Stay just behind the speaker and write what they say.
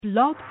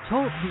Blog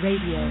Talk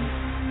Radio.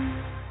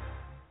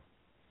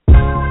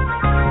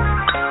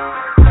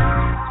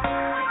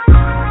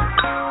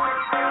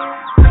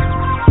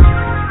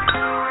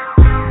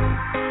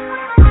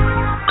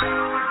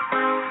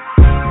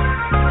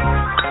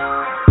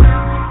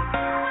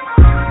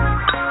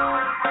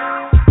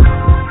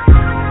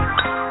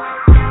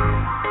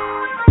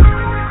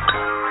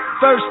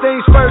 First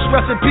things first,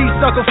 rest in peace,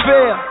 Uncle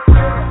Phil.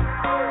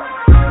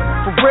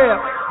 For real,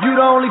 you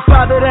the only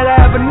father that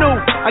I ever knew.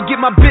 I get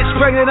my bitch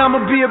pregnant, I'ma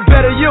be a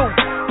better you.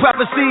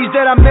 Prophecies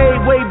that I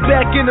made way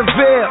back in the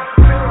veil.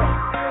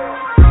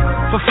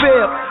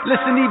 Fulfilled.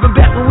 Listen, even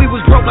back when we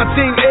was broke, my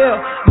team ill.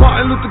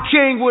 Martin Luther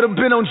King would've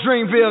been on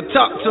Dreamville.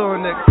 Talk to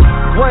her, nigga.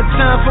 One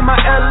time for my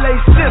LA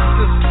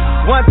sisters,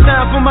 one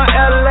time for my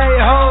LA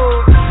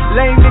hoes.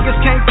 Lame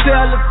niggas can't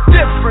tell the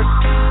difference.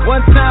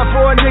 One time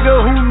for a nigga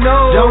who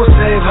knows. Don't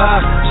save her,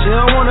 she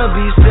don't wanna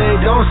be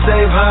saved. Don't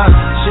save her,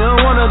 she don't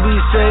wanna be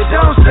saved.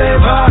 Don't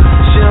save her,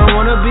 she don't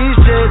wanna be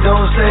saved.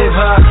 Don't save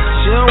her,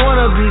 she don't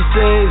wanna be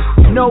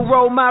saved. No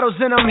role models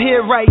and I'm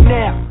here right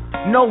now.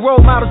 No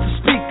role models to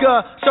speak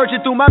of.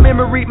 Searching through my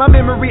memory,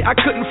 I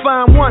couldn't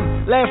find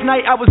one. Last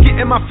night I was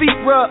getting my feet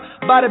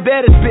rubbed by the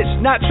baddest bitch.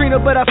 Not Trina,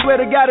 but I swear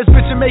to God this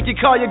bitch will make you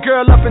call your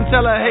girl up and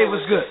tell her, hey,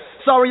 what's good?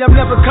 Sorry, I'm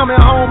never coming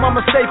home,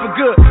 I'ma stay for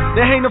good.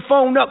 Then hang the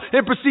phone up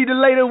and proceed to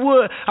lay the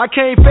wood. I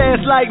came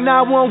fast like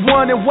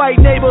 911 in white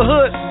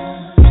neighborhoods.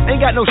 Ain't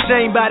got no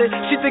shame about it.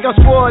 She think I'm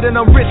spoiled and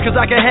I'm rich cause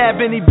I can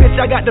have any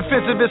bitch. I got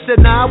defensive and said,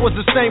 nah, I was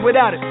the same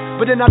without it.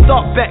 But then I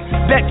thought back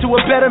to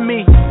a better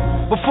me.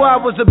 Before I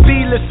was a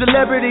B-list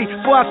celebrity,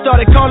 before I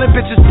started calling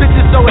bitches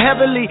so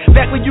heavily.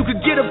 Back when you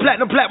could get a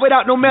platinum plat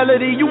without no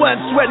melody, you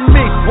wasn't sweating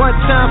me. One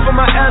time for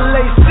my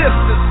LA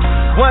sisters,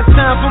 one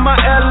time for my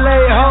LA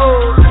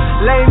hoes.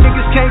 Lame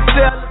niggas can't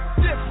tell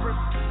the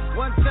difference.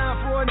 One time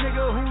for a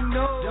nigga who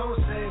knows. Don't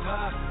save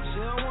her,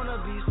 she don't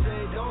wanna be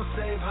saved. Don't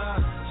save her,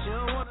 she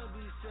don't wanna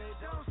be saved.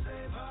 Don't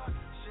save her,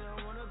 she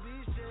don't wanna be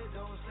saved.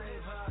 Don't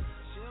save her,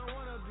 she don't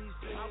wanna be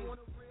saved. I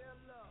want a real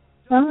love.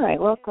 All right,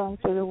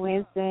 welcome to the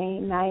Wednesday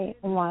night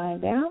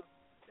wind down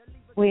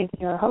with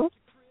your host,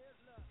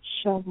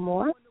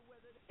 Shakir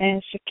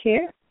and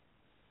Shakir.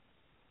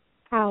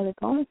 How's it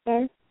going,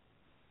 sir?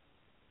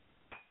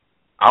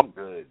 I'm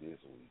good this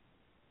week.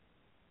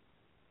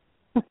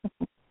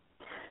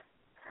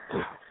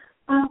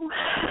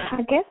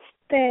 I guess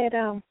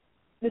that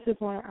this is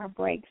one of our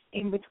breaks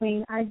in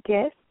between our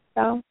guests.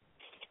 So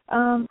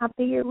I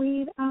figured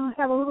we'd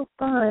have a little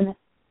fun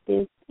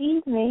this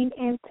evening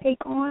and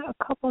take on a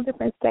couple of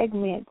different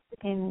segments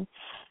and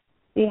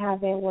see how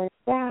that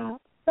works out.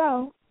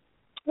 So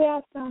we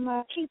have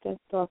some treats in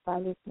store for our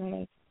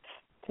listeners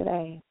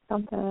today,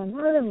 something a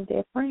little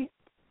different.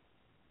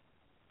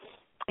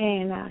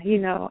 And,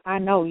 I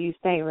know you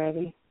stay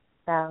ready.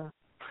 So.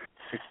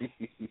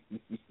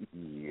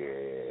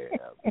 Yeah.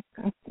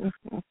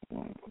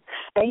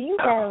 And you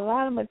got a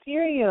lot of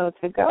material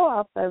to go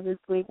off of this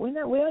week. We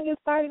don't get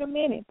started in a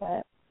minute,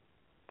 but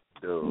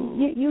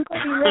you're going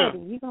to be ready.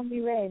 You're going to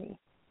be ready.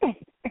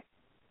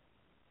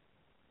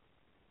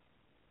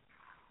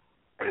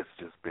 It's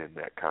just been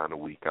that kind of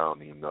week. I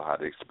don't even know how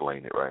to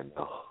explain it right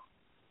now.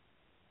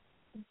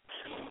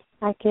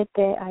 I get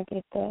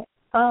that.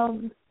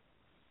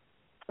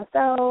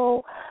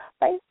 So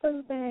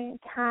Facebook's been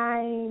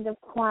kind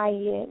of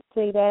quiet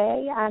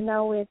today. I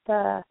know it's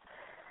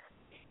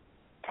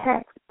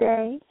tax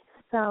day,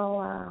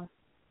 so,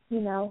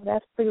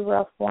 that's a pretty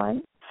rough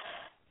one.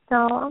 So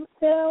I'm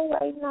still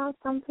waiting on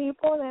some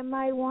people that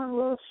might want a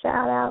little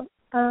shout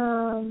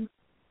out,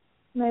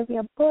 maybe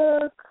a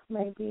book,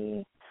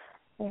 maybe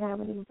they have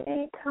an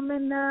event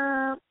coming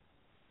up,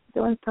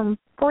 doing some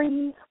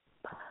free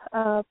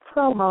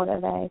promo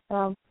today.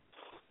 So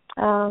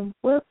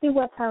we'll see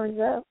what turns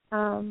up.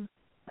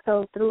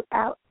 So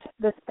throughout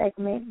the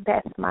segment,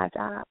 that's my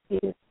job,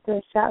 is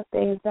to shout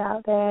things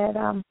out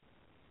that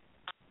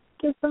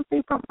get some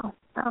free promo.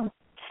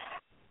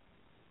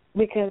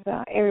 Because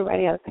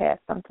everybody else has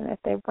something that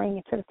they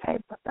bring to the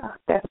table. So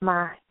that's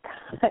my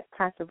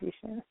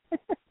contribution.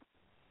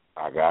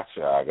 I got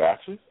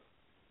you.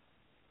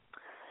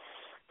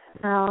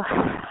 So,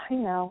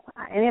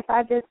 and if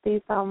I just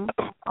see something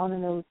on the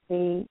news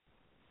feed,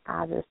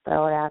 I'll just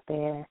throw it out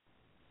there.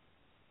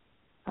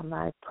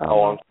 Somebody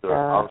promo.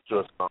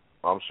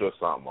 I'm sure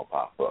something will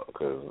pop up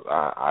because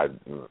I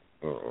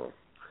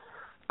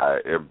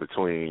in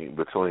between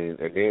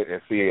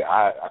and see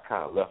I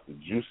kind of left the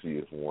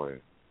juiciest one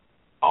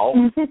off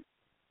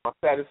my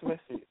status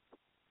message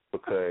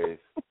because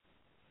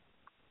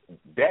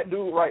that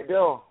dude right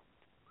there,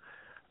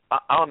 I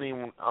don't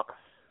even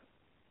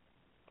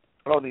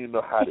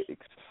know how to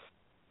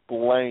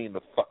explain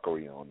the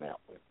fuckery on that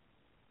one.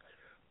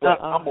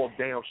 But I'm a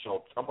damn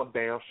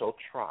sure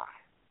try.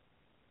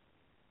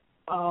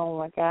 Oh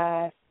my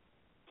gosh.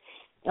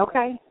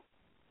 Okay.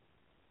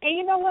 And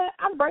you know what?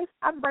 I'm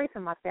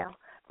bracing myself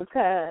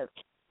because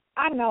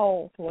I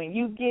know when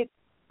you get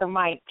the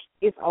mic,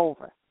 it's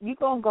over. You're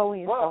gonna go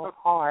in so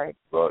hard.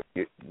 Well,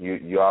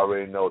 you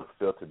already know the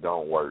filter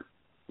don't work.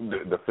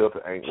 The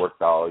filter ain't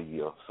worked all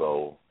year,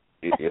 so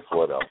It's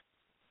whatever.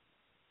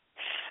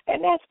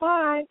 And that's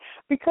fine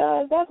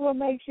because that's what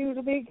makes you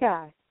the big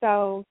guy.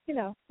 So,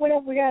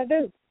 whatever we got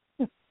to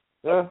do.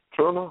 Yeah,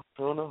 true enough.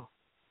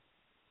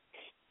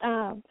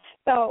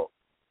 So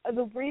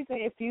the reason,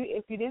 if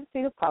you didn't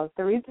see the post,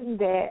 the reason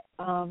that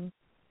I'm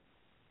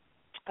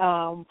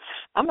not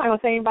gonna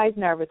say anybody's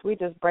nervous. We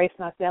just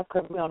bracing ourselves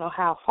because we don't know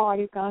how hard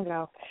it's gonna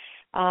go.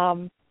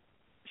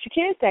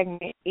 Shakir's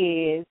segment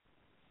is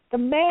the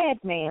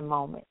madman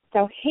moment.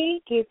 So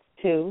he gets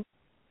to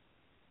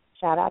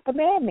shout out the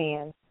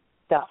madman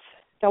stuff.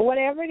 So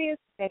whatever it is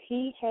that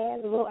he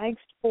has a little angst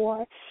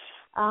for,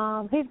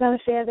 he's going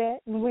to share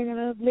that, and we're going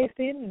to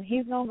listen, and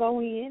he's going to go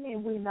in,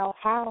 and we know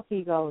how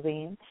he goes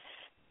in.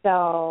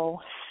 So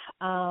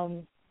I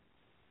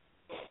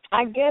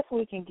guess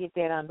we can get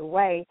that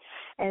underway.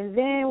 And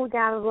then we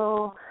got a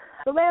little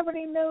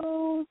celebrity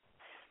news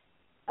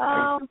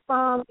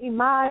from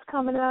Imaj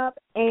coming up,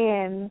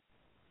 and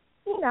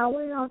we're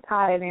going to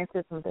tie it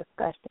into some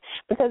discussion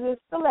because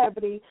it's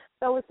celebrity,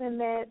 so it's in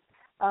that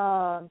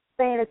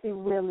fantasy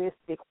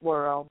realistic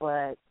world,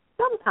 but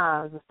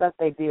sometimes the stuff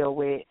they deal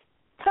with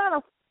kind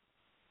of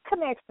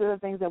connects to the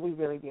things that we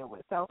really deal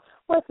with. So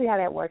we'll see how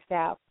that works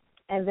out.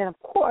 And then,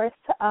 of course,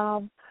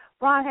 Ron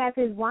has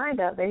his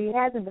wind-up that he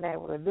hasn't been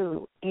able to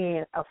do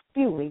in a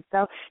few weeks,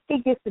 so he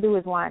gets to do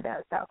his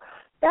wind-up. So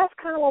that's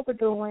kind of what we're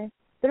doing.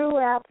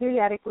 Throughout,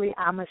 periodically,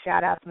 I'm going to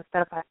shout out some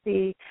stuff I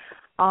see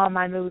on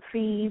my news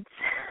feeds,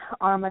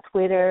 on my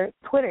Twitter.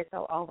 Twitter's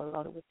so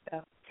overloaded with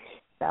stuff.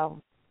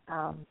 So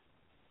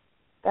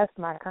that's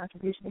my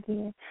contribution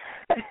again.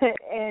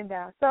 And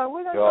so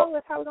we're going to go.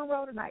 That's how we're going to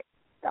roll tonight.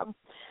 So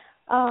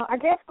I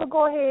guess we'll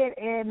go ahead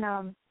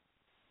and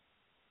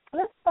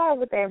let's start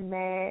with that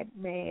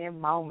madman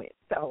moment.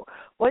 So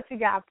what you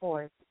got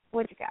for us?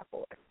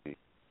 See,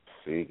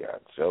 you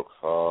got jokes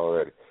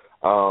already.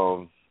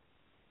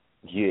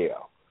 Yeah.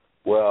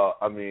 Well,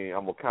 I mean,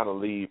 I'm gonna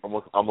leave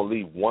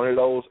one of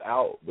those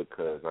out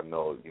because I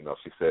know,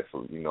 she said,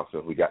 since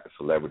we got the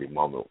celebrity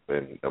moment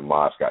and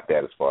Maj got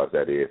that as far as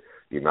that is,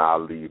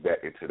 I'll leave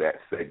that into that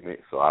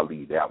segment, so I'll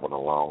leave that one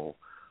alone.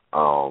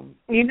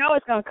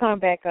 It's gonna come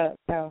back up,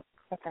 so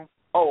okay.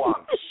 Oh,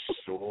 I'm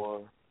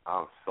sure.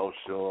 I'm so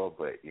sure,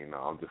 but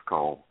I'm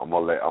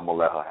gonna let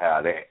her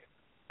have that,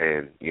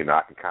 and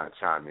I can kind of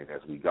chime in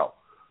as we go.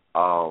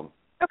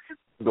 Okay.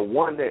 The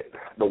one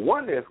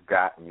that's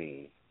got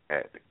me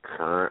at the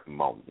current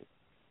moment,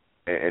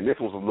 and this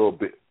was a little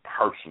bit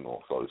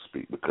personal, so to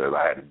speak, because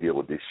I had to deal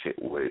with this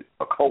shit with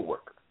a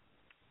coworker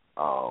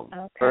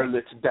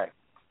earlier today.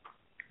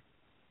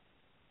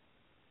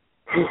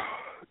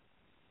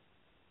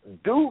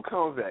 Dude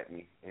comes at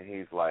me and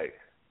he's like,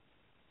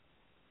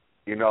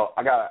 I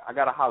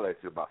gotta holler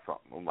at you about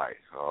something. I'm like,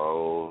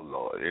 oh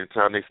Lord!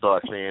 Anytime they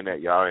start saying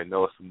that, y'all already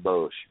know it's some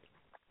bullshit.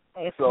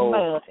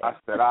 Bullshit. I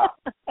said, all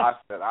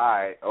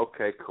right,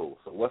 okay, cool.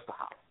 So what's the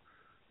holler?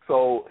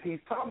 So he's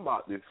talking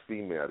about this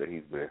female that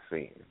he's been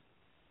seeing,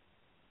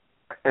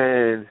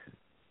 and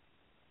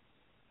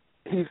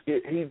he's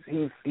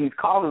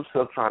calling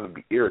himself trying to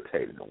be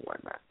irritated and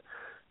whatnot.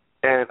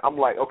 And I'm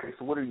like, okay,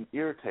 so what are you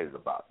irritated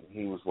about? And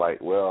he was like,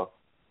 well,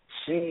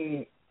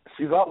 she's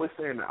always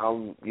saying that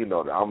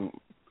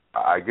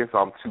I guess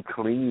I'm too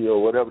clean or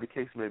whatever the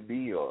case may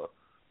be, or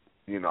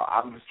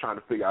I'm just trying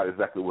to figure out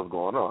exactly what's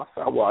going on. I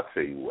said, well, I'll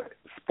tell you what,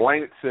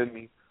 explain it to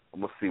me.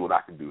 I'm gonna see what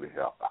I can do to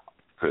help out.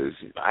 Because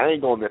I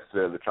ain't going to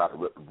necessarily try to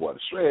rip the boy to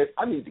shreds.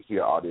 I need to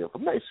hear all the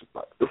information.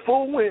 But the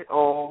fool went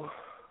on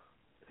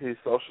his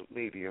social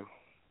media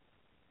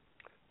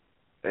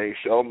and he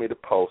showed me the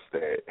post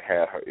that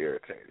had her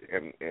irritated.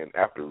 And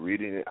after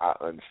reading it, I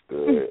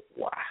understood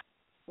why.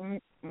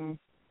 Mm-mm.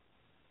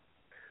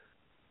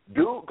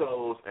 Dude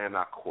goes, and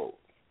I quote,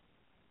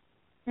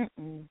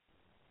 Mm-mm.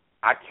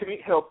 I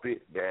can't help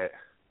it that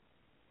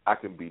I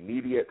can be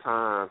needy at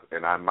times,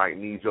 and I might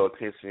need your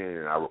attention,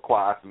 and I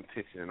require some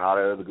attention and all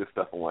that other good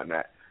stuff and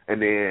whatnot. And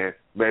then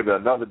maybe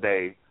another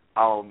day,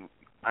 I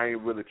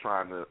ain't really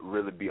trying to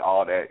really be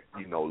all that,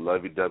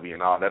 lovey-dovey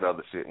and all that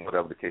other shit and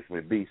whatever the case may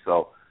be.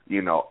 So,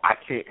 I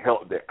can't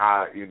help that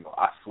I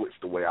switch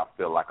the way I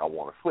feel like I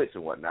want to switch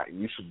and whatnot.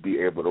 And you should be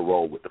able to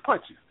roll with the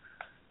punches.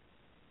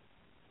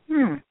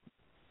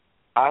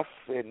 I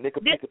said,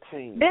 nigga, pick a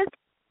team. This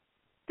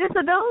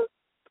a dude?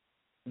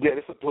 Yeah,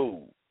 this a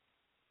dude.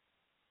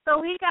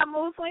 So he got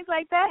mood swings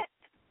like that?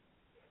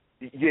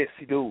 Yes,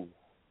 he do.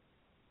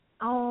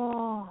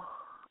 Oh,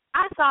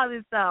 I saw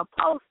this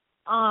post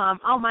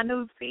on my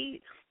news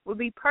feed. Would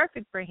be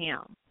perfect for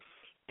him.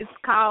 It's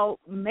called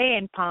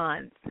man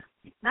ponds,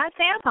 not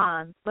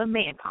tampons, but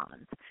man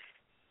ponds.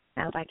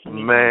 Sounds like he.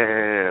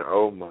 Man,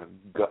 oh my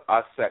God!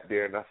 I sat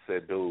there and I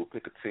said, dude,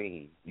 pick a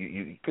team.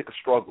 You pick a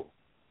struggle.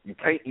 You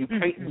can't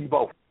be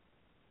both.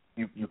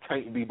 You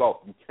can't be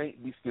both. You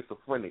can't be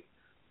schizophrenic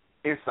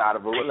inside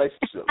of a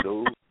relationship,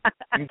 dude.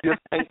 You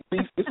just can't be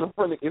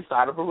schizophrenic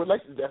inside of a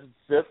relationship. That's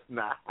just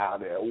not how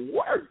that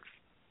works.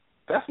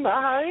 That's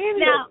not how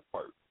any of it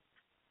works.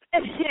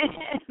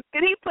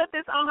 Did he put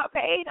this on her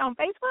page on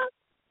Facebook?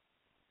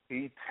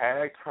 He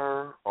tagged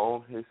her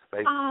on his Facebook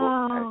page.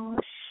 Oh,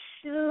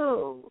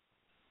 shoot.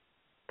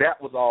 that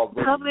was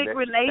already public messy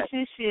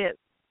relationships.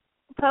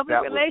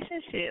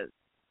 Relationships.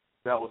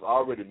 That was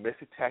already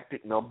messy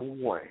tactic number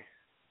one.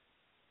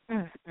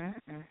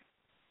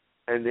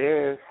 And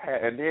then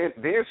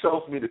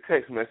shows me the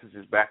text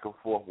messages back and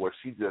forth where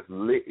she just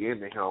lit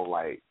into him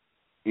like,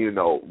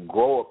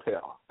 grow a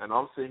pair. And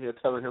I'm sitting here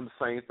telling him the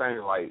same thing,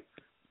 like,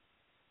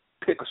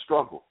 pick a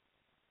struggle.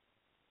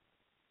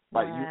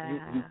 Like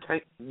you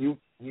can't, you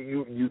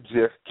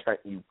just can't,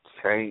 you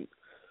can't.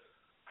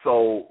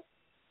 So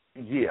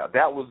yeah,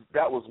 that was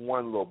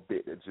one little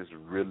bit that just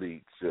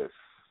really just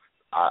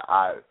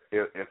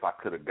if I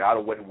could have got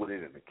away with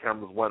it and the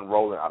cameras wasn't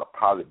rolling, I'd have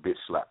probably bitch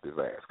slapped his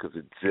ass because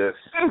it just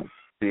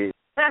did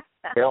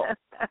help.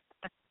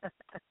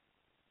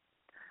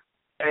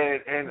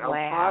 And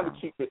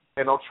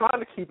I'm trying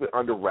to keep it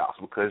under wraps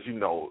because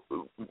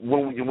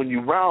when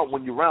you're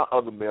around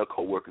other male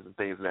coworkers and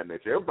things of that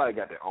nature, everybody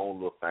got their own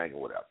little thing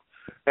or whatever,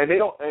 and they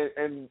don't.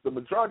 And the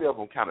majority of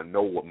them kind of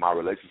know what my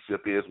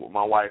relationship is with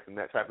my wife and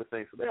that type of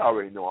thing, so they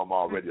already know I'm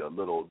already a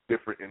little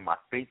different in my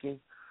thinking.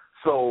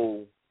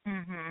 So,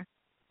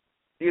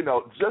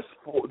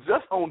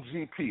 just on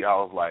GP, I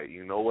was like,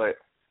 you know what,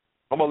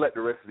 I'm gonna let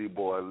the rest of these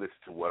boys listen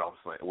to what I'm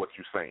saying, what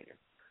you're saying.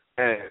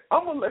 And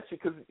I'm going to let you,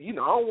 because, I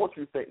don't want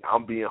you to think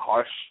I'm being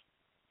harsh.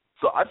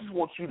 So I just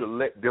want you to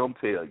let them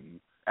tell you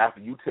after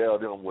you tell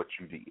them what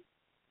you did.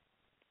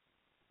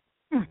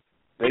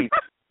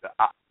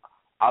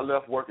 I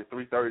left work at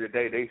 3:30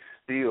 today. They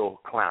still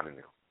clowning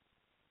them.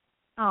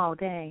 Oh,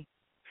 dang.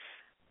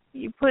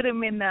 You put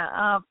them in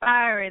the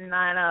firing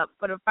lineup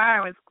for the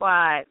firing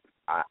squad.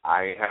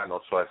 I ain't had no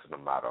choice in the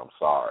matter. I'm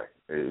sorry.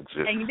 It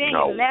just, and then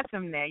you left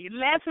them there.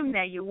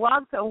 You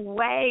walked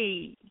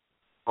away.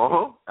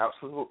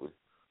 Absolutely.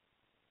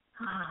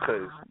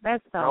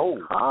 That's so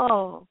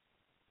cold.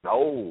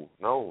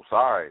 No,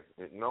 sorry.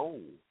 No.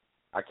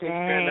 I can't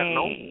stand that,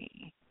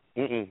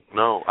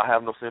 no, I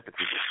have no sympathy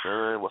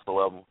for none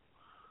whatsoever.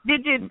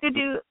 Did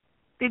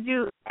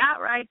you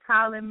outright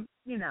call him,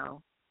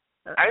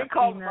 I ain't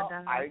call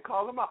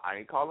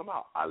him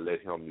out. I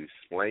let him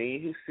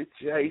explain his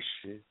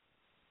situation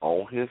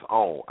on his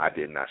own. I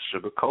did not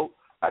sugarcoat.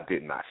 I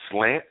did not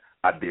slant.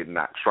 I did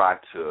not try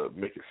to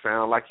make it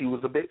sound like he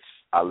was a bitch.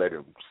 I let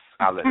him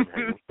hang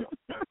himself.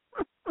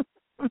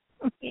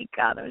 He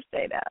called him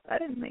straight up. I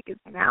didn't make it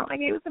sound like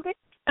he was a bitch.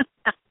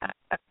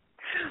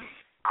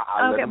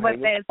 Okay, but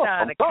that's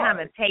the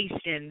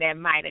connotation that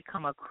might have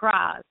come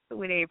across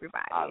with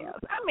everybody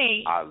else.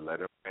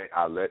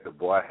 I let the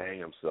boy hang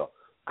himself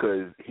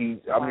because you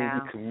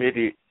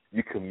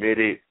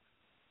committed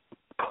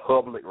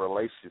public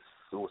relations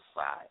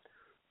suicide.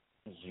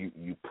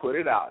 You put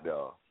it out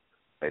there.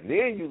 And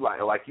then you you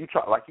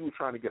were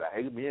trying to get a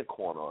amen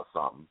corner or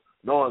something,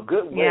 knowing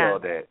good well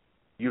that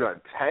you done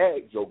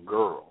tagged your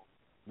girl,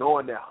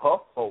 knowing that her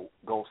folk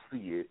gonna see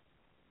it,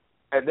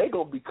 and they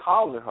gonna be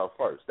calling her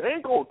first. They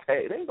ain't gonna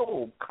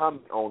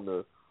comment on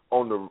the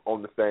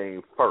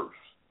thing first.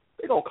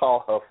 They gonna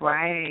call her first.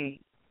 Right.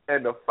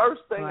 And the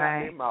first thing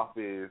out their mouth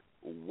is,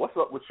 "What's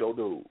up with your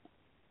dude?"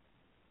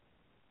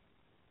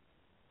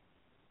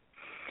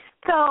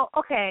 So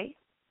okay.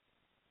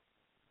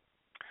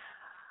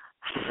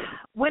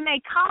 When they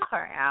call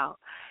her out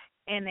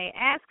and they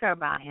ask her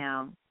about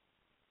him,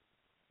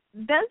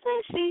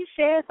 doesn't she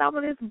share some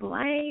of this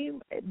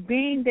blame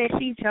being that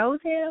she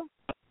chose him?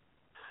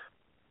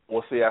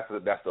 Well, see, that's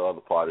the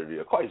other part of the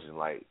equation.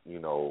 Like,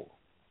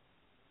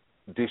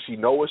 did she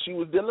know what she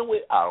was dealing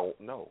with? I don't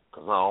know,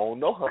 because I don't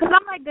know her. Because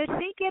I'm like, does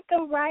she get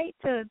the right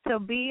to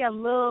be a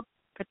little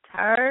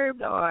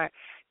perturbed or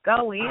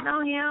go in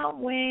on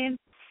him when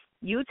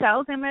you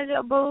chose him as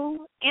your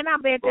boo? And I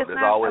bet that's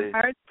not the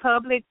first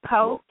public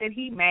post that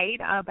he made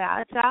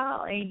about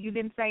y'all, and you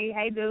didn't say,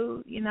 hey,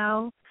 dude,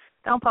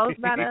 don't post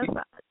about us.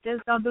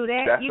 Just don't do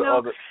that.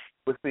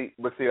 But see,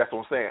 that's what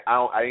I'm saying.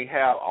 I ain't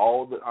have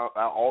all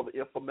the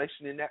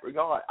information in that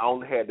regard. I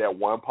only had that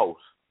one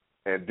post,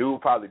 and dude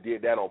probably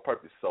did that on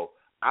purpose. So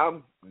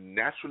I'm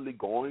naturally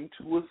going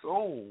to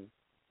assume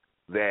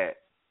that,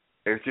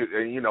 and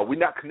we're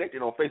not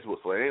connected on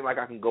Facebook, so it ain't like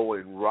I can go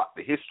and rock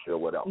the history or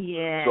whatever.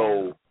 Yeah.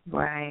 So,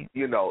 right.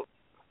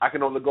 I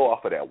can only go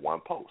off of that one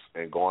post,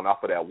 and going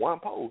off of that one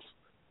post,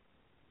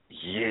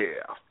 he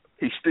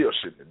still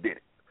shouldn't have did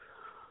it.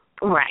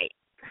 Right.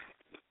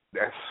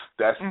 That's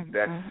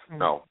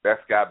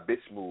got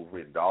bitch move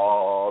written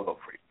all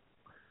over it.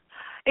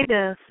 It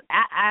does.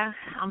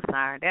 I'm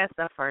sorry. That's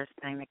the first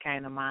thing that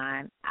came to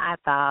mind. I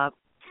thought,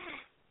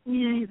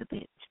 he's a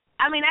bitch.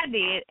 I mean, I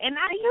did, and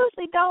I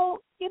usually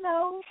don't,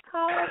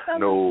 call her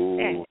something.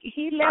 No.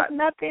 He left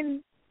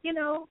nothing, he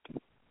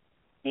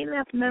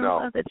left no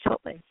other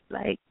choice.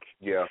 Like,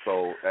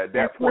 so at that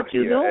that's point, what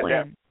you're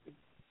doing.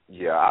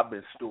 I've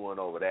been stewing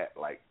over that,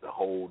 like, the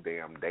whole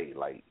damn day.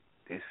 Like,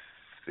 this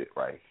shit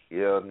right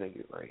here,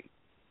 nigga. Like,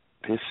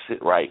 this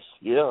shit right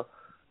here.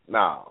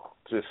 No.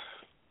 Just,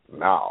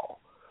 no.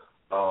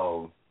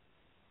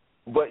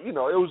 But, it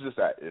was just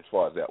that, as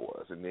far as that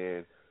was. And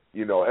then,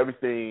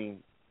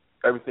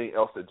 everything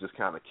else that just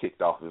kind of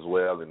kicked off as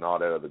well and all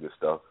that other good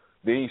stuff.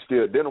 Then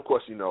of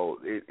course,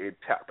 it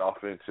tapped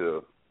off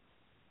into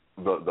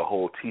the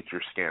whole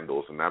teacher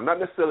scandals, and I'm not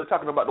necessarily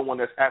talking about the one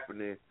that's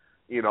happening,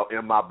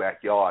 in my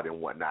backyard and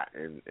whatnot,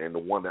 and the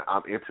one that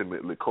I'm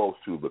intimately close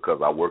to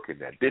because I work in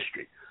that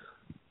district.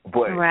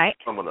 But right.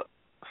 some of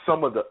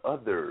the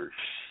other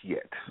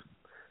shit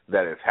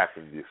that has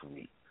happened this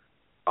week,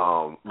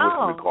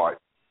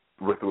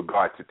 with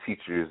regard to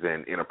teachers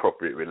and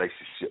inappropriate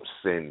relationships,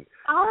 and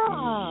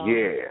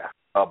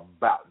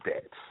about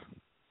that.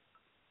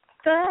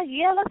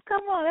 Yeah, let's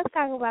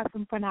talk about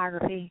some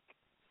pornography.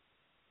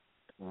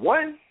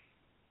 One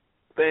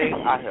thing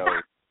I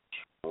have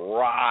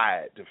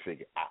tried to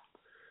figure out,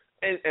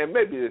 and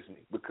maybe it's me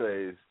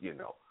because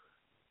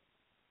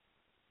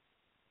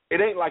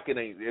it ain't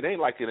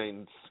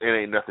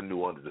nothing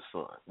new under the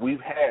sun. We've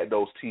had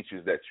those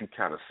teachers that you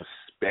kind of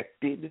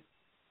suspected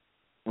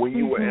when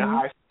you were in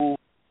high school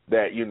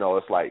that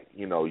it's like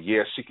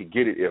she could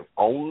get it if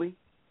only,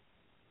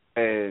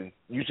 and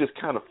you just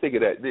kind of figure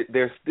that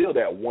there's still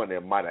that one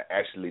that might have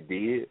actually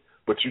did.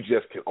 But you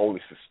just can only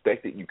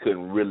suspect it. You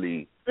couldn't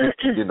really, have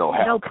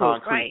no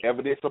proof, concrete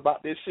evidence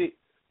about this shit.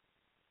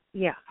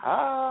 Yeah.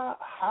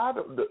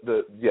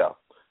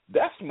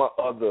 That's my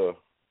other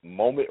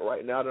moment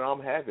right now that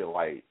I'm having.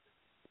 Like,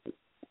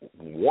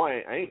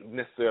 one, I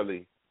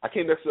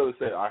can't necessarily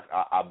say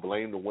I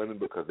blame the women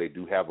because they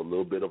do have a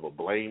little bit of a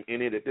blame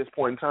in it at this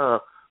point in time.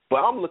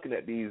 But I'm looking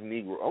at these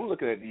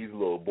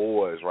little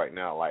boys right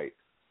now. Like,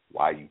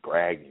 why are you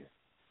bragging?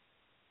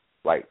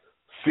 Like,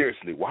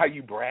 seriously, why are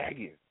you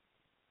bragging?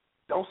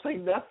 Don't say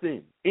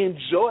nothing.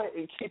 Enjoy it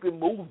and keep it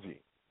moving.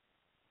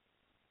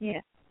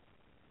 Yeah.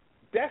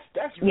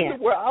 That's really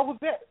where I was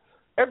at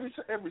every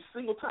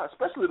single time,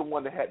 especially the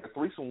one that had the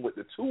threesome with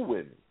the two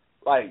women.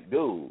 Like,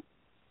 dude,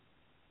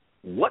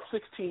 what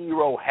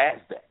 16-year-old has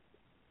that?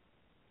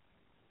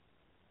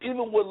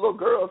 Even with little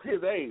girls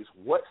his age,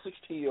 what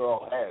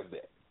 16-year-old has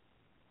that?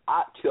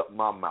 I kept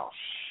my mouth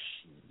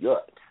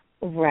shut.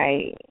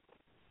 Right.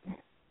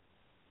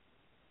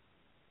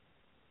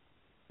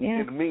 Yeah.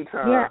 In the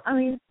meantime. Yeah,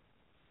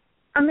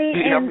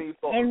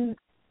 and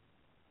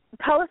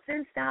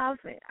posting stuff.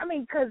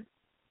 Because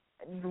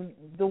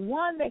the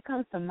one that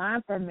comes to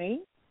mind for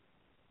me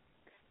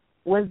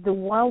was the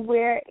one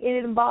where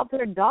it involved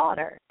her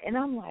daughter. And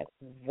I'm like,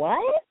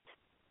 what?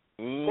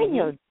 Bring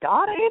your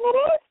daughter into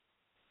this?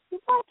 You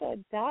brought your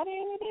daughter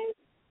into this?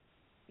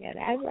 Yeah,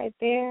 that right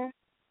there,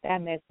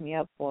 that messed me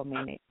up for a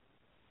minute.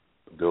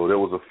 Dude, there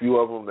was a few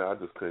of them that I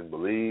just couldn't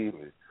believe.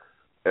 And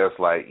it's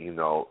like,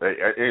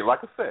 like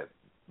I said,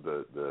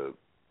 the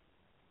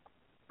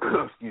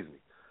excuse me,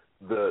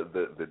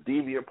 the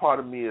deviant part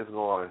of me is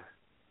going,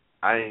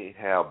 I ain't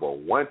have but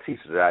one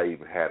teacher that I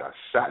even had a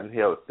shot in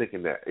hell of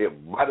thinking that it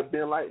might have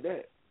been like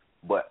that,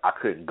 but I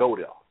couldn't go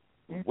there.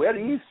 Mm-hmm. Where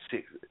these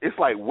chicks, it's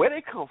like, where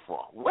they come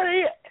from? Where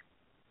they at?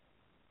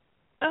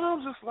 And I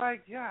was just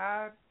like,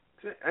 and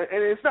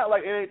it's not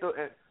like it ain't,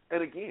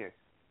 and again,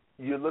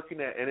 you're looking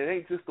at, and it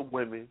ain't just the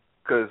women,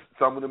 because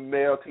some of the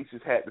male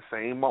teachers had the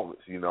same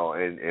moments,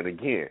 and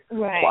again,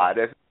 quiet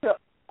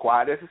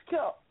as it's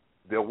kept.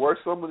 There were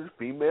some of the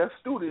female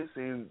students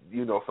and,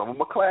 some of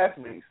my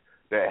classmates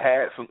that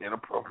had some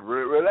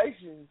inappropriate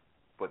relations,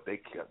 but they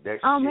kept that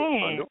shit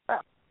under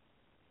wraps.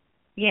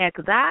 Yeah,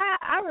 because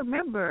I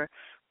remember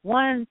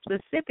one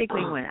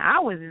specifically when I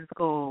was in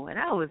school, and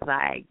I was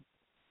like,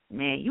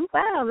 man, you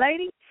foul,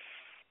 lady.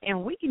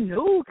 And we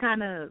knew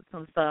kind of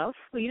some stuff.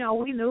 We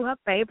knew her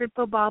favorite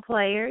football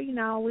player.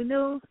 We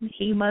knew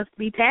he must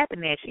be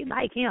tapping that. She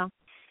liked him.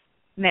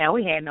 Now,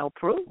 we had no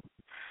proof.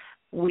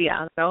 We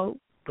also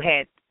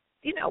had,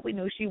 we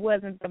knew she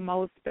wasn't the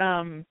most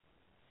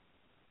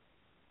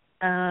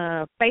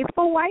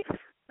faithful wife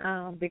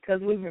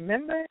because we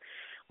remember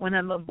when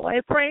her little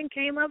boyfriend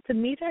came up to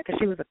meet her, because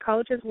she was a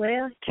coach as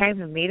well, came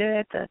to meet her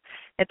at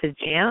the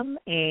gym,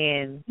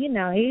 and,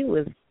 he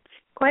was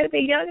quite a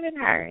bit younger than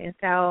her. And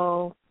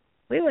so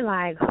we were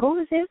like, who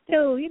is this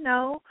dude?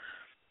 Because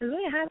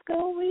we in high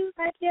school, we was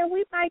like, yeah,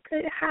 we might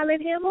could holler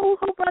at him. Who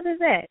brother's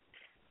that?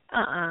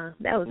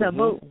 That was her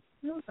boo.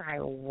 It was like,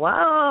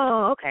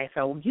 whoa, okay,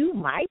 so you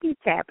might be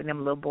tapping them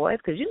little boys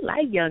because you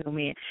like younger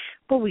men.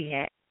 But we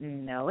had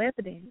no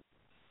evidence.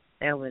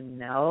 There was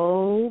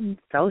no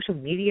social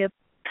media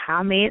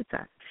comments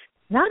or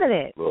none of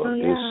that. Well, so,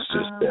 it's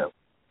just that.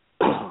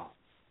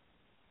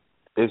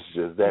 It's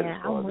just that.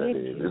 Yeah, I'm with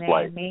you, it's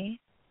like, man.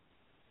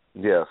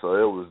 Yeah, so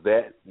it was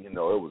that, it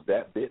was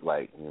that bit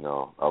like,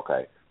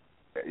 okay,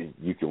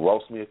 you can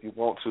roast me if you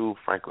want to.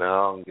 Frankly, I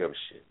don't give a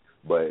shit.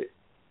 But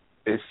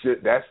it's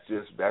just that's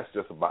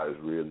just about as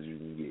real as you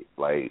can get.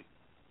 Like,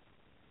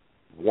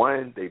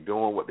 one, they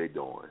doing what they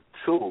doing.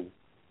 Two,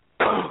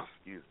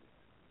 excuse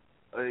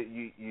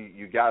me,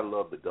 you gotta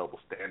love the double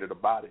standard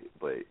about it.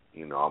 But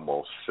I'm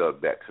gonna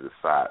shove that to the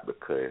side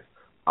because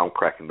I'm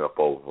cracking up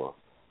over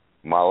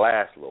my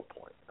last little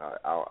point.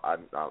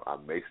 I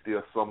may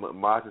steal some of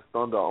Maj's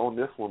thunder on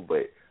this one,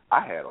 but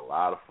I had a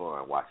lot of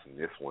fun watching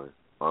this one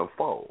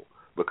unfold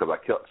because I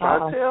kept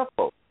trying to tell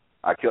folks.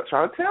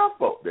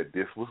 That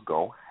this was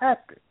going to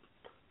happen.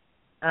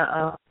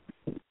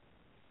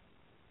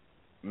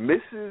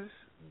 Mrs.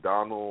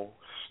 Donald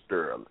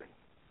Sterling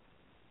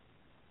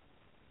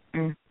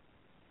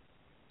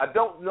I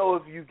don't know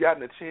if you've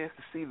gotten a chance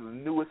to see the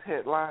newest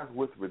headlines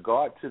with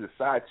regard to the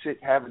side chick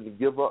having to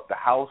give up the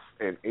house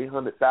and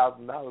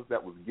 $800,000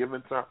 that was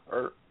given to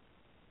her.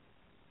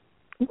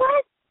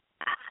 What?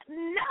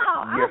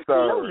 No, yes,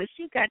 absolutely. Sir.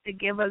 She got to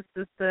give us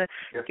sister,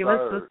 yes, give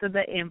sir. us sister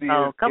the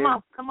info. Come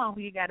on.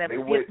 You got to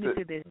get me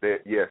to this.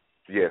 Yes.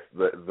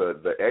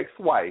 The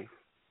ex-wife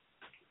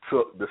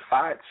took the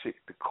side chick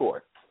to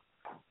court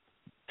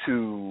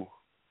to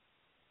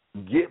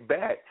get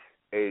back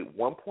a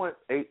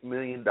 $1.8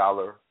 million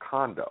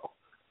condo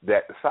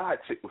that the side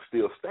chick was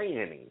still staying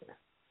in,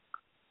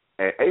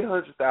 and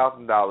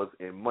 $800,000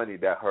 in money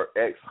that her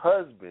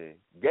ex-husband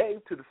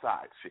gave to the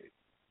side chick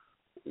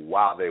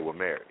while they were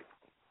married.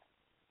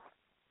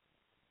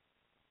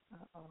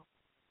 Uh-oh.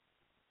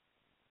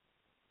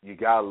 You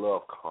gotta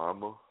love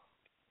karma.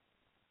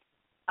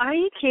 Are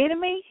you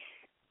kidding me?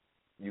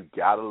 You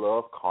gotta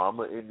love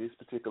karma in this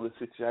particular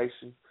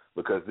situation,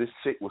 because this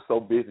chick was so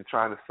busy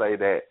trying to say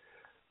that,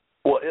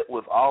 well, it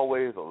was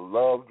always a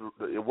love.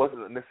 It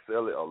wasn't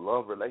necessarily a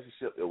love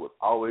relationship. It was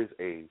always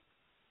it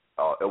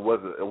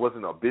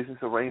wasn't a business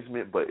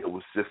arrangement, but it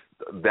was just,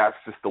 that's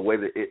just the way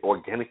that it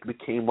organically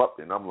came up.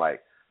 And I'm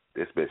like,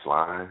 this bitch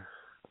lying.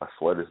 I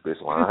swear this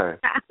bitch lying.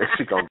 And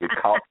she gonna get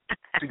caught.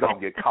 She gonna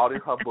get caught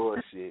in her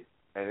bullshit,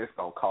 and it's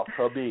gonna cost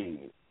her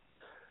big.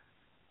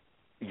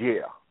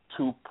 Yeah,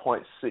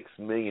 $2.6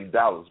 million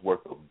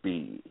worth of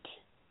big.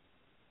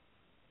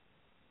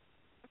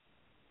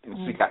 And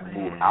she got to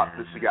move out.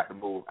 She got to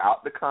move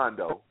out the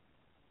condo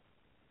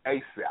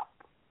ASAP.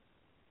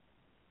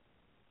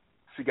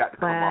 She got to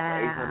come off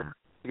 $800.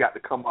 She got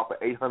to come off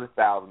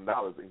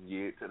 $800,000 and give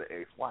it to the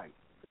ex-wife.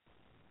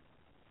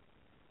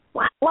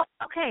 What?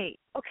 Okay.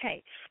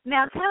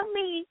 Now tell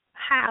me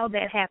how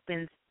that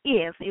happens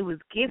if it was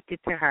gifted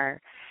to her.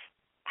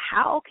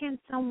 How can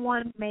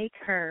someone make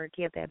her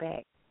give that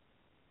back?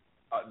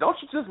 Don't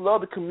you just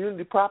love the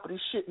community property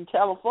shit in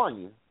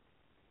California?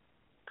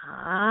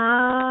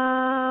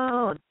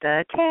 Oh,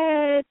 the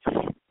catch.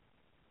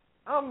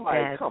 I'm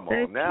like, That's come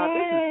on now.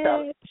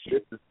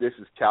 This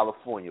is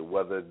California.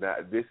 Whether or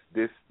not this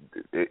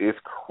it's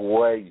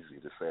crazy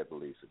to say the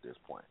least at this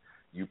point.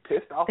 You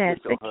pissed off That's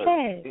with your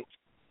husband.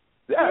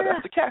 Yeah,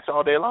 that's the catch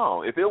all day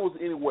long. If it was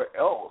anywhere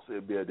else,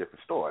 it'd be a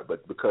different story.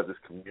 But because it's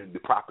community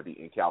property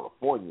in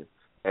California,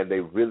 and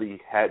they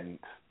really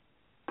hadn't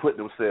put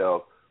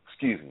themselves,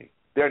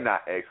 they're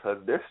not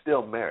ex-husbands. They're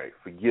still married.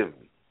 Forgive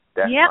me.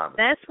 That's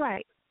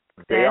right.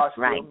 That's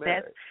right.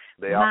 That's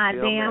my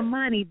damn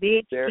money,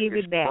 bitch. Give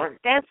it back.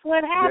 That's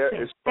what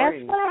happened.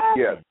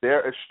 Yeah,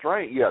 they're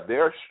estranged. Yeah,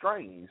 they're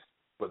estranged,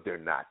 but they're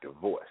not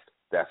divorced.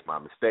 That's my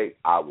mistake.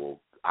 I will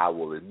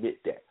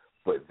admit that.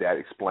 But that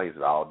explains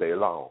it all day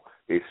long.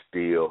 It's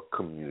still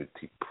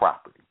community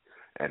property.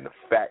 And the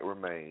fact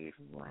remains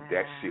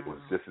that shit was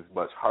just as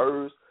much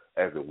hers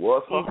as it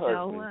was her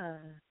husband. Was.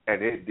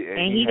 And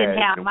he didn't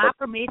have my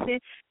permission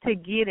to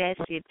give that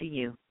shit to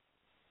you.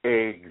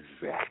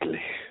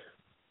 Exactly.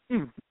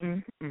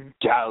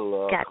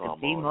 Got to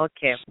be more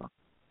careful.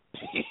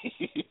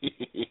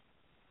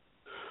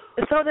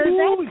 So does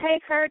that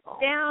take her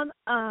down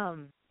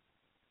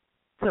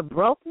to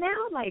broke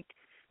now? Like,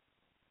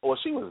 well,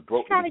 she was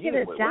broke. Trying to get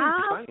a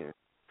job.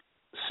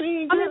 She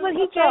ain't getting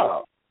a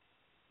job.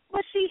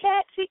 But she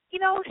had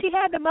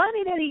the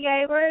money that he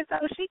gave her, so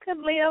she could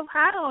live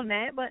high on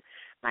that. But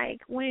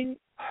like when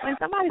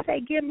somebody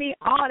say, "Give me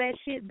all that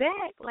shit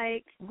back,"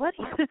 like what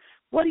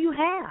do you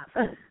have?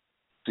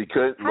 She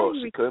couldn't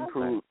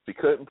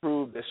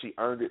prove that she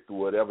earned it through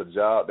whatever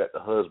job that the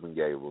husband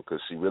gave her,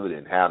 because she really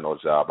didn't have no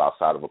job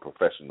outside of a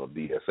professional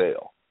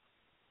DSL.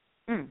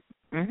 And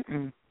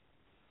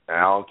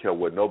I don't care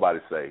what nobody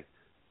say.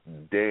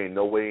 There ain't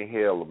no way in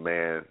hell a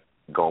man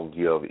gonna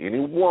give any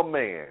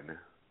woman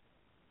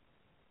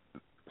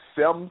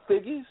 7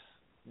 figures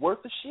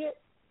worth of shit,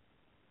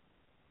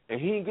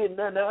 and he ain't getting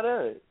nothing out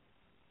of it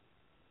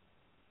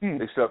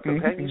except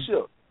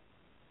companionship.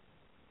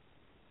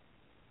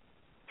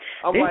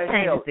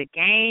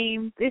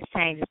 This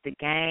changes the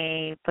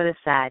game for the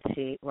side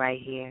chick right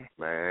here.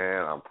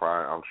 Man, I'm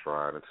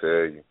trying to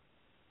tell you.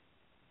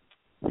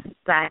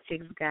 Side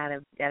chicks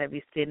gotta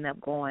be sitting up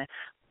going,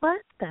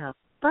 what the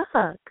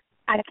fuck?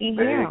 I can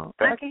hear him.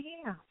 I can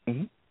hear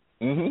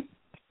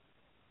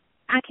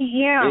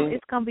him.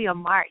 It's gonna be a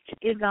march.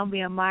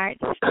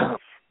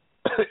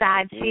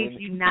 Side chicks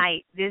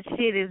unite. This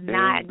shit is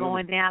not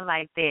going down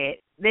like that.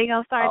 They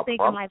gonna start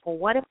thinking like, well,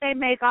 what if they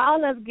make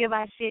all us give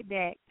our shit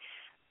back?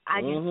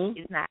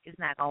 It's not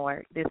gonna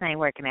work. This ain't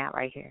working out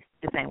right here.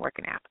 This ain't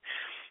working out.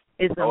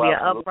 It's gonna be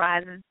an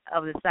uprising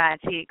of the side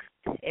chicks.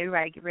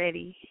 Everybody get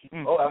ready.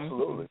 Oh,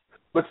 absolutely.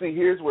 But see,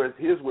 here's where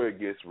it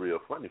gets real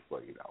funny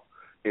for you though.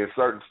 In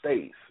certain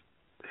states,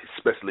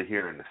 especially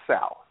here in the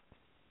South,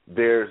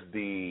 there's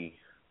the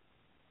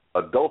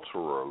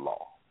adulterer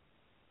law.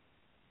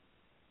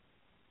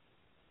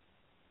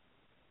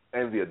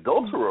 And the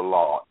adulterer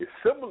law is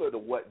similar to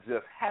what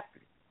just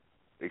happened,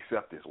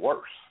 except it's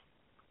worse.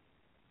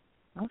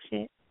 Oh,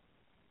 shit.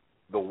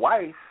 The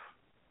wife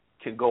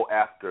can go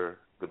after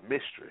the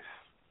mistress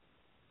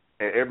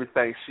and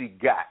everything she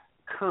got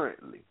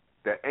currently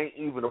that ain't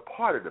even a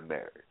part of the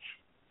marriage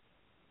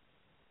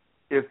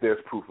if there's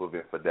proof of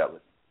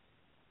infidelity.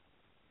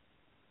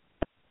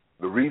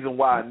 The reason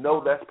why I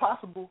know that's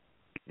possible,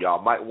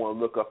 y'all might want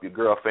to look up your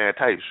girl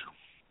Fantasia.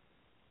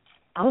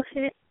 Oh,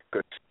 shit.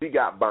 Because she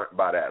got burnt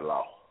by that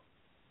law.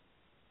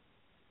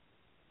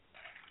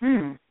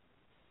 Hmm.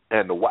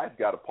 And the wife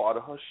got a part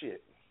of her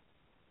shit.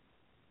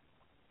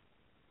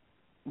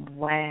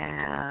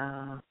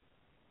 Wow.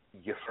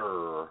 Yes,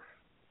 sir.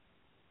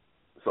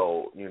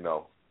 So, you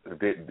know,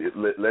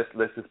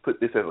 let's just put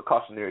this as a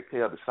cautionary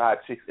tale to side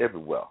chicks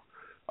everywhere.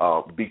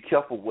 Be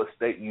careful what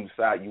state you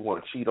decide you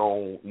want to cheat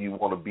on, you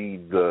want to be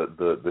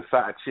the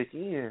side chick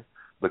in,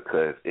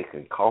 because it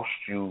can cost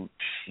you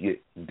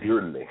shit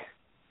dearly.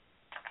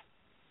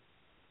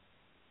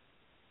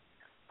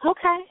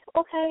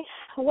 Okay.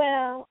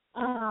 Well,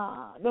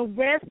 the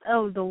rest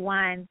of the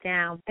Wind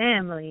Down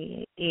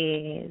family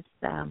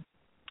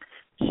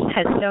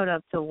has showed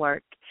up to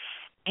work,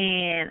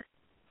 and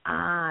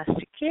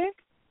Shakir,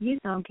 you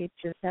don't get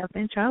yourself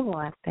in trouble,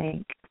 I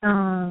think.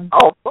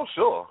 Oh, for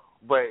sure.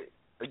 But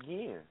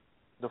again,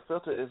 the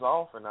filter is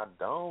off, and I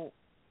don't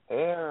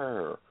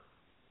care.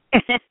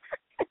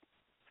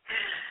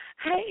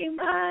 Hey,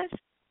 Imaj.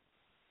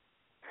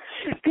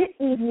 Good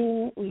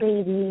evening,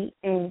 lady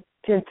and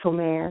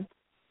gentleman.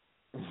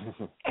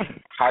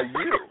 How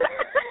you?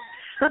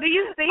 Do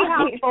you see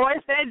how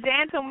forced that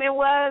gentleman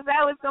was?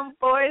 That was some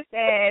forced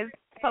ass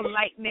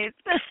politeness.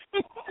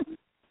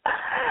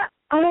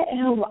 I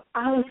am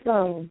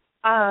awesome.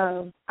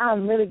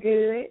 I'm really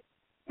good.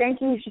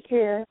 Thank you,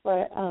 Shakir,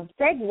 for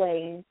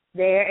segueing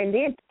there, and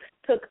then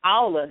took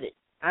all of it.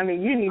 I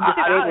mean, you need to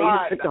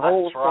segue. You took the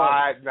whole story.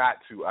 I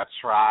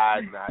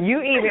tried not to.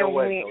 You even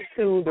went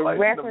to the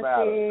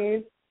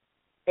references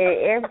and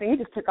everything. You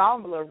just took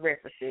all the little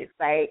references.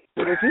 Like,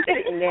 if you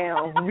sitting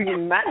down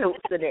reading my notes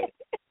today.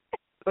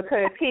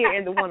 Because here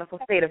in the wonderful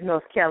state of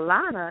North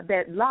Carolina,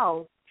 that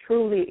law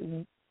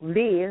truly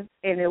lives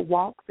and it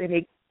walks,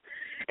 and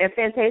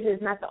Fantasia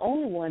is not the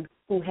only one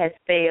who has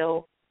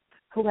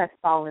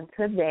fallen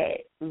to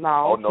that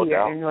law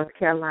in North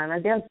Carolina.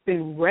 There's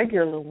been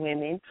regular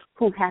women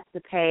who have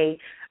to pay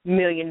 $1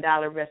 million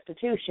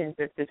restitutions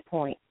at this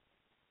point.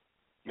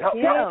 Yep.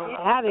 Get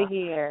out of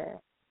here.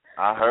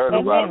 I heard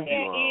and about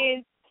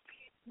it.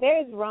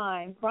 There's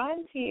Ron.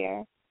 Ron's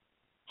here.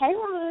 Hey,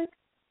 Ron.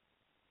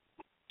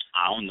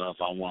 I don't know if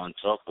I want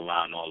to talk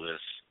around all this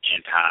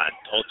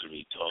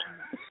anti-adultery talk.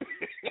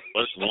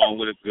 What's wrong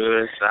with a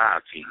good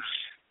side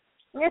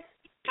piece?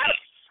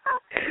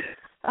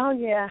 Oh,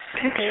 yeah.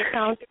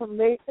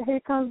 Here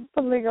comes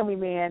polygamy,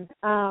 man.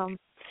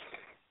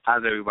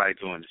 How's everybody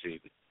doing this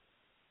evening?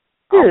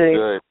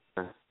 Good.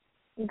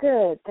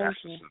 Good, thank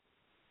you.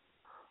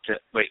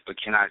 Wait, but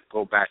can I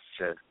go back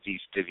to the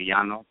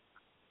Stiviano?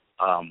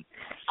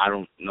 I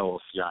don't know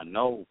if y'all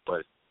know,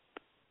 but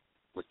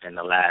within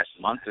the last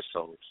month or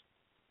so,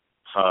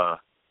 her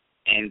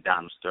and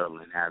Donald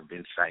Sterling have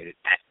been cited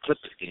at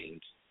Clippers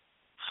games,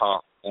 her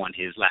on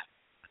his lap.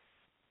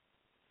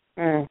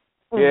 Yeah.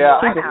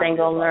 She just ain't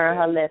going to learn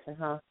her lesson,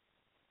 huh?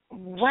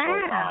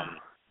 Wow.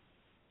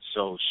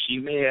 So she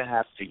may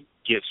have to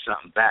give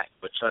something back,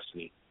 but trust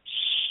me,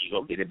 she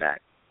will get it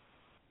back.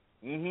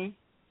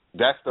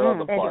 That's the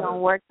other part. She gonna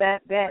work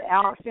that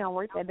off. She gonna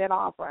work that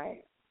off,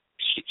 right?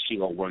 She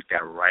gonna work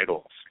that right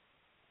off.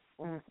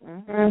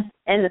 And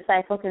the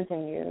cycle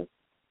continues.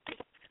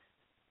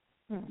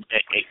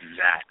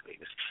 Exactly.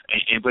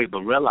 And wait, but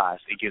realize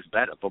it gets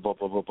better. But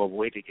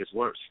wait, it gets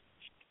worse.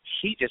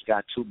 He just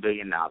got $2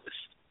 billion.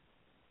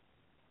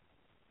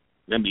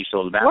 Remember, he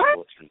sold the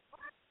basketball team.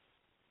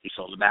 He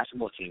sold the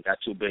basketball team, got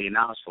 $2 billion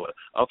for it.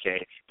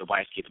 Okay, the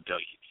wife get $1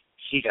 billion.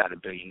 He got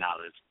 $1 billion,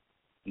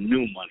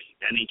 new money.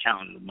 That ain't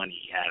counting the money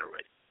he had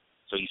already.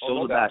 So he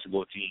sold the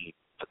basketball team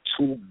for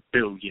 $2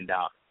 billion.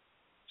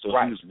 So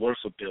he was worth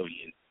 $1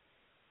 billion.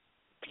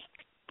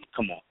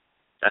 Come on,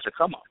 that's a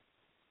come on.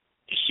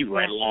 Is she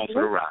right along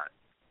for the ride?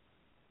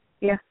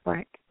 Yeah,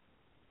 right.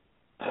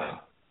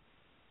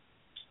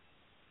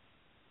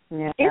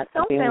 Yeah, it's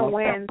something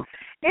when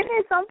it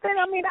is something.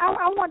 I mean,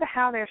 I wonder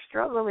how their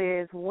struggle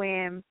is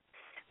when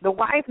the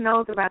wife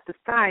knows about the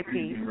side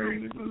piece.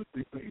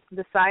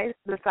 The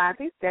side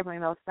piece definitely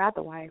knows about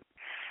the wife,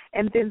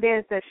 and then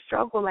there's that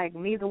struggle. Like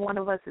neither one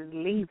of us is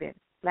leaving.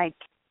 Like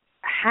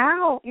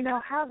how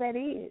that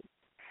is.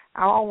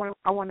 I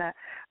want to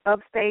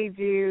upstage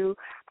you.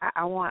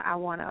 I want to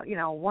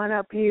one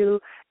up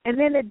you. And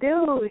then the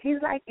dude, he's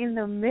like in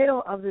the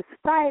middle of this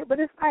fight, but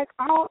it's like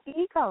all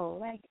ego.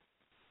 Like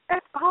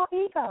that's all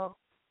ego.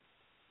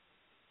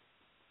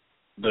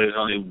 But there's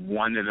only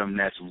one of them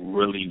that's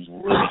really,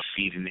 really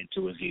feeding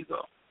into his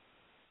ego.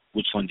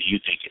 Which one do you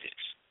think it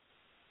is?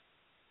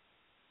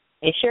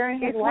 It sure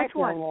ain't his wife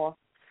no more.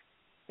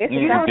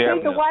 You don't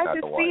think the wife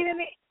is feeding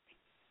it?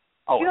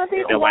 Oh, you don't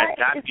think the wife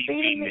got is to be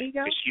feeding the it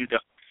ego?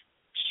 because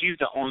she's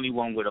the only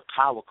one with a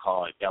power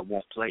card that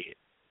won't play it.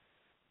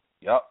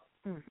 Yep.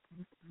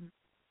 Mm-hmm.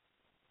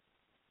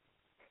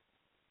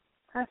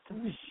 That's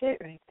some shit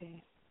right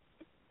there.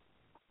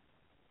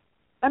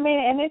 I mean,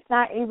 and it's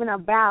not even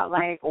about,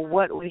 like,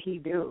 what would he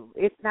do.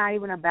 It's not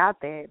even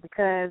about that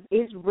because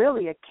it's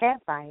really a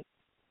cat fight.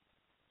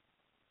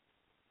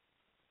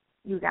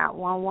 You got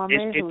one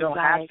woman who's don't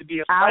like, have to be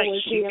a I fight.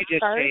 was She here could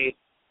just first. say,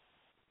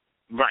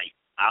 right,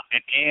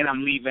 and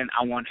I'm leaving.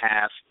 I want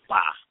half. Bye.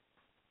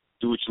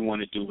 Do what you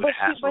want to do with the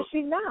half. But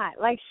she's not.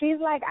 Like, she's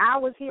like, I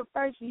was here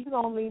first. You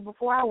going to leave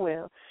before I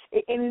will.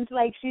 And it's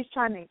like she's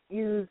trying to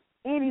use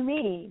any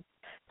means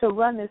to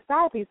run this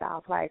side piece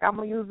off. Like, I'm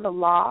going to use the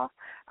law.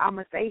 I'm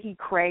going to say he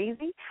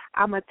crazy.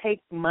 I'm going to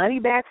take money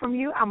back from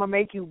you. I'm going to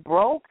make you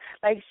broke.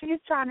 Like, she's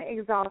trying to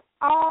exhaust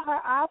all her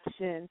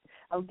options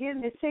of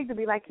getting this chick to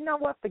be like, you know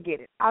what,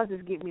 forget it. I'll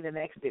just get me the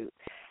next dude.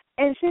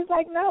 And she's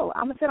like, no,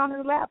 I'm going to sit on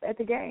his lap at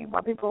the game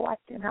while people are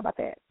watching. How about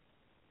that?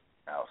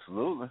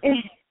 Absolutely.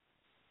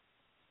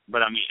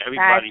 But, I mean,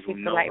 everybody who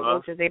knows like her.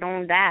 roaches, they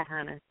don't die,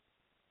 honey.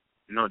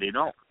 No, they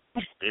don't.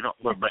 They don't.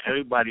 But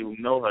everybody who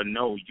know her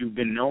know you've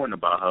been knowing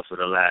about her for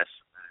the last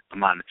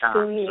amount of time.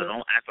 So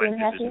don't act like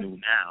this is new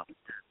now.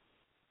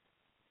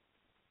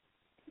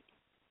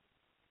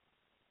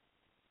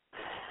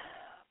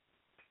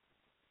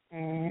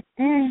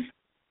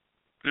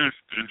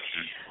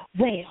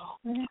 Well,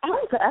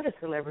 on to other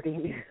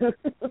celebrities.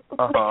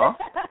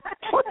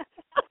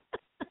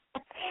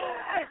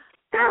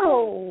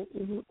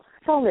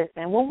 So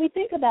listen, when we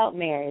think about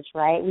marriage,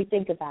 right, we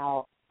think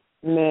about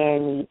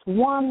man meets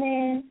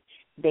woman,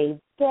 they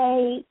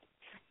date,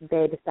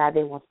 they decide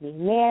they want to be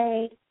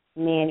married,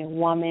 man and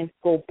woman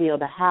go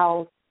build a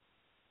house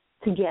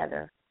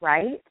together,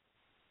 right?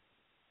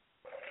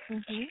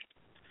 Mm-hmm.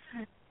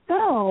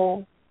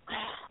 So,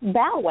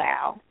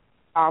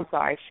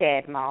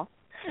 Shad Moss,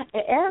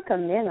 and Erica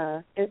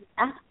Mena,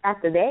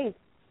 after they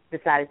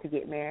decided to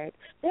get married,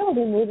 they will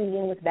be moving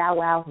in with Bow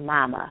Wow's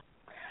mama.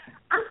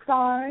 I'm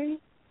sorry.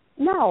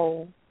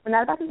 No, we're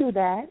not about to do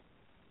that.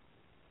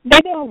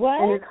 They're doing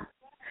what? And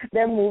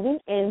they're moving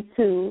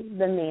into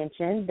the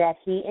mansion that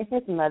he and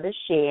his mother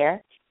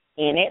share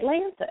in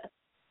Atlanta.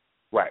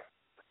 Right.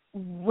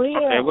 Really?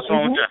 Okay, what's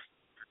wrong with that?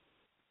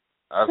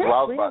 That's what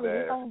I was about to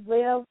ask.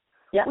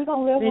 We're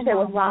going to live Did you say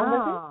what's wrong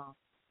with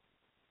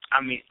it?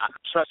 I mean,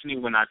 trust me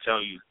when I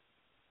tell you,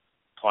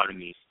 part of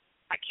me,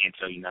 I can't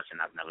tell you nothing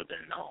I've never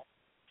been known.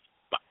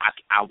 But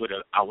I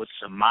would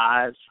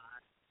surmise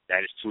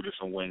that it's two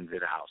different wings of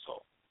the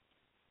household.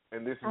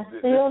 And this is, I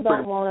still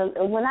don't want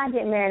to. When I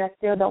get married, I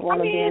still don't want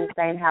to be in the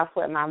same house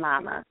with my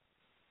mama.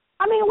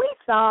 I mean, we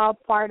saw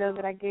part of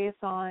it, I guess,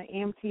 on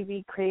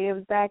MTV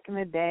Cribs back in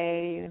the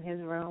day, and his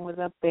room was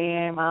up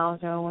there, and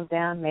mom's room was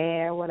down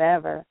there,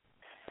 whatever.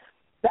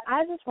 But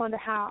I just wonder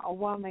how a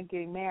woman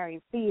getting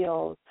married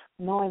feels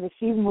knowing that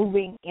she's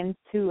moving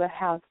into a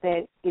house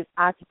that is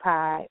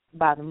occupied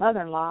by the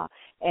mother-in-law,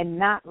 and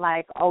not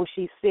like, oh,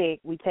 she's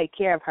sick, we take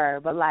care of her,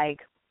 but like,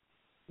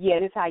 yeah,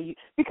 this is how you,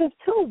 because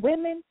two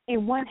women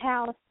in one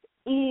house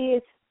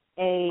is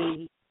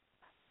a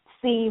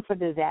scene for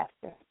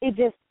disaster. It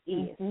just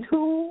is. Mm-hmm.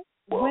 Two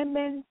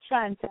women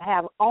trying to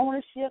have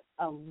ownership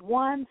of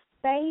one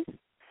space,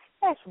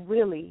 that's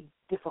really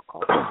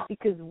difficult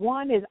because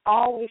one is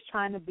always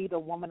trying to be the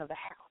woman of the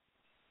house.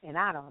 And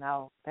I don't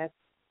know. That's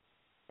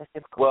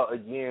difficult. Well,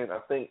 again, I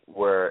think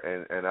where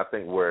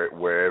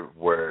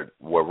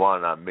Ron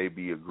and I may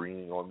be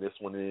agreeing on this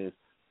one is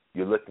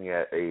you're looking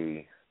at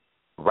a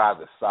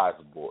rather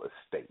sizable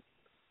estate.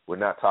 We're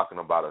not talking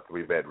about a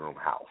 3-bedroom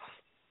house.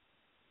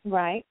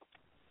 Right.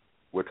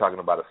 We're talking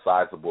about a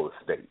sizable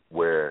estate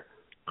where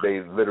they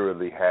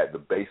literally had the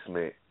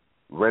basement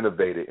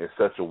renovated in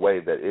such a way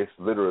that it's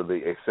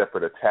literally a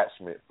separate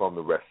attachment from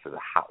the rest of the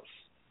house.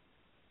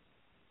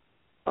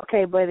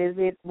 Okay, but is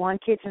it one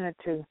kitchen or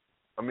two?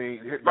 I mean,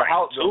 the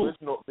house,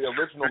 the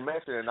original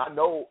mansion, and I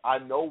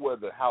know where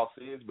the house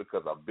is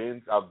because I've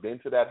been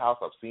to that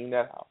house. I've seen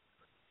that house.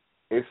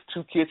 It's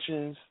 2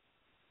 kitchens.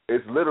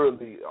 It's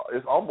literally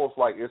it's almost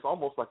like it's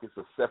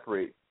a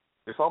separate.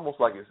 It's almost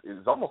like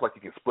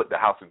you can split the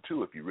house in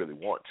 2 if you really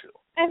want to.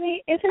 I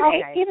mean, it's an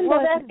even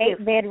though it's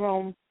an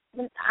 8-bedroom.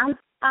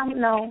 I'm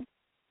no.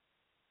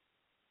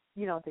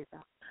 You don't think so?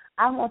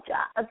 I want you.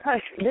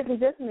 This is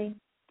just me.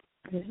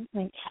 This is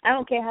me. I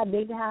don't care how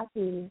big the house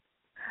is.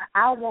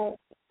 I want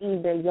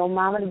either your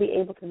mama to be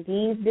able to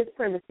leave this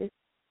premises,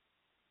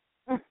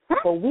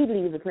 or we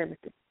leave the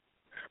premises.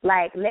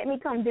 Like, let me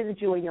come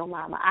visit you and your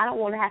mama. I don't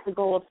want to have to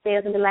go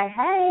upstairs and be like,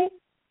 hey.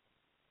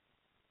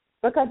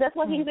 Because that's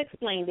what he's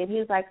explained. And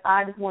he's like,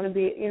 I just want to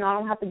be, I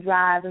don't have to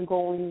drive and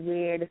go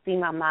anywhere to see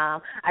my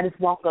mom. I just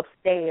walk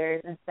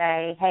upstairs and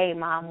say, hey,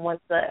 Mom, what's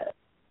up?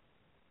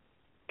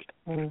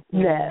 Mm-hmm.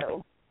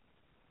 No.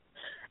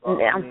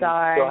 I'm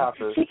sorry.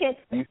 She ain't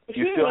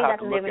got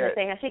to live in the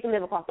same house. She can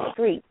live across the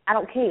street. I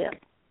don't care.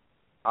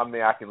 I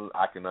mean, I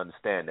can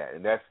understand that,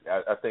 and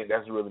I think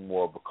that's really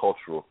more of a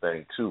cultural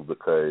thing too,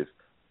 because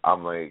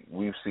I'm like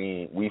we've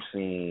seen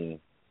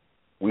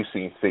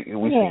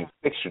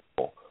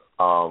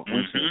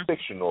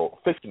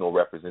fictional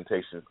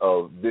representations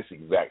of this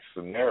exact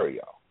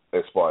scenario.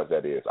 As far as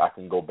that is, I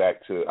can go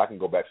back to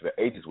the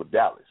 80s with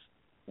Dallas,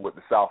 with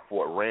the South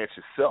Fort Ranch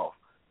itself,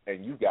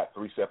 and you got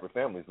 3 separate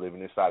families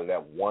living inside of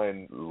that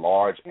one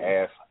large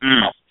ass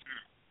house.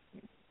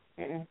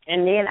 And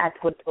then I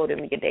told him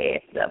to get their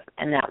ass up,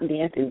 and now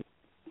then too,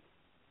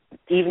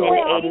 even in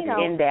the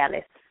 80s in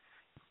Dallas.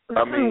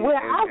 I mean, where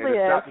I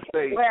live,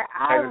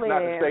 it's not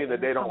to say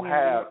that they don't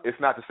have. It's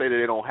not to say that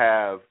they don't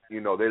have.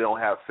 They don't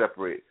have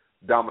separate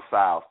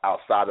domiciles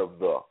outside of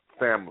the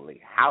family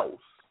house.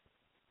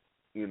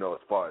 As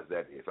far as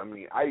that is. I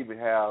mean, I even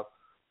have.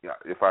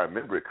 If I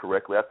remember it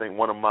correctly, I think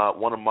one of my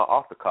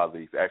author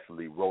colleagues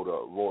actually wrote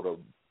a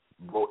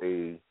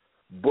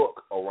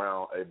book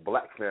around a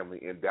black family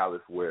in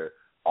Dallas where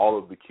all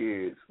of the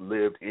kids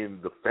lived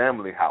in the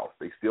family house.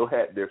 They still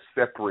had their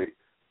separate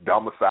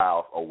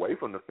domiciles away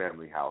from the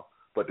family house,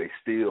 but they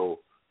still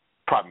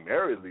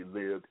primarily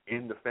lived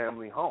in the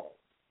family home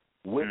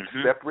with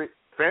separate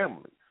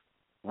families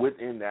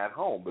within that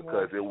home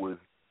because it was,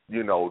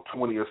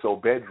 20 or so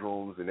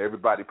bedrooms and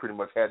everybody pretty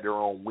much had their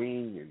own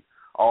wing and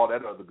all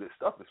that other good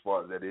stuff as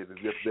far as that is, as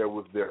if there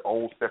was their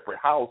own separate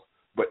house,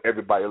 but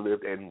everybody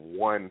lived in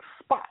one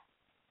spot.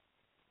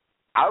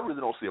 I really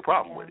don't see a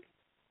problem with it.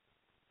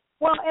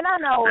 Well, and I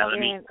know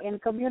in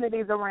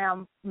communities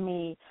around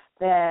me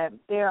that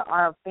there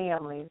are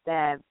families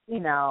that,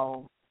 and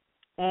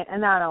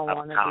I don't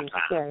want to be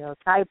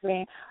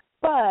stereotyping,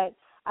 but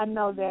I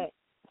know that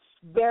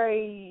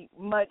very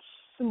much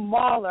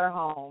smaller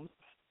homes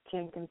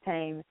can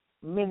contain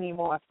many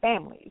more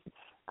families.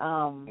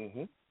 I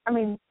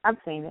mean, I've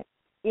seen it,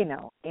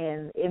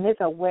 and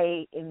it's a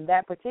way in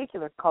that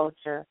particular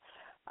culture,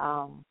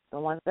 the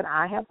ones that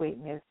I have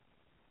witnessed,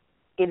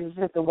 it is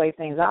just the way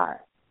things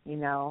are,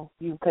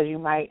 because you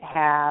might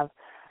have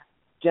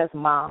just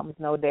moms,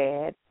 no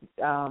dad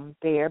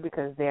there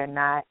because they're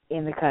not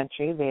in the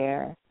country,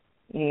 they're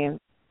in,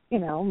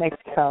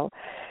 Mexico.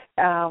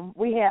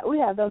 We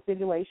have those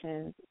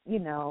situations,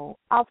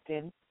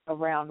 often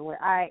around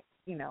where I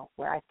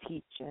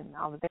teach and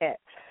all of that.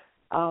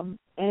 And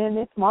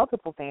it's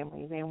multiple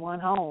families in one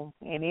home,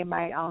 and it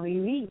might only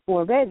be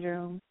 4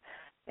 bedrooms,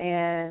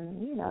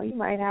 and, you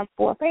might have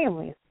 4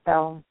 families.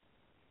 So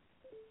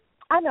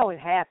I know it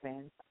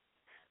happens,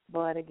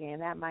 but, again,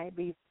 that might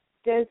be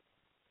just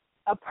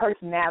a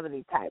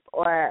personality type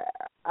or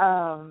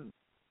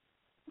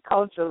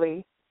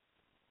culturally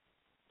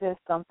just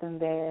something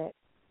that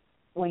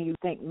when you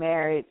think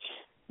marriage,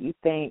 you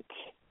think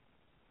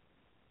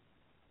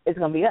it's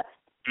going to be us,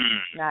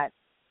 not,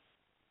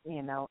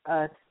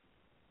 us,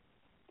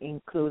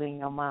 including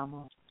your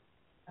mama.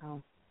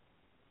 And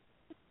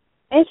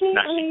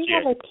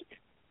Shakir,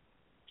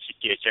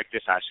 check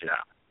this out.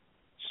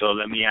 So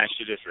let me ask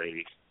you this,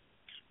 lady.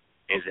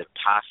 Is it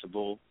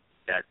possible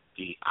that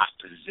the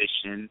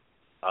opposition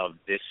of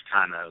this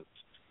kind of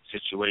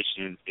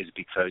situation is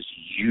because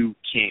you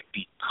can't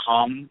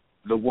become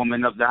the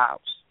woman of the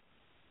house?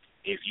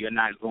 If you're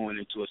not going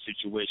into a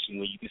situation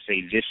where you can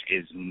say, this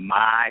is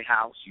my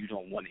house, you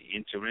don't want to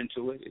enter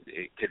into it,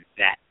 could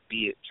that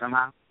be it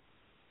somehow?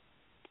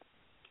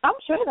 I'm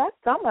sure that's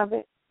some of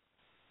it.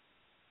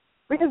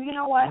 Because you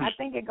know what? I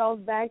think it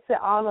goes back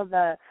to all of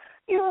the,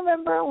 you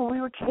remember when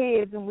we were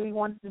kids and we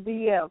wanted to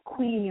be a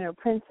queen or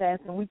princess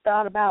and we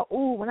thought about,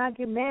 when I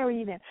get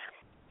married.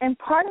 And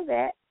part of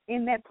that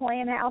in that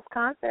playing house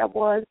concept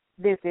was,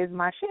 this is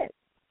my shit.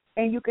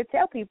 And you could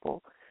tell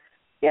people,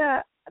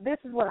 this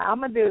is what I'm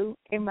going to do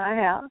in my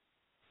house.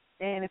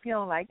 And if you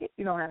don't like it,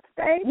 you don't have to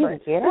stay. But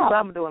this is what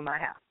I'm going to do in my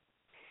house.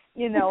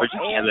 But you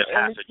can't live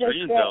half the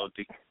dream, though.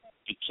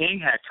 The king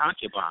had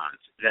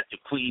concubines that the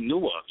queen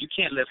knew of. You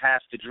can't live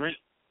half the dream.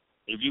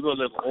 If you go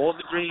live all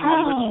the dream,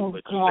 I'm with you,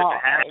 but you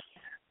live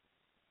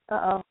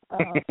half.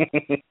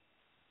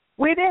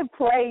 We didn't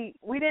play.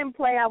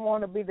 I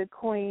want to be the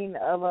queen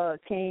of a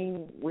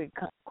king with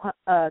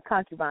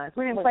concubines.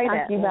 We didn't play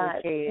that.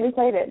 We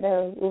played it.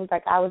 No, it was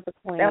like I was the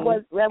queen. That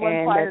was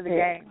part of the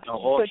game. No,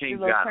 all kings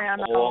got them.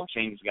 All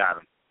kings got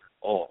them.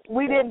 All.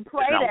 We didn't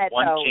play that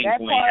though. That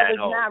part is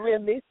not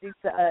realistic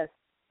to us.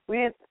 We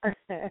didn't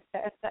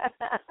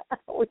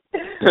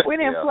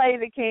play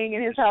the king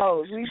and his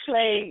hoes. We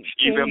played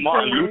even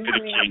Martin Luther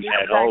King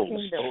had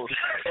hoes.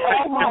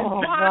 Oh my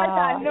gosh,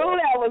 I knew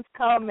that was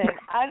coming.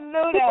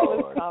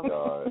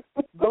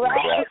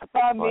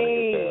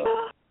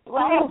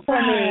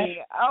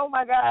 Blasphemy. Oh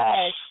my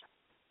gosh.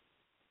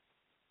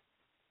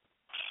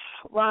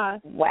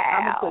 Ron, wow.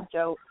 I'm going to put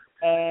your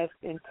ass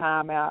in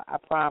timeout, I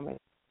promise.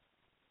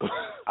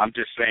 I'm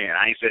just saying,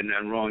 I ain't said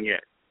nothing wrong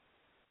yet.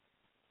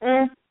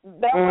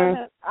 That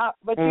wasn't,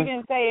 but you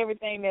didn't say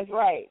everything that's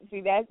right.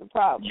 See, that's the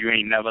problem. You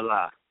ain't never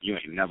lie.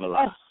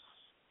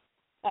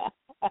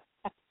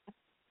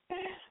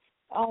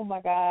 Oh my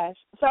gosh.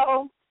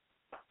 So,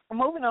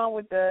 moving on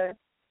with the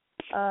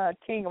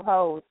King of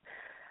Hoes.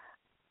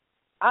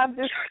 I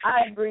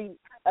agree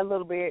a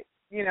little bit.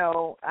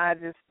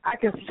 I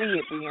can see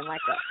it being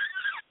like a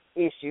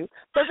issue.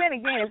 But then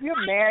again, if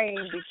you're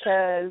marrying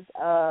because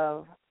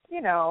of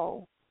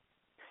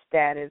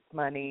status,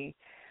 money,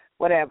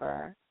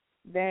 whatever,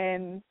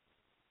 then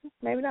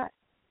maybe not.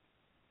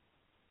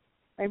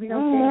 Maybe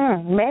don't care.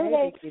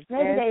 Maybe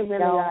they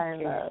really are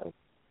in love.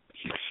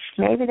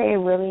 Maybe they're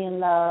really in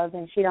love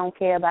and she don't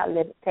care about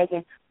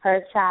taking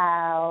her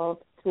child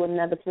to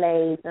another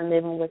place and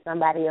living with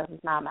somebody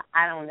else's mama.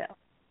 I don't know.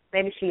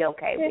 Maybe she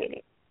okay with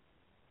it.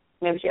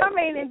 Maybe she. I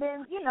mean, and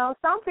then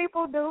some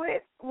people do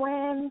it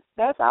when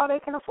that's all they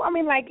can afford. I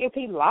mean, like if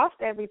he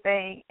lost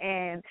everything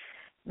and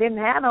didn't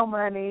have no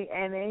money,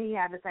 and then he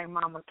had to say,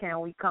 "Mama, can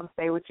we come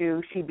stay with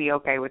you?" She'd be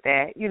okay with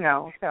that,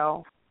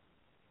 So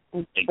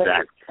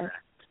exactly.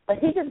 But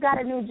he just got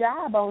a new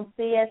job on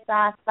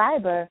CSI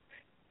Cyber.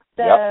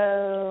 So,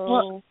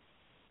 yep.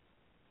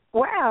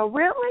 Wow,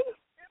 really?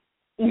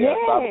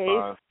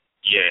 Yes.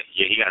 Yeah,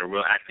 he got a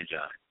real acting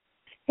job.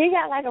 He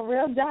got like a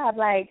real job,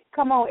 like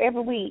come on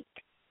every week.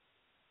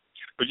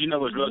 But you know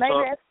what's real Maybe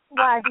talk? that's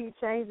why he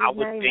changed his I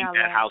would name think out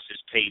that loud. house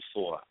is paid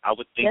for. I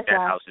would think That's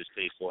right. house is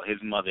paid for. His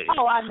mother is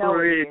I know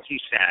pretty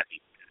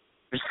savvy.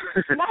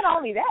 Not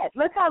only that,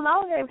 look how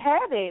long they've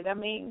had it. I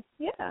mean,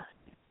 yeah.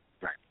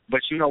 Right. But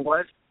you know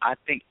what? I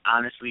think,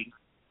 honestly,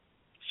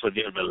 for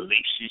their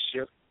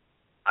relationship,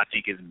 I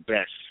think it's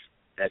best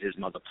that his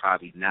mother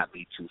probably not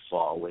be too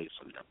far away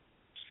from them.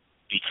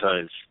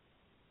 Because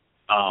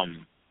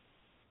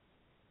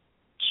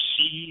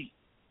she,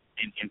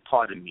 and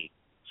pardon me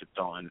for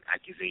throwing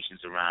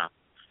accusations around,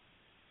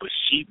 but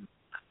she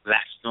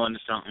latched on to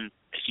something,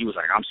 and she was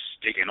like, I'm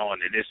sticking on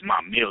to this, my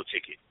meal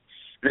ticket.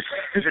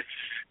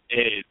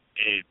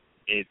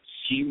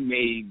 She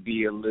may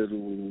be a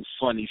little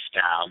funny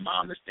style,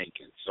 Mom is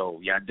thinking. So,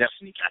 y'all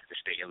definitely got to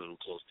stay a little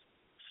closer.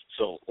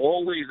 So,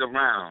 always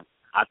around,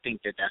 I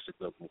think that's a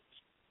good move.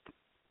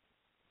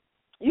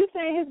 You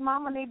saying his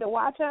mama need to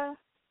watch her?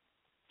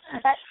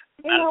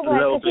 You know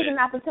what? It's an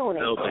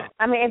opportunity.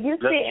 I mean, if you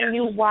sit and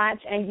you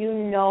watch and you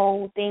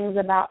know things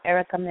about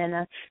Erica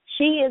Mena,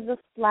 she is a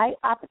slight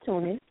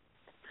opportunist.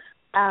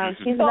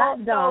 She's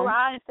not dumb. So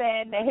Ryan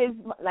saying that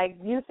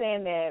you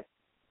saying that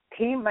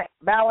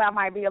Bow Wow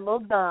might be a little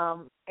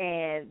dumb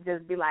and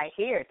just be like,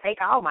 here, take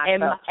all my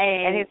stuff.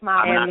 And his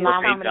mama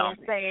coming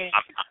in saying,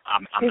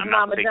 his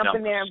mama jump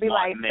in there and be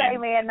like, say,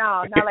 man,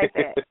 no, not like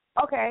that.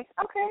 Okay.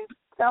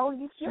 So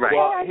you're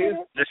right.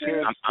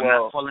 Listen, I'm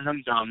not calling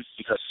him dumb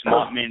because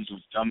smart men do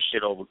dumb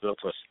shit over good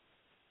pussy.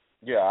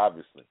 Yeah,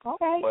 obviously.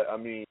 Okay. But I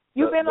mean,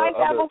 you've been like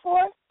that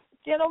before,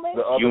 gentlemen?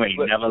 You ain't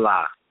never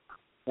lie.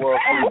 Well,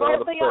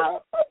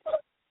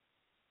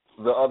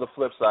 the other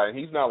flip side, and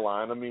he's not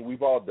lying. I mean,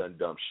 we've all done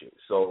dumb shit.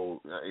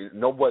 So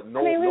we've all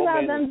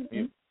done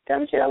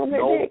dumb shit over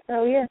the dick.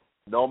 So yeah.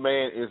 No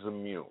man is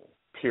immune.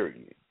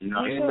 Period.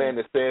 No. Any man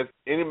that says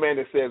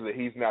that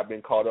he's not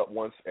been caught up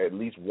at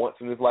least once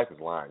in his life is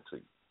lying to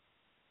you.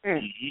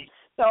 Mm-hmm.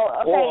 So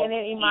and then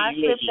Iman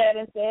flipped that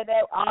and said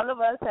that all of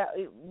us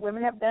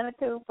women have done it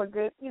too for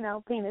good,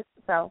 penis.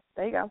 So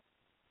there you go.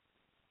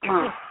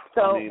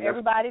 So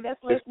everybody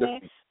that's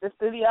listening, the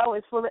studio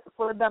is full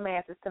of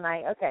dumbasses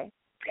tonight. Okay,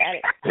 got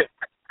it.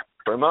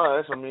 Pretty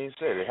much. I mean,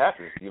 shit, it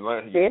happens. You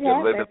learn. You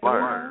live and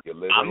learn.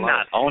 I'm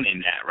not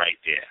owning that right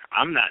there.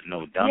 I'm not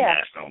no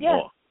dumbass no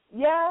more.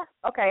 Yeah.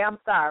 Okay. I'm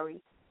sorry.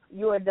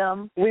 You are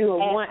dumb. We were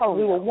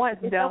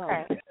once dumb.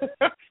 Okay.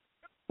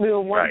 We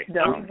were once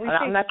dumb.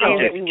 I'm not saying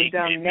that we were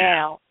dumb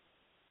now.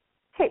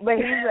 But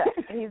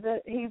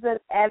he's a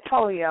as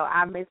polio.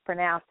 I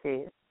mispronounced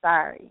his.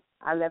 Sorry.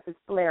 I left his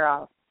flare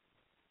off.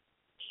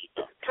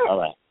 All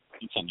right.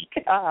 Continue.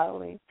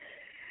 Golly.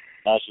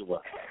 As you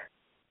were.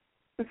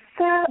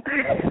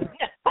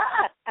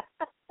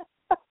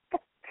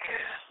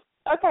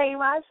 Okay,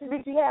 Iman,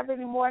 did you have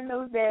any more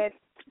news that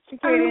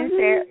Shakir didn't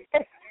share?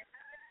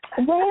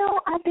 Well,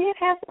 I did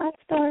have my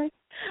story.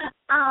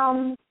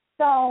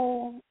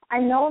 So I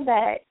know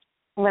that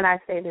when I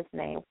say this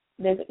name,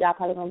 y'all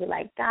probably gonna be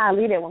like,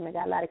 golly, that woman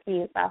got a lot of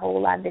kids by a whole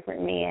lot of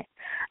different men.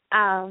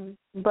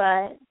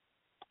 But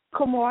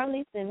Kimora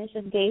Lee Simmons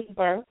just gave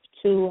birth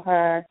to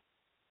her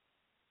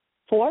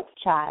fourth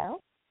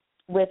child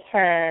with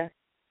her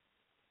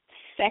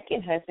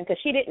second husband, because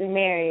she didn't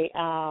marry.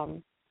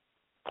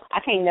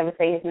 I can't never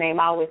say his name.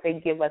 I always say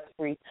give us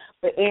free.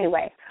 But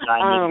anyway,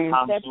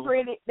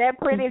 that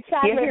pretty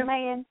chocolate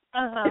man.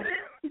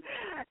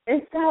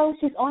 And so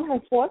she's on her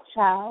fourth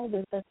child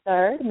with the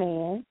third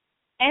man,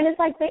 and it's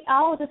like they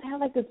all just have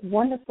like this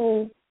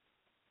wonderful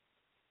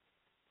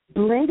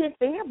blended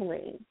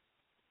family.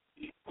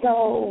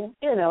 So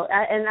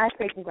I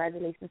say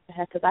congratulations to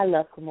her because I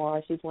love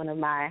Kimora. She's one of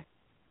my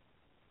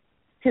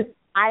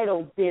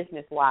idol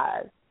business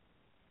wise.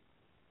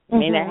 I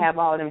mean, I have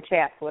all them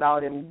chats with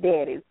all them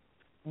daddies.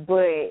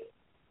 But,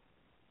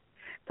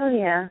 so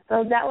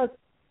that was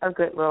a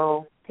good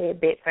little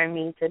tidbit for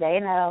me today.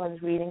 And I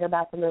was reading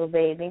about the little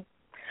baby.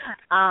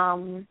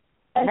 And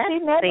she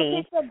never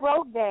picks a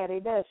broke daddy,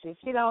 does she?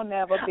 She don't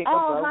never pick a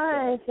broke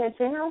daddy.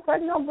 She don't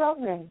put no broke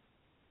name.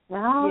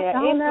 No,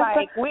 it's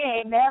like we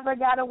ain't never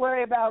got to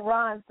worry about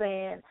Ron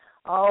saying,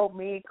 oh,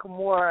 me,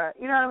 Kimora.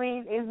 You know what I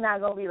mean? It's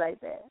not going to be like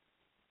that.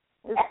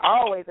 It's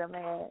always a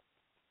man.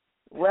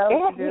 Well,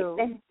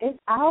 it's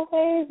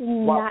always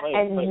not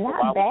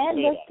bad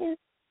looking.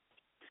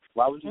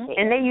 Why would you say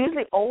and they're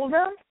usually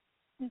older.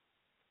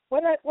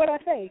 What I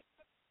say?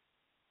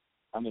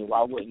 I mean,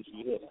 why wouldn't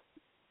you hear that?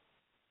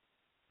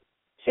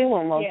 She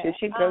won't want you.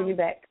 She'd throw you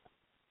back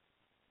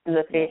to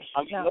the fish.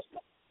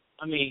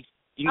 I mean,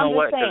 you know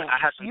what? Saying, I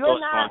have some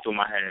thoughts going through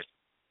my head.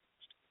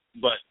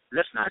 But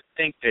let's not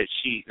think that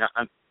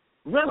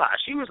realize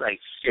she was like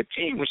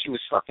 15 when she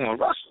was fucking with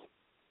Russell.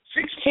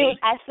 16. She was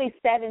actually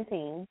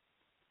 17.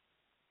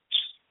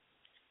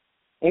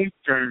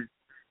 Okay.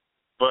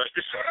 But,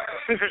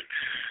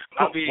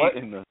 I mean, what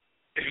in the...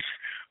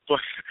 but,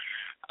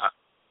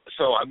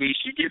 so, I mean,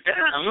 she get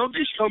down. I don't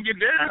think she gonna get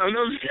down.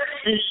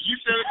 You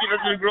said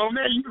if you're a grown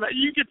man, you be like,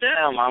 you get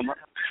down, mama.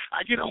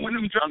 I get on one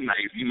of them drunk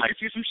nights. You might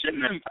see some shit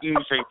in them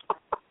face.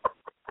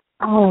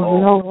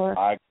 Oh, Lord.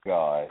 My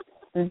God.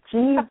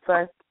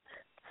 Jesus.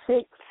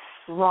 6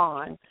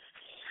 Ron.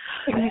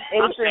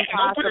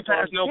 Don't put it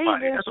past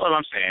nobody. Jesus. That's all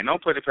I'm saying.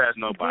 Don't put it past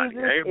nobody.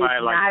 Jesus Everybody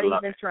is likes not to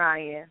love even it.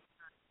 trying.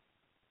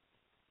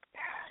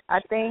 I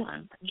think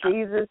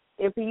Jesus,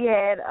 if he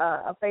had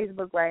a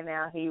Facebook right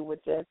now, he would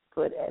just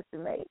put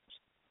SMH.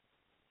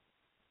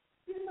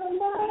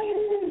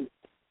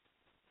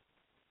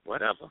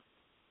 Whatever.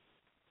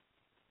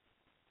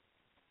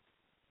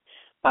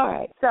 All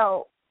right.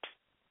 So,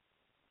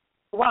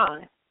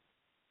 Ron.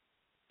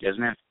 Yes,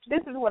 ma'am.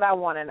 This is what I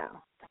want to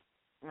know.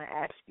 I'm going to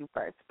ask you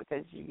first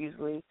because you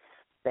usually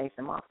say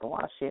some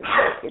off-the-wall shit.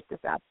 Let's get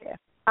this out there.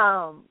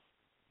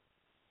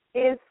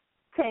 It's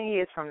 10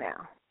 years from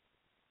now.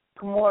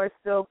 Kamora is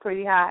still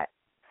pretty hot,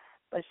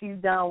 but she's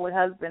done with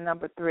husband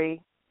number 3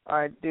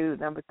 or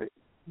dude number 3,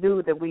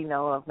 dude that we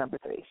know of number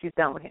 3. She's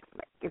done with him.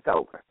 Like, it's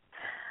over.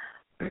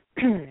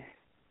 10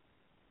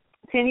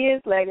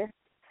 years later,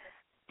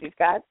 she's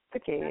got the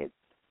kids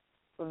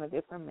from a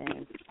different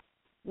man.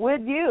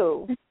 Would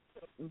you,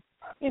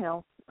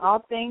 all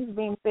things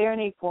being fair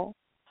and equal,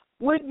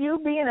 would you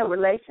be in a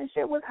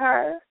relationship with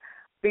her,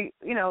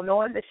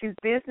 knowing that she's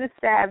business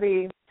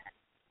savvy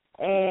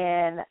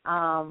and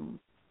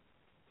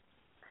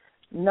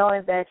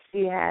knowing that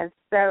she has,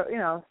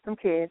 some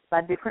kids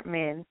by different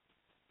men?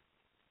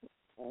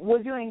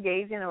 Would you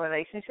engage in a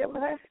relationship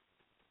with her?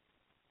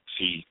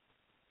 See,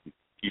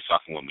 you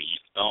fucking with me.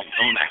 Don't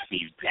ask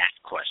me that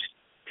question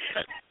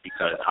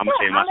because I'm gonna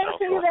say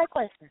myself. I'm gonna you that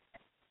question.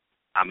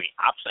 I mean,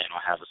 I plan on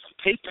having some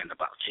paper in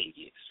about 10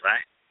 years,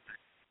 right?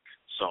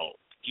 So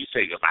you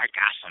say if I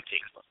got some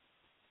paper,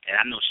 and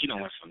I know she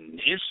done went from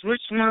this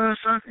rich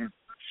motherfucker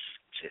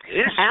to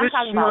this rich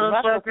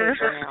motherfucker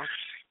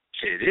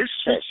to this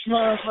rich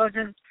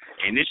motherfucker,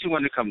 and then she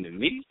wanted to come to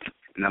me.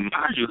 Now,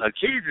 mind you, her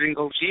kids she ain't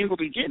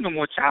gonna be getting no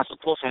more child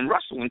support from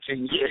Russell in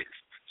 10 years,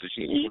 so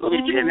she ain't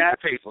gonna be getting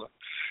that paper.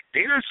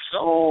 They done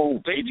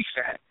so baby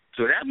fat,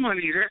 so that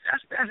money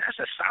that's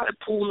a solid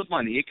pool of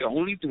money. It can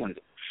only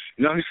dwindle.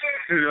 You know what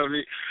I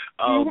mean?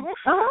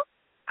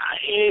 I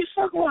ain't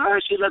fucking with her.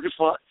 She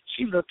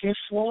looking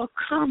for a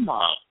come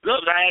up.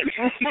 Look, I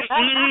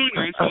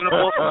ain't coming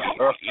up.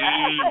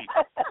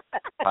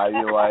 How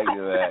you like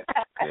that?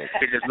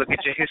 You just look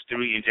at your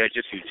history and judge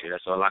your future.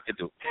 That's all I can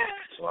do.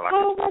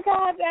 My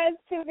God,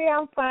 that's too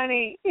damn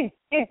funny.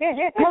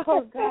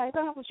 Oh God,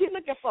 she's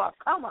looking for a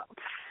come up.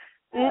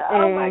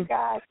 Oh my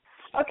God.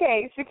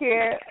 Okay,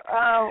 Shakir.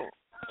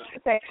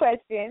 Same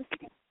question.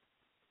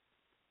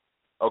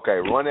 Okay,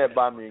 run that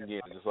by me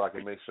again, just so I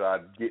can make sure I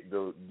get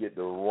the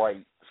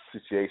right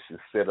situation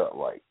set up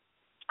right.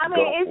 I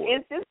mean,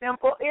 it's just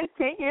simple. It's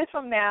 10 years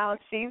from now.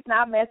 She's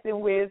not messing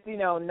with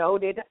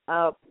noted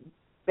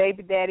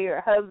baby daddy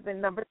or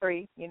husband number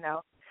 3.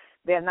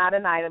 They're not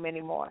an item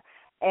anymore,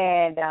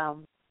 and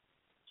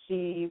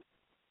she's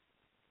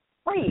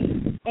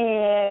free,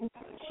 and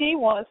she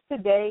wants to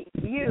date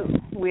you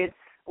with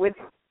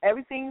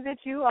everything that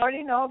you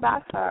already know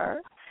about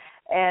her.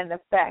 And the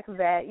fact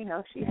that,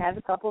 she has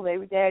a couple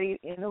baby daddies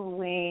in the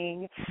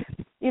wing,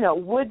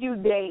 would you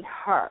date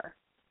her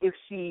if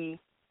she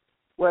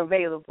were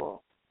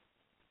available?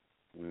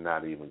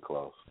 Not even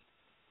close.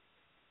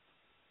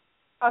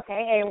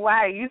 Okay, and why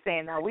are you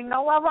saying no? We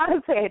know why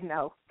Ron said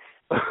no.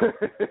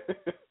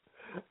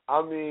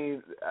 I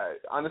mean,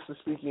 honestly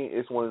speaking,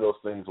 it's one of those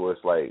things where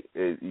it's like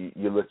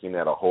you're looking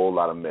at a whole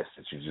lot of mess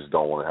that you just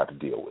don't want to have to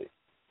deal with.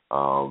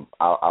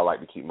 I like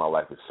to keep my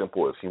life as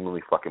simple as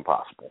humanly fucking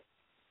possible.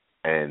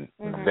 And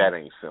that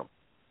ain't simple.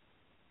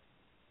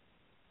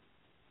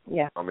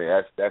 Yeah. I mean,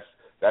 that's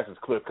as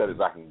clear cut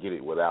as I can get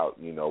it without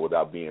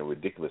being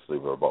ridiculously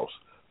verbose.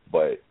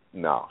 But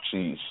no,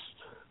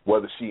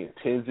 whether she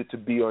intends it to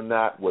be or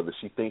not, whether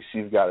she thinks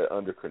she's got it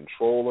under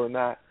control or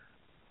not,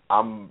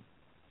 I'm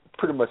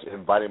pretty much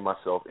inviting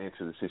myself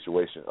into the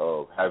situation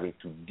of having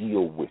to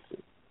deal with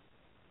it.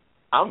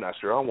 I'm not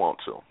sure I want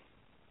to.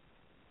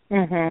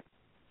 Can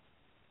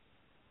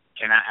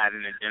I add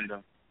an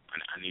addendum?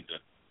 I need to.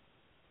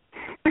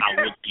 I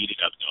would beat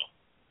it up, though.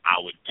 I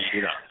would beat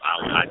it up.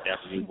 I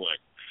definitely would.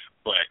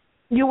 But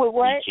you would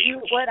what? You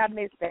would what? I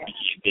missed that.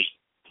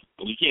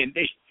 We can't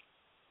date.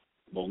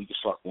 But we can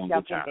fuck one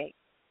good time. Date.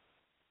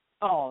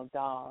 Oh,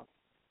 dog.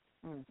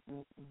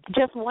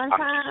 Just one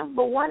time?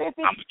 But what if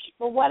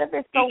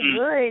it's so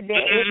good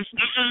that it's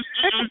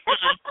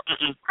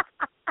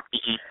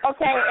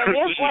okay?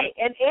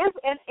 And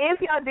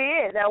if y'all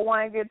did that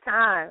one good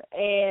time,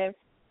 and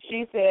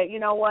she said, you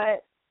know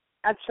what?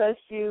 I trust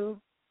you.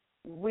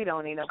 We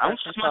don't need no I don't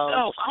trust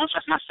myself. I don't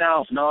trust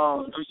myself.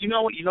 No. You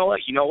know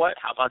what?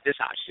 How about this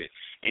hot shit?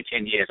 In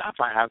 10 years, I'll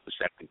probably have a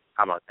vasectomy.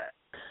 How about that?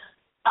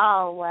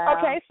 Oh, wow.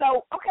 Okay,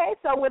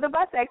 so with a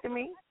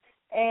vasectomy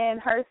and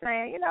her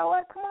saying, you know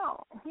what, come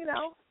on, you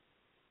know.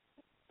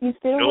 You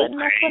still wouldn't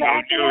mess with her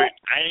after that?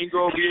 I ain't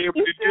going to be able to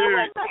do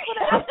it.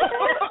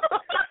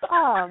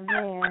 Oh,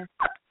 man.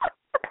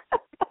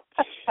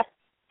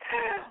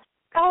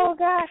 Oh,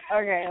 gosh.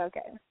 Okay.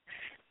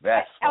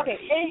 That's funny. Okay,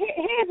 and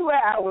here's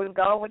where I was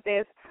going with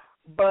this,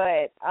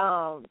 but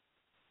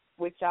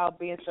with y'all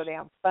being so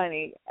damn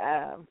funny,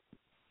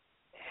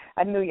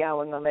 I knew y'all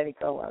wasn't going to let it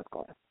go where I was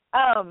going.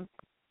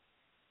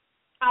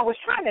 I was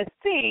trying to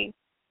see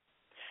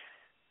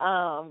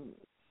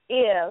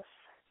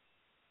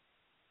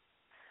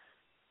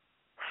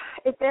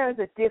if there is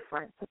a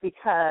difference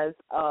because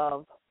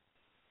of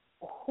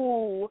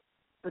who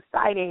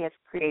society has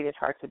created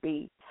her to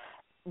be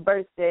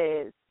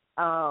versus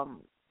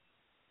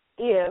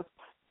if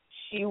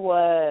she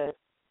was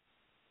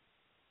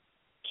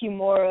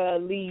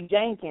Kimora Lee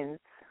Jenkins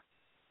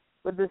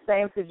with the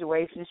same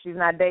situation. She's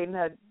not dating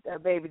her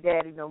baby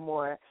daddy no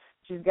more.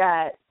 She's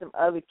got some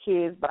other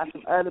kids by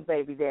some other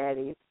baby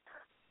daddies.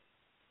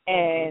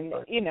 And,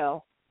 you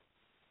know,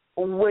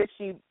 would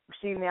she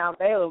now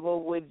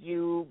available, would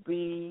you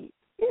be,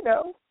 you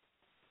know,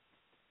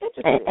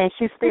 interested? And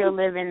she's still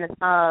living the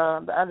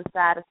other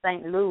side of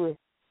St. Louis.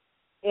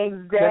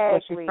 Exactly. That's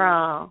where she's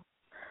from.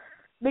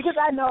 Because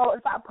I know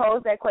if I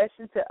pose that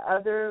question to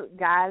other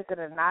guys that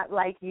are not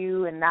like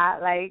you and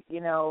not like, you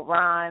know,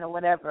 Ron or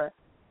whatever,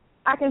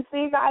 I can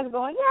see guys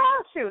going,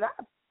 yeah, shoot,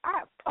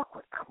 I fuck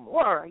with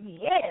Kimora,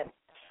 yes.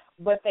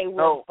 But they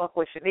won't fuck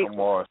with Shaniqua.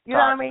 Kimora's you know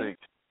what I mean?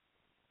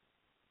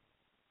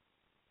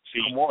 See,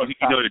 you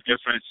know the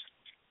difference?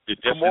 The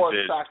difference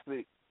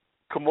is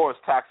Kimora's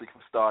toxic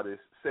for starters.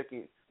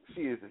 Second,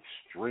 she is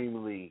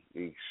extremely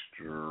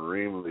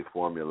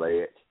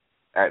formulaic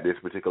at this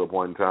particular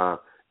point in time.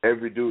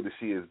 Every dude that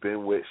she has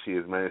been with, she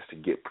has managed to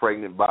get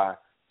pregnant by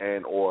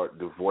and or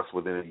divorced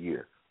within a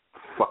year.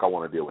 Fuck, I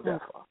want to deal with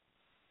that for.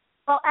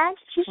 Well,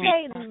 actually, she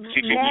stayed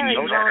married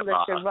longer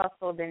to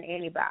Russell than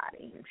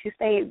anybody. She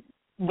stayed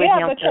with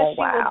him for a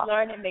while. Yeah, because she was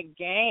learning the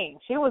game.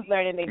 She was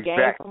learning the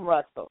game from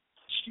Russell.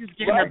 She was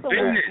getting a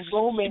business. She was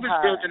building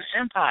an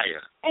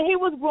empire. And he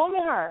was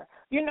grooming her.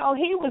 You know,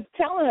 he was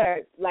telling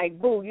her, like,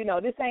 boo, you know,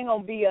 this ain't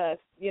going to be us,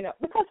 you know.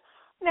 Because,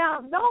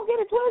 now, don't get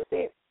it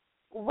twisted.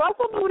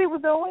 Russell knew what he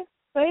was doing.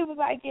 So he was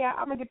like, yeah,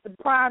 I'm going to get the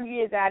prime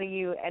years out of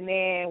you, and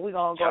then we're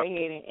going to go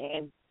ahead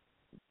and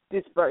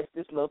disperse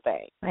this little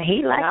thing.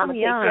 He likes them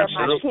young. I'm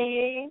going to take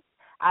care of my kids.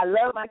 I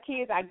love my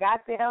kids. I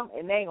got them,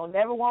 and they ain't going to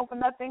never want for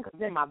nothing because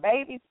they're my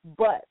babies.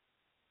 But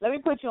let me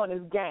put you on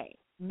this game.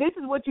 This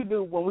is what you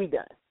do when we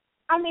done.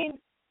 I mean,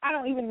 I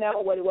don't even know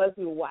what it was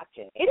we were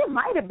watching. It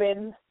might have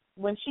been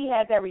when she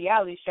had that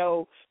reality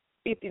show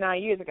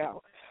 59 years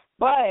ago.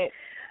 But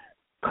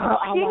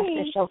I watched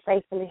the show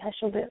faithfully.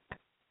 Hush your lips.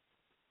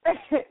 But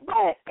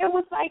it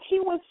was like he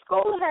was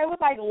schooling her. It was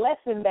like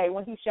lesson day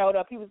when he showed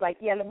up. He was like,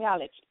 yeah, let me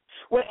holler at you.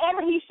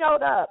 Whenever he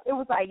showed up, it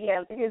was like,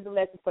 yeah, here's the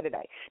lesson for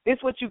today. This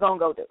is what you're going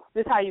to go do.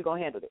 This is how you're going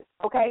to handle this,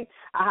 okay?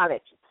 I'll holler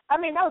at you. I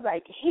mean, that was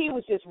like he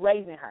was just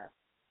raising her.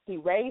 He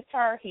raised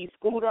her. He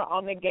schooled her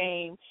on the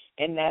game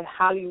in that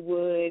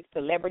Hollywood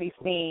celebrity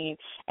scene,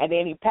 and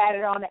then he patted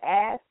her on the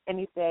ass, and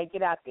he said,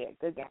 get out there.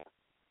 Good game.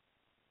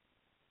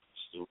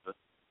 Stupid.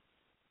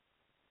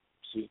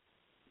 See?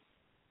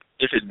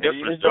 It's a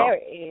difference, though,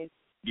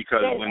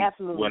 because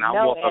when I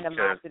walk up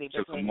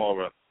to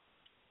Kimora,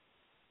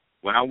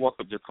 when I walk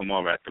up to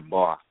Kimora at the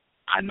bar,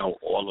 I know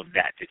all of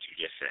that you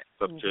just said.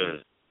 Up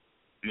to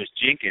Miss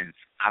Jenkins,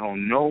 I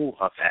don't know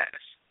her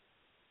past.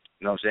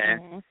 You know what I'm saying?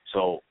 Mm-hmm.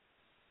 So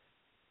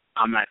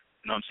I'm at,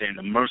 you know what I'm saying,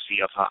 the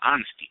mercy of her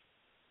honesty.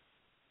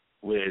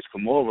 Whereas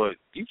Kimora,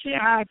 you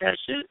can't hide that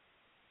shit.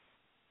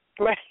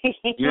 Right.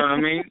 You know what I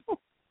mean?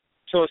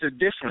 So it's a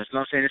difference. You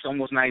know what I'm saying? It's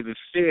almost not even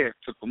fair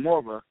to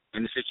Kimora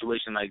in a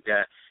situation like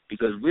that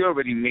because we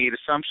already made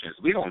assumptions.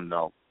 We don't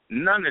know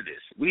none of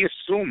this. We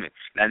assume it.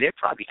 Now, they're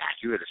probably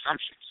accurate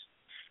assumptions.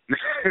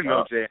 You know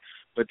what I'm saying?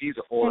 But these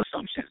are all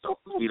assumptions, though.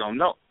 We don't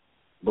know.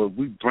 But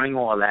we bring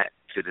all that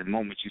to the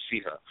moment you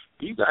see her.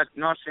 You got,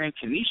 you know what I'm saying,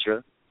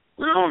 Kenesha.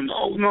 We don't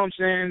know, you know what I'm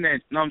saying,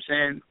 that, you know what I'm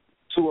saying,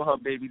 two of her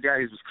baby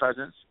daddies was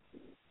cousins.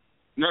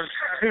 You know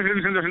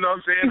what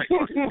I'm saying? Like,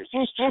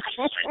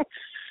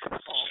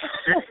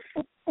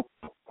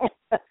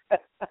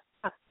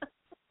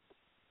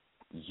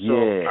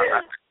 yeah.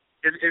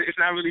 So, it's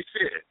not really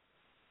fair.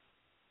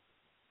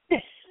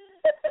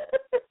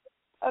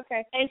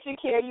 Okay. And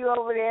Shakir, you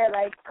over there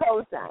like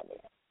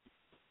co-signing.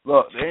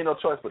 Look, there ain't no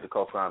choice but to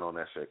co-sign on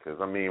that shit. Because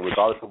I mean,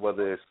 regardless of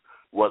whether it's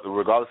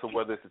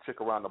a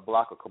chick around the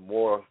block or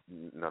Kimora,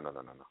 no.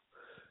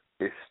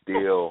 It's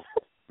still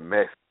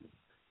messy.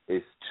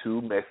 It's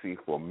too messy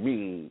for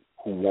me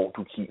who want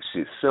to keep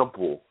shit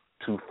simple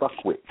to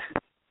fuck with.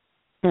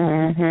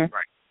 Mm-hmm.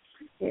 Right.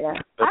 Yeah.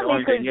 But the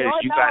only thing is,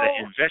 you got to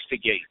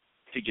investigate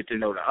to get to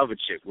know the other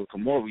chick. With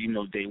Kimora, you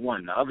know day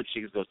one. The other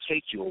chick is going to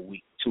take you a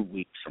week, 2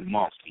 weeks, a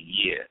month, a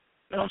year.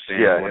 You know what I'm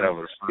saying? Yeah,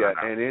 Whatever.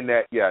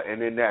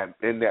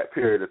 In that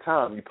period of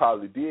time, you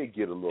probably did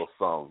get a little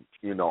something,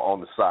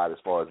 on the side as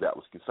far as that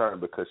was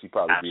concerned, because she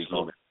probably did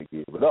go and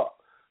give it up.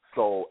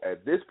 So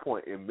at this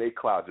point, it may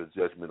cloud your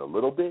judgment a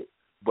little bit,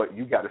 but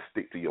you got to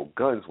stick to your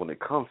guns when it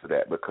comes to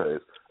that,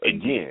 because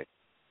again,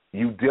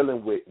 you're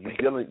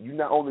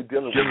not only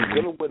dealing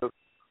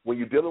when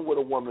you're dealing with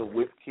a woman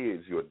with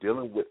kids, you're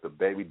dealing with the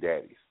baby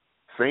daddies.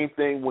 Same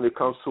thing when it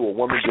comes to a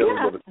woman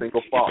dealing with a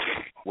single father.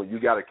 When you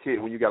got a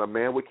kid, when you got a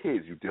man with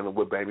kids, you're dealing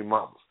with baby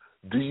mamas.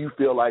 Do you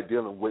feel like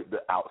dealing with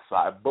the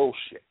outside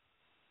bullshit?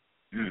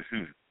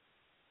 Mm-hmm.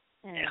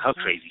 And her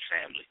crazy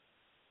family.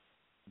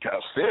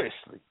 God,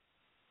 seriously.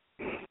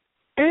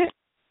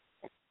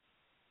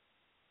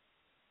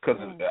 Because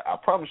I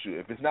promise you,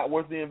 if it's not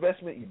worth the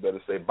investment, you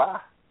better say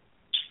bye.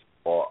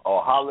 Or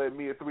holler at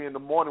me at 3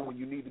 a.m. when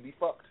you need to be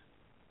fucked.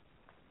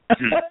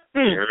 You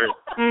ain't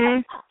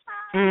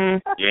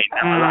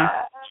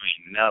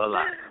never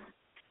lie.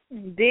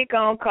 Dick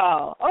on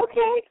call.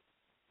 Okay.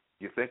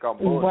 You think I'm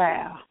bullshit?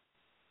 Wow.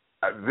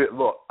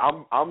 Look,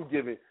 I'm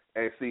giving,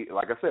 and see,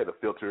 like I said, the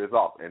filter is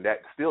off, and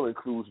that still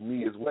includes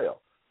me as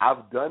well.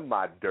 I've done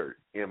my dirt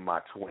in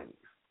my 20s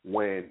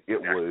when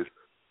it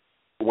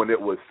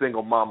was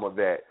single mama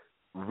that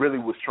really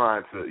was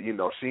trying to,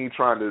 she ain't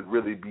trying to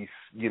really be,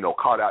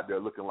 caught out there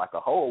looking like a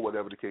hoe,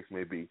 whatever the case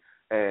may be.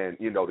 And,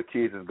 the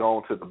kids is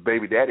going to the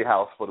baby daddy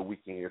house for the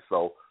weekend,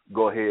 so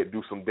go ahead,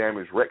 do some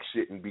damage wreck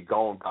shit and be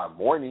gone by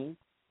morning.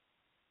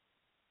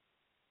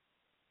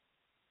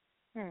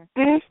 That's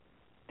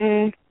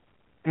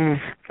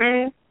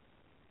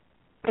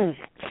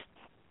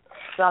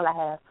all I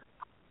have.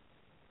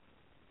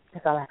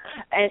 That's all I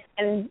have.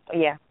 And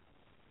yeah,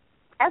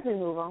 as we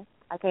move on,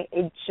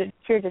 it should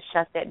just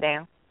shut that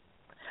down.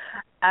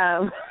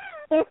 As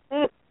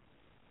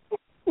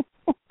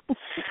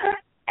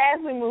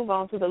we move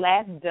on to the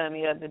last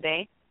dummy of the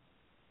day.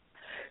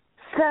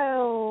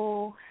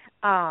 So,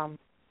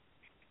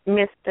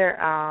 Mr.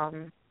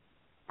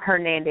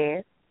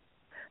 Hernandez,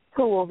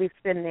 who will be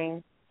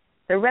spending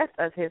the rest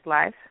of his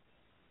life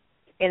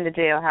in the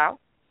jailhouse,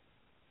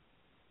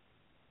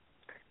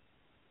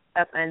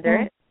 up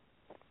under it,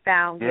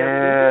 found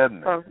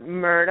guilty of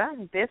murder,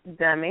 this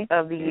dummy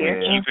of the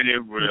year. Keeping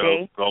it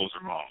real goes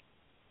wrong.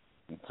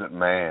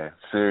 Man,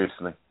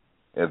 seriously.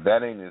 If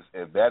that ain't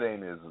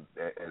as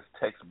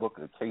textbook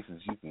a case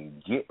as you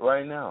can get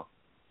right now.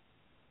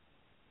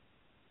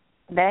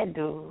 That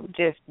dude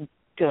just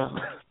dumb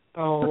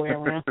all the way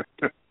around.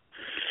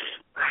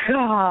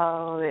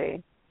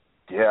 Golly.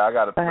 Yeah, I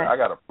gotta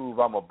prove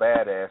I'm a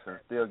badass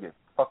and still get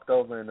fucked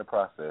over in the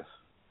process.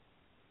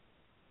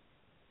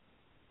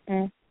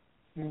 A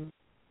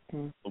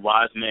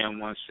wise man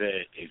once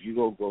said, if you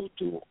go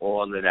through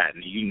all of that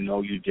and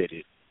you did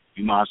it,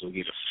 you might as well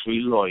get a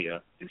free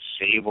lawyer and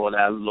save all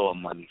that law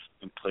money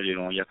and put it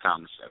on your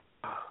commissary.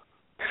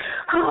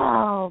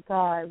 Oh,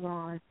 God,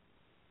 Ron.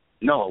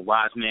 No, a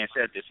wise man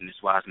said this, and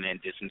this wise man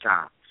did some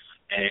time.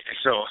 And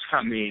so,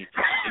 I mean,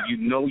 if you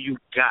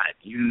got,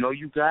 you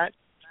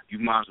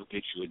might as well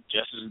get you a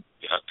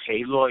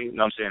paid lawyer, you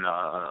know what I'm saying,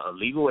 a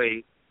legal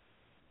aid,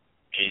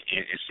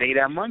 and save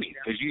that money,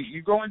 because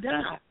you going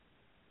down.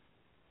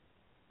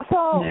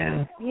 So,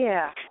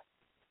 yeah,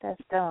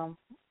 that's dumb.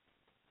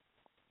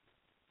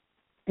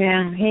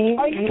 Yeah,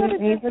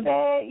 he's a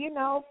bad,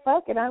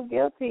 fuck it, I'm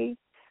guilty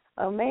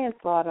of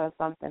manslaughter or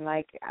something.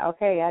 Like,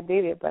 okay, I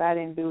did it, but I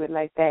didn't do it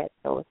like that,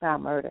 so it's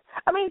not murder.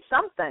 I mean,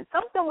 something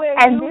where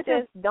you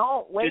just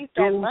don't waste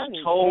that money.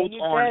 The dude's told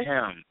on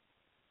him.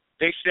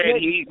 They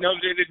said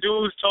the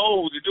dude's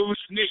told. The dude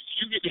snitched.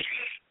 You get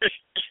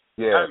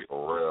yeah,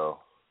 for real.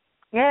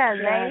 Yeah,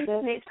 they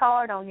snitched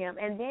hard on him.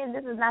 And then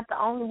this is not the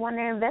only one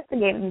they're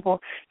investigating for.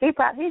 He has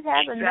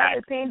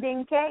another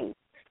pending case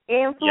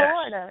in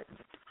Florida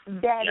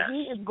that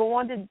he is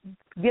going to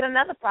get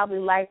another probably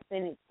life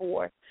sentence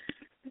for.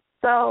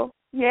 So,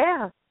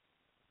 yeah.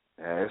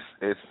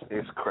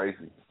 It's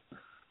crazy.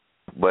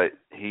 But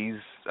he's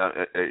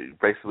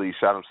basically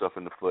shot himself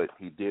in the foot.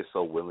 He did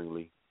so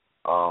willingly.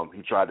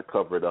 He tried to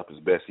cover it up as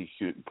best as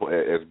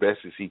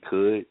he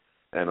could,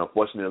 and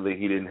unfortunately,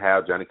 he didn't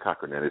have Johnny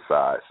Cochran at his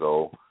side.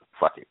 So,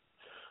 fuck it.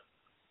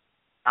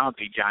 I don't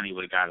think Johnny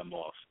would have got him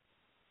off.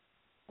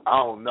 I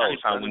don't know.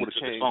 Johnny would have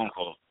took the phone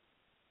call.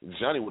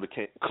 Johnny would have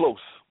came close.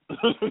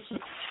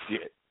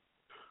 Yeah.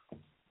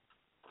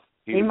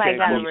 He might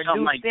got a reduced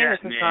like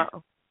sentence that, or man.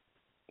 something.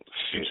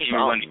 You can't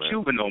run to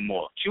Cuba no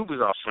more.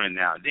 Cuba's our friend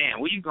now. Damn,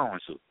 where you going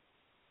to?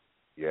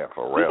 Yeah,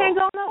 for real. He can't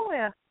go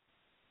nowhere.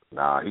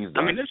 Nah, he's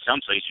done. I mean, there's some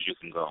places you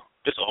can go.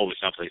 There's always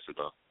some place to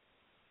go.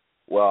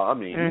 Well, I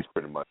mean, he's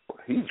pretty much a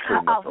wrap. He's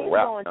going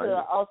to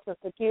an ultra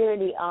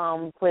security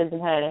prison,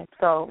 honey.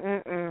 So,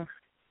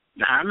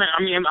 Nah, I'm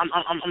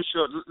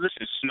sure.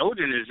 Listen,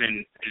 Snowden is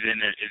in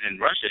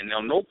Russia, and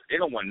they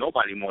don't want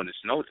nobody more than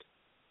Snowden.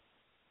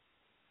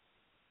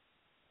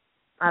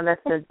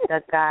 That's the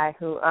guy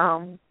who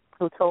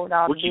told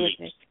all the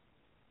business.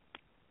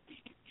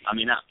 I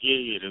mean,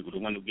 the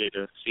one who gave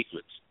the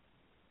secrets.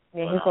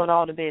 Yeah, he told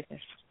all the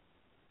business.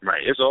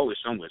 Right, there's always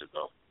somewhere to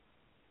go.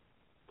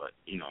 but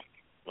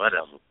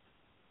whatever.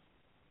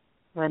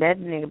 Well, that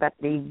nigga about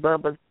to be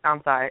Bubba's.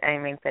 I'm sorry, I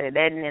didn't mean to say that.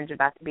 That ninja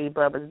about to be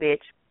Bubba's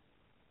bitch.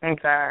 I'm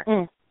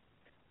sorry.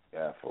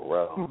 Yeah, for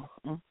real.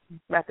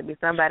 About to be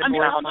somebody's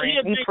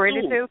boyfriend. He's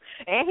pretty too,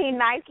 and he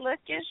nice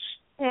looking.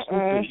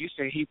 You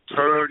say he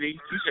purdy.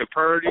 You said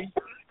purdy.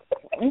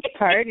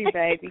 Purdy,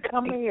 baby,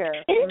 come here.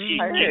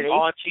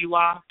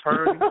 P-R-T-Y,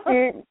 purdy.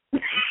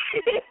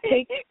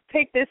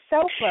 Pick this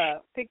soap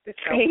up.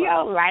 He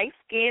all light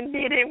skinned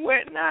it and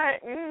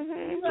whatnot.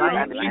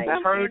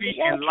 Purdy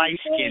and light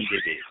skinned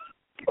it.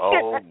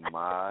 Oh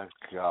my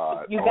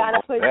God! You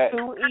gotta put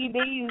two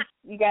EDs.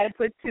 You gotta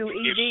put two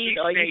EDs,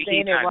 or you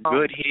saying it wrong. If he got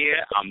good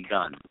hair, I'm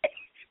done.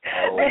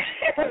 Oh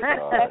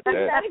my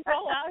God!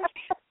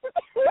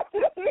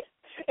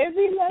 If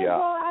he let go,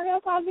 I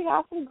probably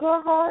got some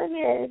good heart and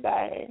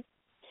everything.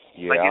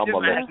 Yeah, like, I'm is his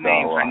last gonna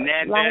name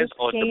Hernandez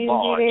or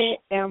DeBarge?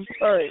 And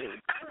Purdy.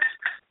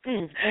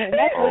 And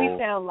that's what he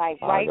sounds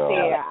like right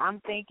there.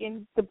 I'm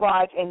thinking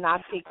DeBarge and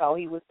not Chico.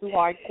 He was too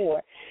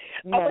hardcore.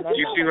 No.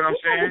 You see what I'm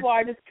saying?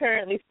 DeBarge is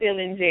currently still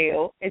in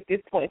jail at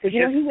this point because he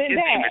went his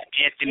name back. is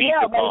Anthony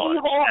But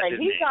DeBarge.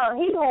 he hard.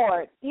 He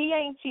hard. He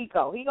ain't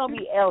Chico. He gonna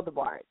be El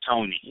DeBarge.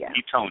 Tony. Yeah.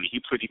 He Tony. He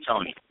pretty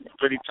Tony.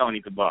 Pretty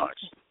Tony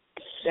DeBarge.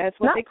 That's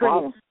what they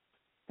call him.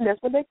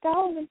 That's what they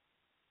call him.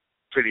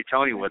 Pretty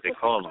Tony, what they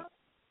call him.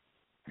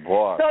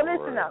 Boy, so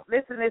listen up.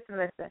 Listen.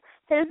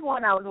 Here's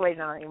one I was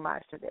waiting on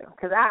Imaj to do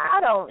because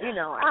I don't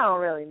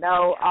really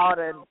know all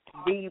the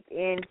deep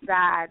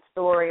inside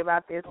story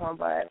about this one,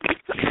 but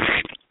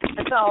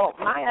so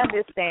my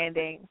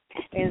understanding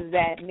is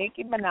that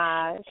Nicki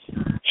Minaj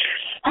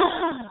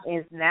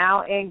is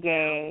now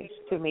engaged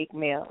to Meek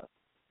Mill.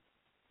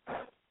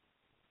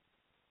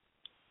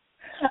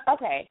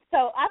 Okay,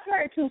 so I've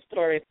heard two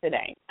stories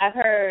today. I've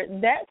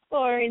heard that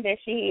story that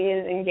she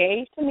is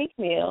engaged to Meek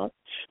Mill,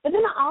 but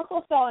then I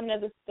also saw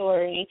another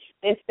story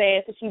that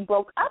says that she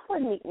broke up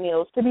with Meek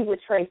Mill to be with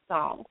Trey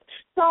Songz.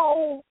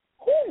 So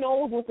who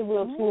knows what the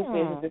real truth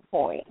is at this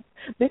point?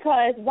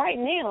 Because right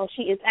now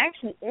she is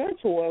actually on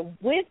tour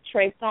with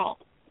Trey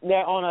Songz.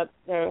 They're on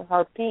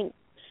her Pink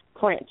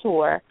Print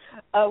tour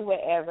or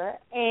whatever,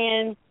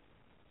 and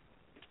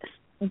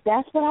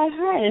that's what I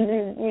heard,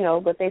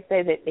 and but they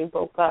say that they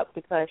broke up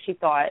because she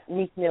thought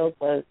Meek Mill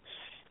was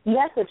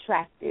less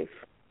attractive.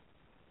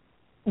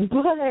 But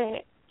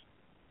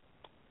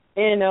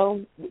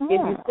if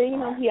you see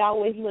him, he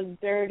always looks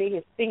dirty.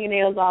 His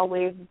fingernails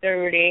always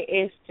dirty.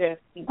 It's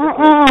just You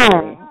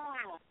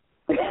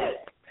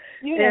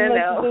don't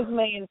look at this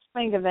man's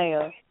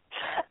fingernails.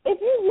 If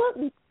you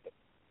look,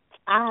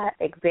 I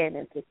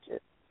examined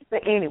pictures.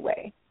 But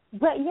anyway.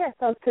 But yeah,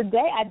 so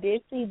today I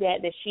did see that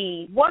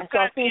she. What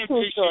kind of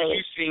pictures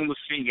you seen with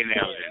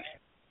fingernails in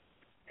it?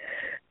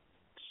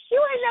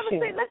 You ain't never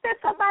seen looked at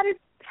somebody's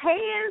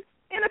hands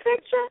in a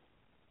picture?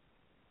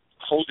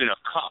 Holding a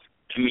cup.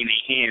 I mean,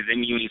 their hands. I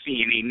mean, you ain't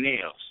seeing their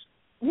nails.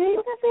 Yeah, you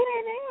can see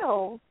their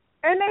nails,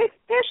 and their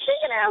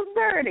fingernails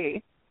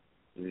dirty.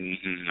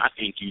 I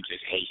think you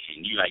just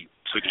Haitian. You like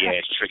pretty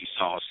ass Trey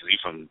Songz. You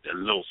from a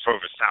little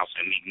further south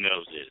than Meek Mill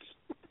is.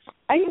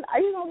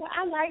 You know what?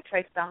 I like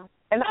Trey Songz.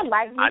 And I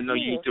like Meek Mill. I know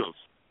you do.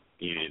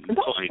 Yeah,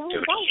 talking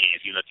dirty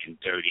hands, you looking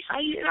dirty. How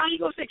you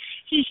gonna say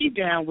he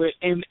down with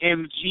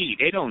MMG?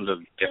 They don't look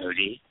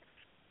dirty.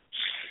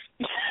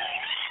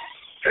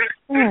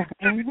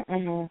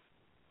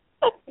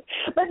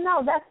 But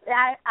no,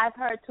 I've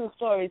heard two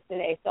stories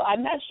today, so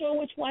I'm not sure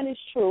which one is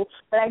true.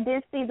 But I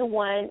did see the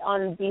one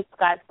on B.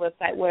 Scott's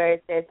website where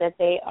it says that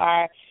they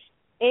are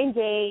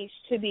engaged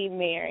to be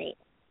married.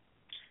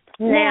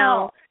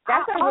 Now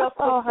that's a real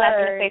quick slap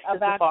in the face to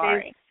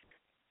Safari.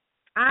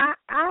 I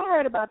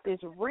heard about this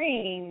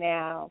ring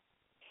now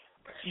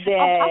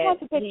that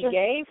he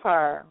gave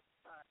her,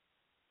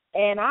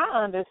 and I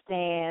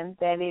understand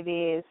that it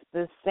is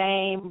the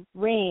same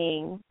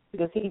ring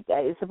because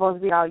it's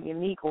supposed to be all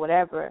unique or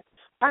whatever.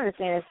 I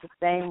understand it's the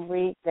same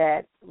ring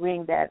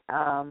that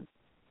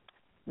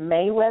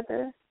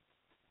Mayweather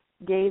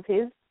gave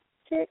his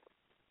chick.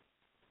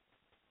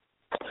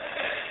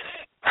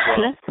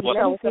 Let's see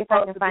if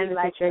I can find the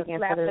picture again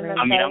for the ring.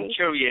 I mean, I'm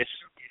curious.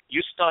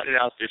 You started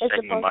out this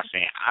segment by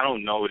saying, I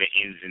don't know the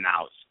ins and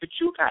outs, but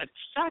you got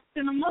shocked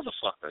in a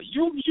motherfucker.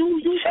 You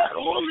got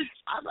all this.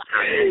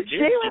 She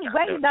was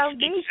waiting on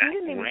me. She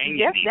didn't even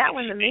suggest that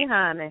one to me,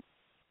 honey.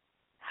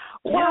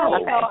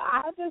 Well, so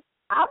I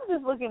was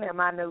just looking at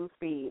my news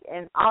feed,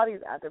 and all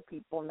these other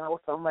people know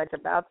so much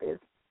about this.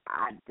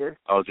 I just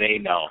they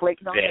know.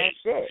 Clicked on that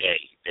shit.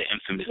 The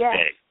infamous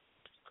they.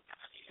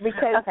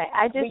 Because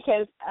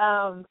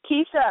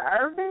Keisha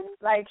Irvin,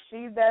 like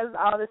she does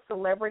all this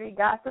celebrity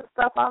gossip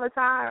stuff all the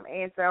time,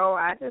 and so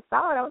I just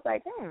saw it. I was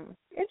like,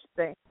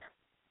 interesting.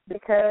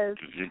 Because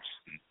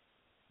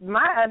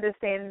my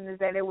understanding is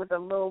that it was a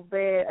little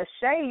bit of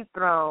shade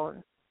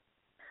thrown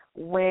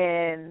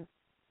when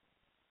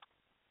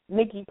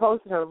Nikki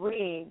posted her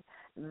ring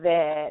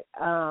that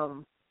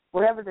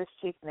whatever this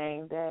chick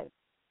name, that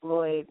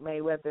Floyd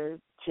Mayweather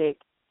chick,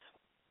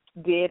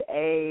 did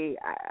a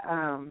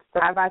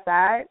side by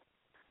side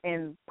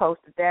and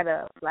posted that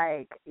up,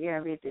 like,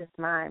 it's just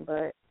mine,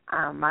 but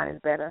mine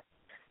is better,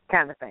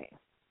 kind of thing.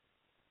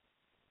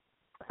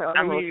 So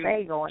a little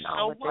shade going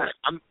on with what? it.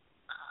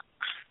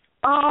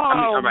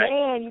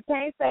 Man, you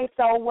can't say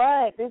so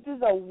what. This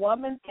is a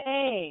woman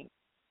thing.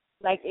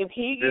 Like, if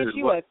he gives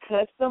you a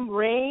custom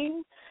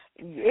ring,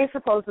 it's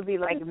supposed to be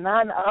like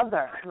none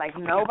other. Like,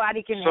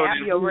 nobody can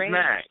have your ring.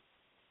 Mad?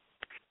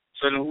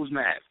 So then who's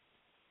mad?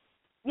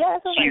 Yeah,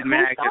 she's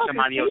mad because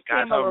somebody else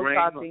got her ring.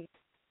 Salty.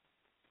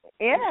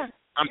 Yeah.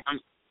 I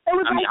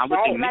would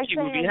think Nikki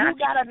would be happy. You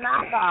got a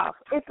knockoff.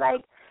 It's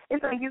like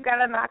you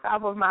got a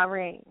knockoff of my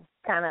ring,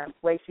 kind of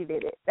way she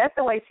did it. That's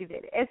the way she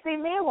did it. And see,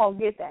 men won't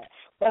get that.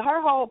 But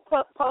her whole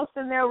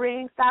posting their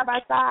rings side by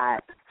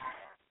side,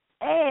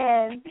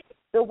 and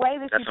the way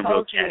that she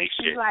posted it,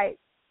 she's like,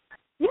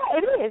 yeah,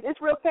 it is.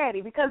 It's real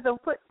catty because the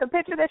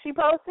picture that she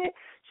posted,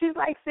 she's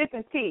like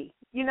sipping tea.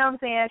 You know what I'm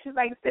saying? She's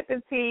like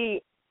sipping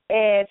tea,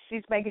 and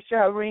she's making sure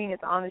her ring is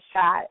on the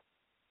shot.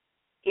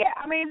 Yeah,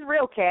 I mean, it's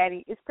real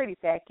catty. It's pretty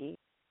tacky.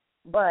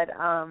 But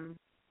I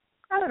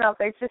don't know if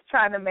they're just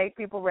trying to make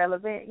people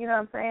relevant. You know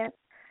what I'm saying?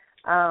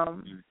 I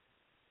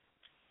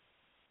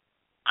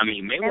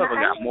mean, Mayweather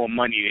got more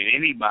money than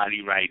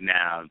anybody right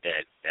now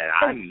that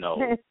I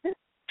know.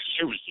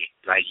 Period.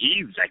 Like,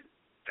 he's like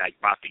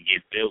about to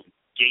get Bill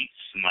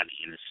Gates money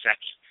in a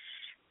second.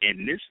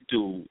 And this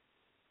dude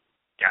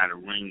got a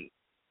ring.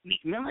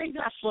 Meek Mill ain't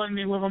got Floyd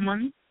Mayweather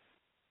money.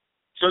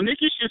 So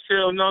Nikki should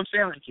feel, you know what I'm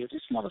saying? Like, yo,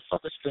 this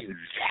motherfucker spending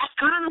that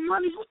kind of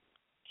money.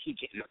 He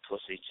getting a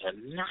pussy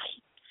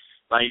tonight.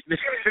 Like, you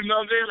know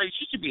what I'm saying? Like,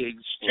 she should be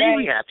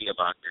extremely happy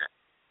about that.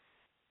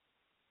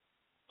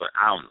 But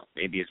I don't know.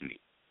 Maybe it's me.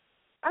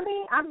 I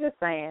mean, I'm just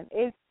saying.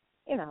 It's,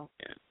 Yeah.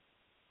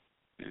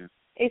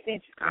 It's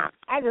interesting.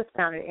 I just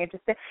found it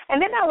interesting.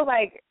 And then I was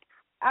like,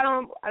 I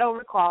don't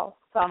recall,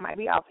 so I might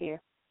be off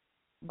here.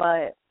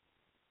 But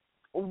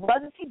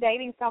wasn't she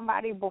dating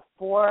somebody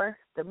before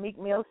the Meek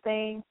Mill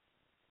thing?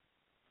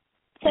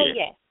 So,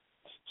 yes.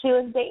 She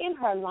was dating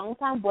her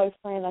longtime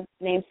boyfriend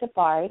named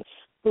Safari,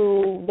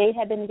 who they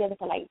had been together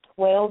for like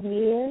 12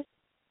 years.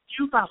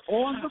 You got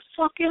all the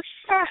fucking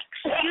facts.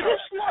 She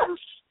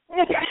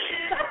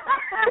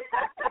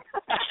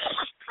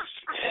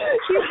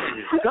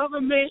said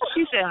government.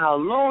 She said how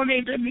long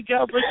they been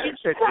together. She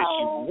said that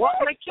she what?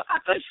 Like,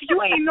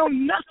 you ain't know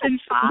nothing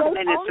 5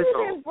 minutes ago. They've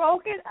only been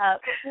broken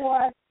up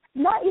for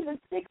not even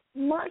 6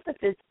 months at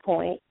this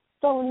point.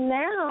 So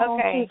now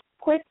she's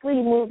quickly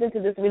moved into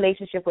this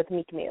relationship with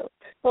Meek Mill.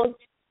 So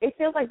it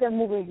feels like they're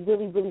moving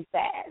really, really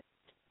fast.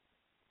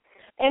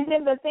 And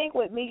then the thing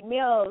with Meek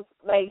Mills,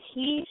 like,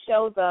 he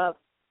shows up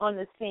on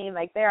the scene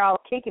like they're all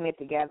kicking it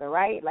together,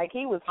 right? Like,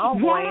 he was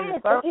homeboy in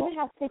the circle. They even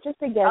have pictures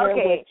together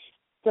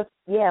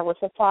with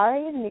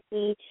Safari and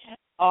Nikki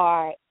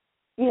are,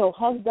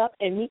 hugged up,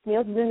 and Meek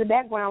Mills is in the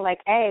background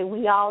like, hey,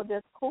 we all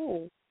just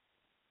cool.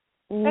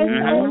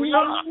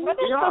 Mm-hmm. What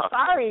does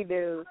Safari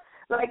do?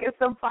 Like, is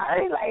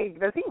Safari, like,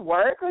 does he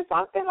work or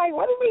something? Like,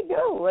 what does he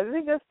do? Or is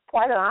he just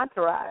quite an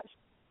entourage?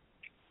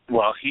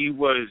 Well,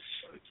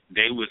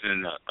 they was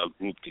in a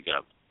group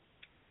together.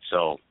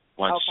 So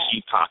once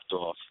she popped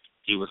off,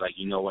 he was like,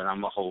 you know what,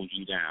 I'm going to hold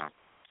you down.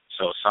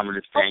 So some of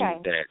the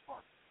things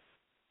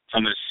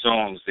some of the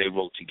songs they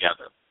wrote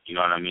together, you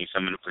know what I mean?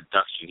 Some of the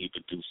production, he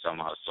produced some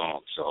of her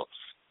songs. So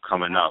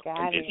coming up,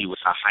 and then he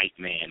was her hype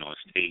man on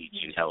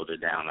stage and held her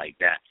down like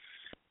that.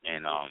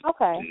 And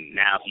and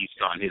now he's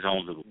starting his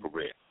own little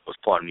career.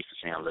 Pardon me for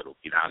saying a little.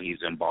 Now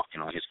he's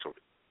embarking on his career.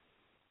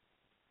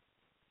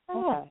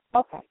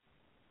 Okay.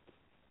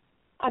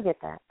 I get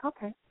that.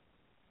 Okay.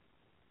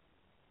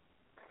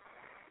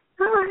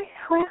 All right.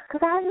 Well,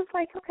 because I was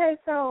like, okay,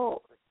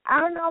 so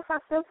I don't know if I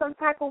feel some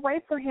type of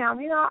way for him.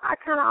 I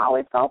kind of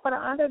always go for the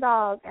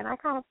underdog, and I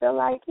kind of feel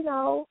like,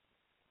 dang,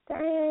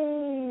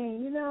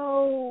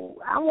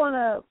 I want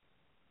to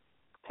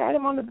pat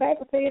him on the back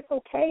and say it's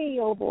okay,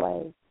 old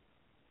boy.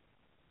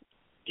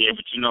 Yeah,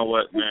 but you know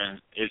what,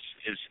 man?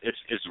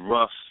 It's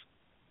rough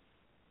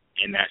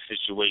in that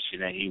situation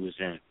that he was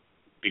in,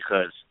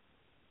 because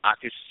I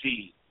could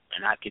see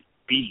and I could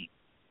be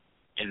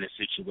in the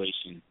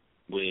situation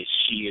where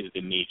she is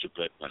the major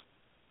breadwinner.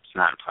 It's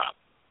not a problem.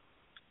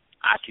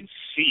 I can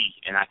see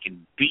and I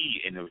can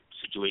be in a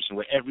situation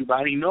where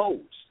everybody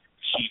knows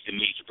she's the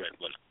major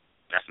breadwinner.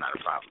 That's not a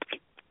problem.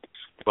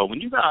 But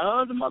when you got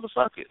other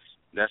motherfuckers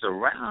that's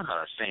around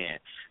her saying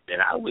that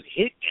I would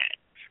hit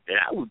that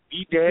I would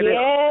beat that up,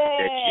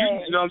 that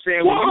you know what I'm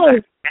saying? When you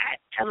got that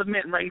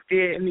element right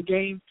there in the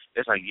game,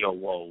 it's like, yo,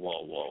 whoa.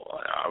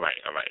 All right.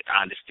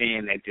 I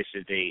understand that this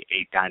is a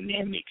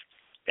dynamic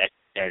that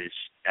is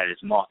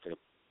marketable.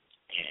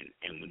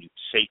 And when you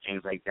say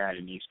things like that,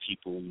 it means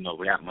people,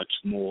 we're that much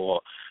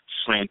more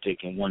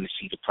frantic and want to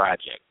see the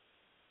project.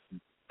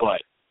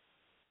 But,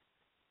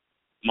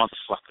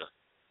 motherfucker,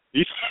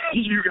 you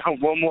got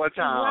one more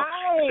time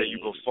to say you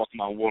go fuck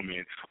my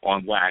woman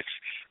on wax,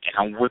 and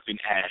I'm whipping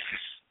ass.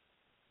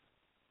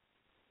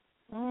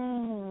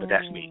 But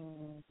that's me.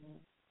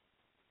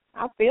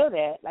 I feel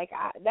that. Like,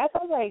 that's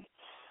what I was like,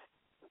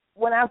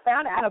 when I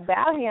found out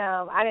about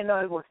him, I didn't know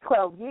it was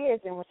 12 years.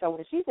 And so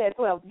when she said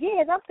 12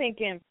 years, I'm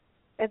thinking,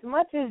 as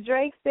much as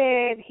Drake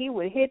said he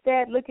would hit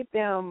that, look at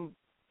them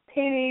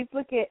titties,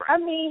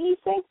 he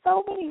said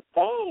so many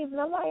things. And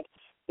I'm like,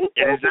 and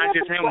it's not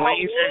just him.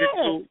 Wayne said it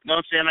too. You know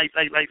what I'm saying? Like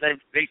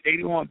they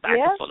going back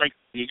and forth. Like,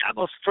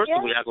 first of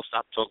all, y'all go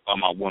stop talking about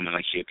my woman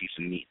like she a piece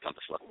of meat,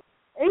 motherfucker.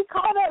 He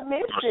called her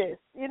mistress,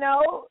 you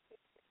know.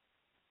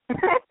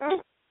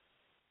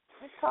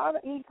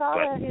 He called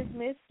her his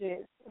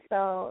mistress.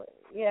 So,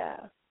 yeah.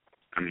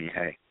 I mean,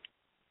 hey.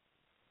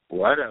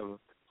 Whatever.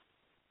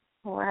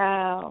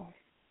 Wow.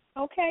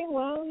 Okay,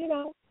 well,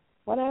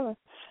 whatever.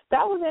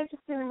 That was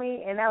interesting to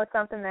me, and that was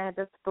something that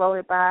just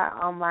floated by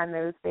on my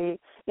news feed.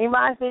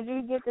 Iman, did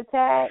you get the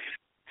tag?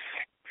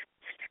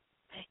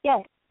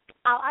 Yes.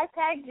 I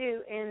tagged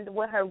you in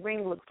what her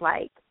ring looks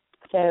like.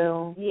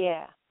 So,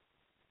 yeah.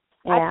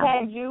 I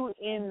tagged you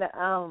in the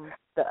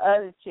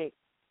other chick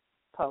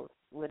post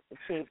with the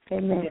chick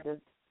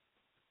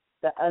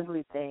the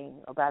ugly thing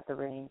about the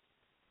ring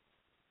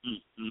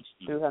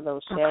through her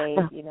little shade,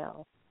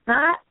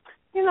 Not,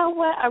 you know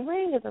what, a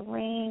ring is a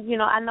ring.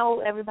 I know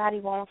everybody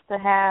wants to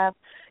have,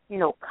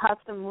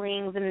 custom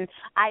rings, and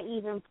I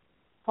even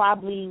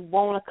probably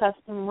want a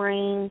custom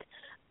ring,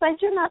 but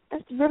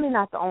it's really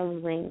not the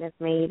only ring that's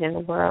made in the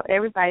world.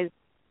 Everybody's,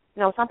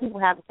 some people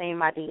have the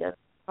same ideas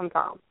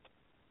sometimes.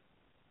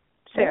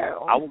 So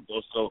I would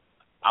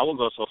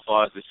go so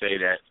far as to say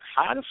that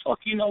how the fuck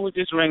you know what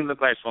this ring look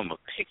like from a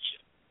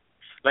picture?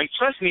 Like,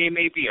 trust me, it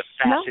may be a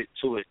facet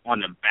to it on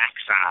the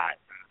backside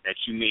that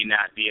you may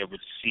not be able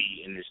to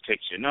see in this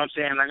picture. You know what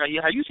I'm saying? Like,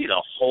 how you see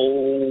the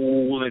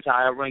whole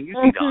entire ring, you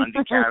see the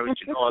undercarriage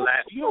and all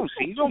that. You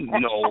don't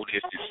know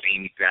this the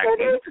same exact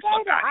thing. What the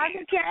fuck out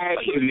here?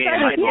 You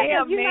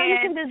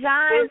can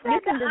design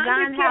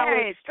how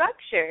it's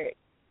structured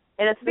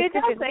in a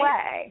specific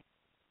way.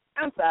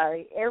 I'm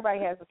sorry, everybody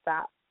has to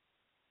stop.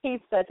 He's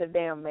such a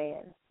damn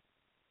man.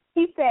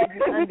 He said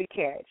the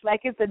undercarriage,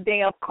 like it's a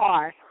damn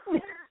car.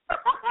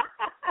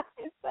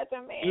 It's such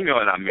a man. You know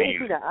what I mean. You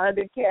see the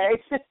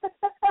undercarriage.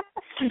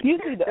 You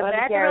see the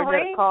undercarriage of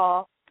the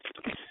car.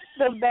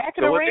 The back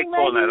of the ring, what they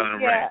call that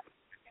on the ring?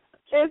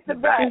 It's the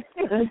back.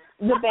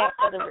 The back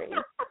of the ring.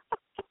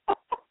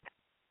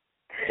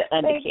 The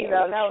undercarriage. Thank you,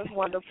 though. That was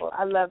wonderful.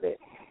 I love it.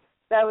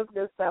 That was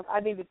good stuff. I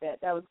needed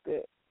that. That was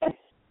good.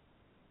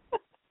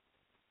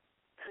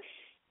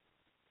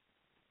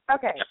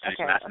 Okay.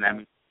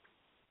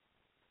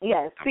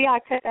 Yes. See, I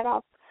cut that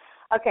off.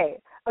 Okay,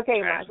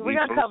 Mike. We're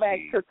gonna come back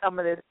to some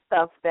of this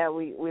stuff that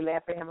we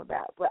laughed at him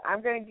about, but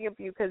I'm gonna give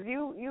you, because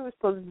you were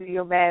supposed to do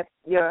your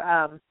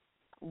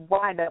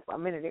wind up a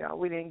minute ago.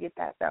 We didn't get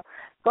that, so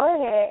go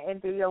ahead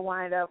and do your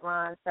wind up,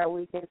 Ron, so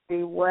we can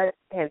see what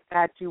has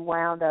got you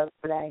wound up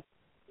today.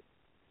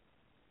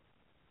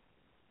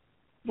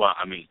 Well,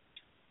 I mean,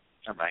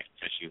 all right,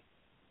 since you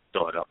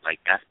throw it up like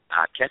that,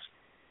 I catch.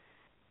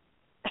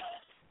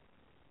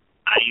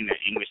 I am an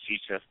English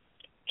teacher,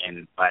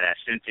 and by that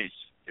sentence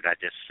that I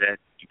just said,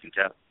 you can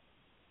tell.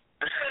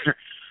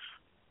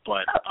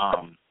 But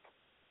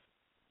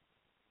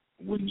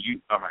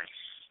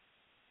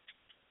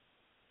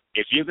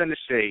if you're going to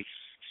say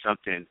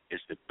something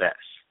is the best,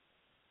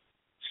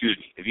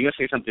 if you're going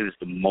to say something is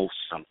the most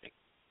something,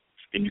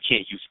 then you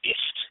can't use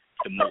ish,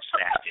 the most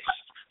fastest.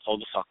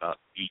 Hold the fuck up.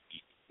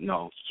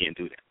 No, you can't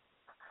do that.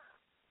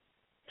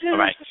 All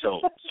right,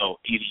 so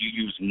either you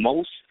use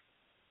most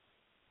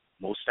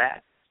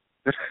fast,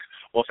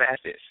 or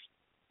fastest,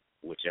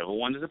 whichever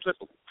one is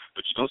applicable.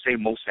 But you don't say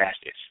most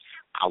fastest.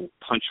 I will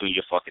punch you in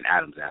your fucking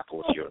Adam's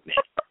apple if you're a man.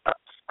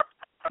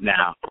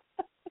 Now,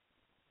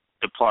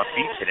 the part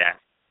B to that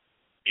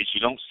is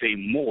you don't say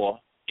more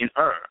in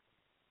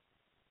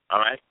all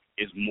right?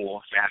 It's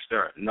more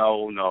faster.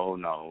 No.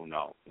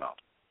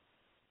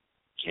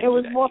 It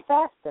was more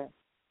faster.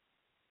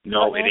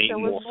 No, it ain't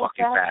more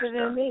fucking faster.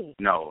 Than me.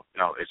 No,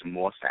 it's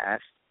more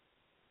fast.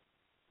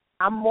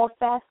 I'm more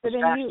faster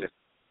than you.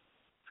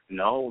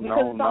 No.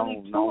 Because it's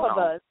only two of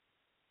us.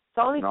 It's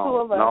only two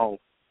of us. No,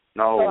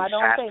 so I it's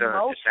don't faster. Say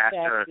most it's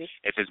faster. Fastest.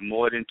 If it's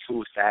more than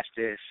two, it's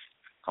fastest.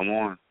 Come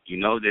on. You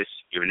know this.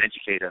 You're an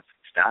educator.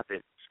 Stop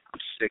it. I'm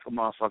sick of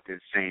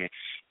motherfuckers saying,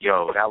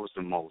 yo, that was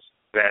the most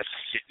best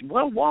shit.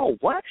 Whoa,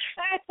 what?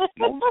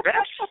 Most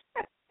best?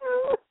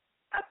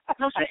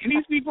 No, and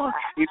these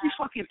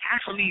fucking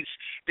athletes,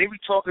 they be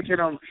talking to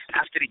them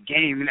after the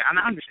game, and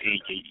I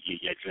understand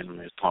your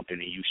adrenaline is pumping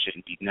and you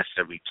shouldn't be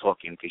necessarily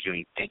talking because you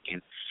ain't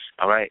thinking,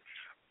 all right?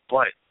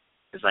 But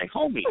it's like,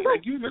 homie,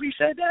 like, you really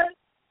said that?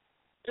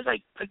 It's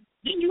like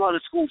didn't you go to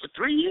school for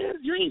 3 years?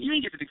 You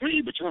ain't get the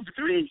degree, but you went for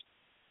 3.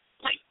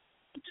 Like,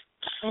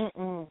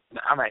 all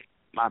right,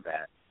 my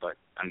bad, but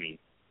I mean,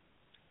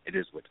 it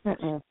is what it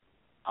is.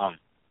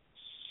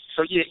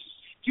 So yeah,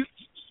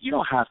 you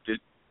don't have to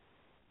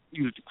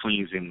use the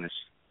Queen's English.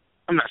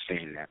 I'm not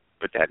saying that,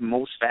 but that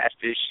most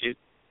fastest shit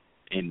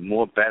and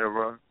more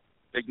betterer,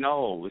 like,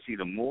 no, it's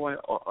either more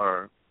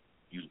or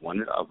use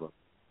one or the other,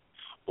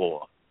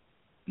 or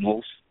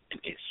most and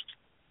ist.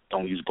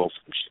 Don't use both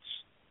of them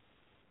shits.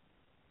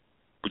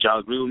 Would y'all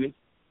agree with me?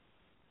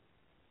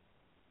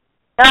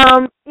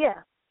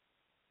 Yeah.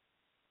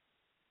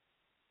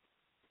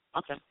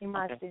 Okay. In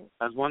my okay. student.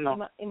 I was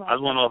wondering if I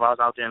was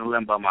out there in the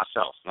limb by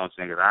myself. You know what I'm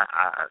saying? 'Cause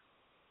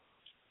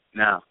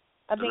now,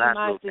 I the think last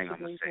mine little thing I'm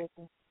going to say.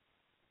 disagree.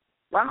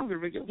 Well, I don't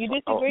really give a You fuck.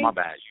 disagree? Oh, my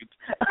bad.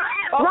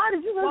 Ron,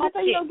 did you really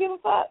say you don't give a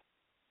fuck?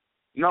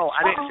 No,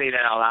 I didn't say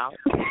that out loud.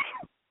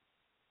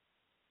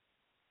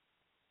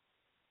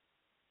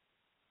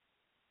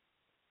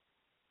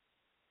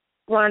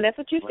 Ron, that's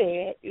what you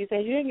said. You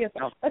said you didn't give a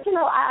fuck. But,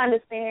 I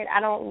understand. I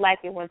don't like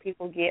it when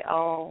people get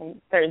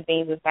on certain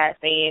things and start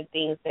saying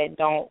things that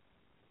don't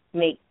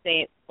make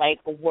sense,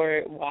 like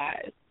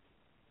word-wise.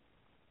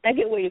 I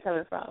get where you're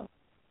coming from.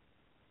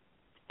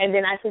 And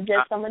then I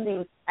suggest some of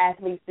these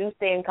athletes do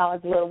stay in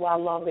college a little while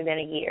longer than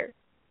a year,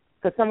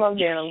 because some of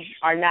them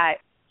are not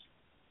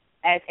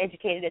as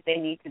educated as they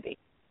need to be.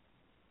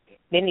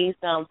 They need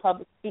some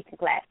public speaking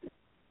classes.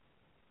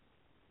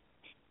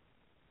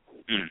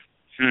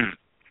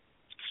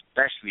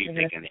 Especially if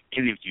they're going to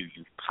interview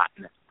you,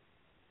 partner.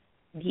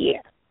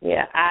 Yeah.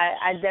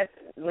 I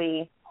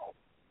definitely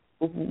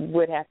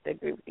would have to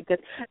agree with you, because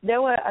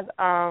there were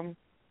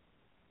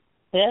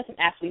some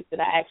athletes that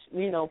I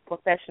actually,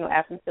 professional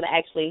athletes that I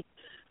actually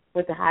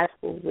went to high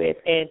school with,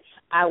 and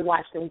I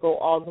watched them go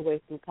all the way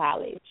through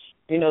college.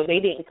 They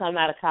didn't come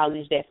out of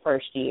college that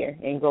first year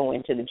and go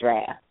into the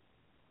draft.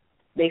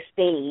 They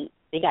stayed.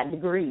 They got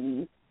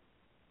degrees.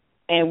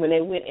 And when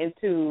they went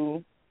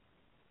into,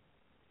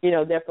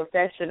 their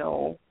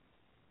professional,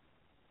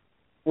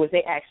 was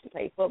they actually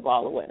played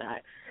football or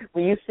whatnot,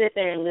 when you sit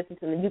there and listen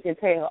to them, you can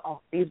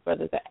tell, these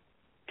brothers are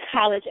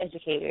college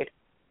educated.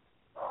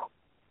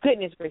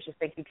 Goodness gracious,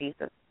 thank you,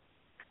 Jesus.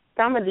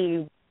 Some of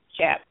these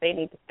chaps, they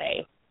need to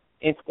stay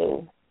in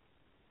school,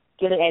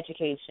 get an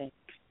education,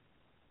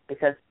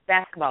 because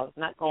basketball is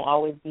not going to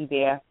always be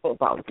there.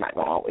 Football is not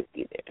going to always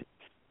be there.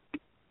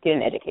 Get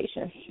an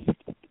education.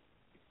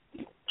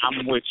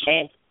 I'm with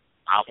you.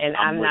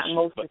 I'm not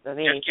most of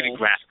anything. Just get a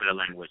grasp of the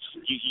language.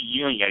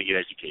 You ain't got to get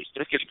education.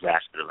 Just get a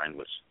grasp of the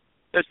language.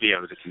 Just be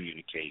able to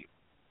communicate.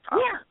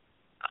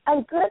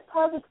 A good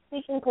public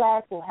speaking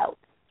class will help.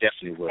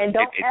 Definitely will. And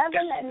don't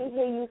ever let me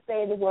hear you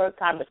say the word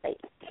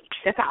conversate.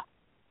 That's all.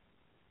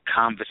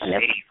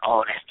 Conversate.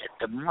 Oh, that's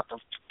the mother.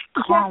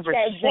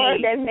 Conversate. That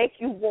word that makes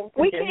you want to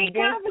we can't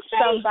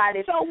conversate.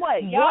 Somebody. So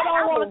what? Y'all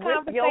don't want to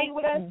conversate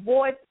with us?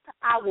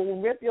 I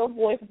will rip your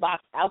voice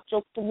box out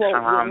your throat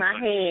with my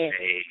hand.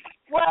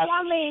 Well,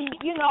 I mean,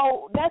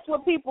 that's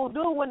what people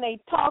do when they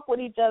talk with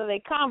each other. They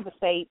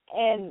conversate,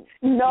 and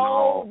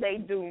no, they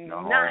do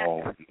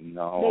not.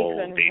 No,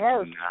 they do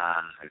not.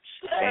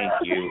 Thank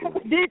you.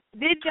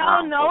 Did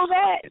y'all know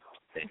that?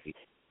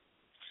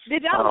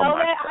 Did y'all know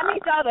that?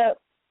 God.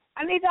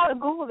 I need y'all to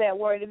Google that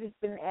word if it's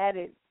been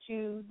added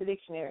to the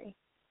dictionary.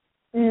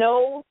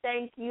 No,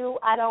 thank you.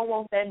 I don't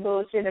want that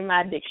bullshit in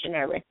my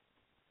dictionary.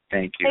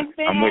 Thank you.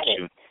 I'm with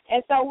you.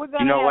 And so we're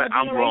going to have what? a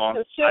I'm generation wrong.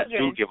 of children. I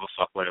do give a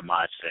fuck what it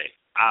might say.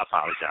 I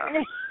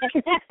apologize.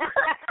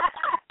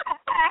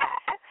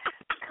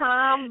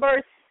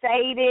 Conversate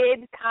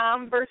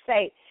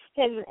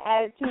has been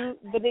added to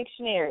the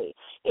dictionary.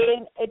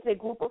 It's a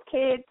group of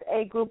kids,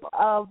 a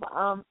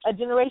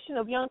generation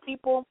of young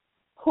people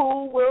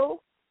who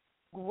will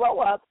grow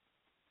up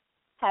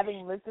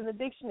having looked in the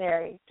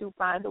dictionary to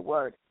find the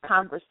word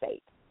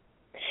conversate.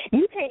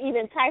 You can't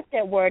even type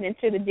that word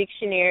into the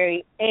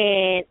dictionary,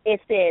 and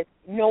it says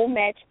no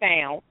match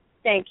found.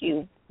 Thank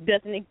you.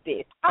 Doesn't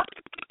exist.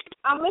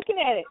 I'm looking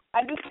at it.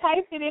 I just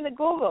typed it into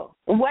Google.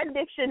 What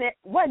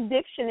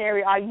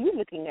dictionary are you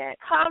looking at?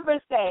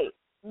 Conversate.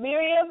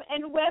 Merriam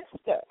and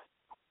Webster.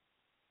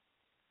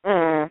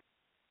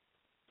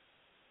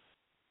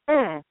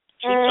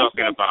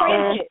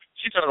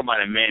 She's talking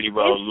about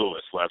Emmanuel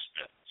Lewis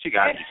Webster. She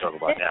got to be talking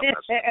about that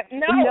Webster.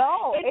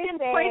 No, it's in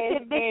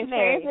printed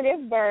dictionary.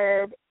 Intransitive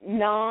verb,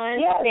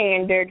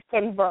 non-standard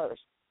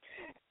converse.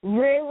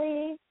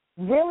 Really,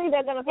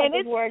 they're going to put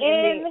this word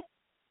in the...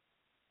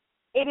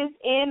 It is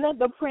in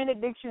the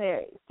printed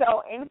dictionary.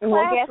 So in classroom,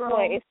 well, guess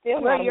what? It's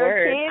still not a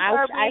word.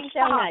 I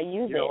shall not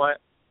use it. You know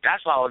what? That's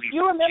why all these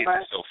kids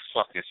are so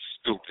fucking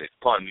stupid.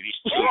 Pardon me, these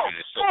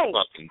children are so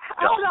fucking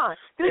dumb. Hold on.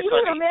 Do you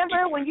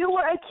remember when you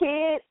were a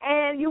kid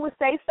and you would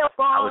say stuff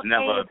wrong? I was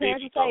never a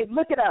baby. Parents would say,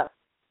 look it up.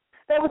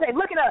 They would say,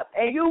 look it up.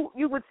 And you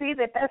would see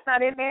that that's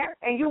not in there.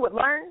 And you would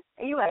learn.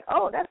 And you're like,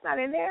 oh, that's not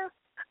in there.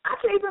 I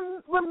can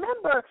even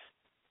remember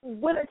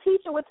when a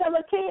teacher would tell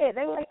a kid,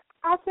 they were like,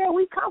 I said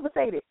we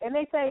conversated. And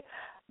they say,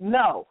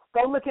 no,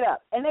 go look it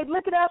up. And they'd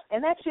look it up,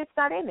 and that shit's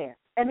not in there.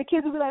 And the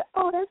kids would be like,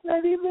 oh, that's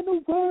not even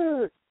a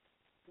word.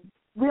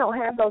 We don't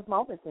have those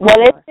moments anymore.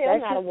 Well, it's still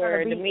not a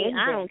word to me.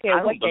 I don't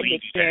care what that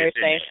dictionary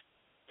says.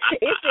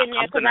 It's in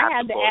there because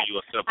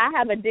I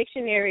have a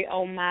dictionary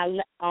on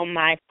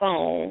my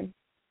phone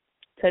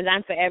because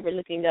I'm forever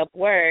looking up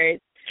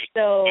words.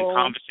 So you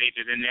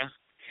conversated in there?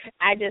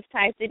 I just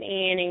typed it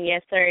in, and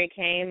yes, sir, it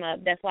came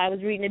up. That's why I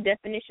was reading the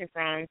definition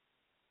from.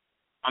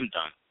 I'm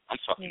done. I'm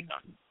fucking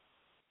done.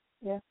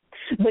 Yeah.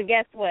 But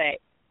guess what?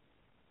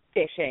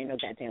 That shit ain't no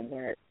goddamn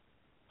word.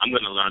 I'm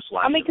going to learn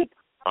Swahili. I mean,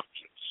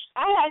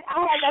 I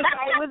had that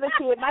fight with a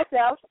kid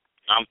myself.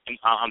 I'm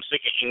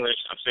sick of English.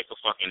 I'm sick of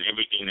fucking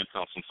everything that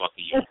comes from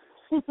fucking you.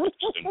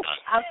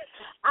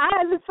 I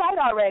had this fight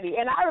already,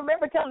 and I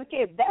remember telling the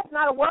kids, "That's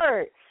not a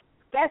word.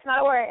 That's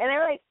not a word." And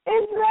they're like,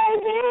 "It's right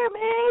here,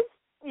 miss."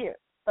 You're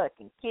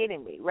fucking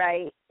kidding me,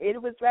 right?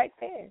 It was right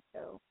there.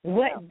 So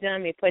what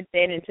dummy put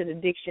that into the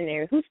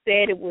dictionary? Who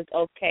said it was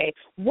okay?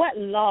 What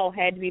law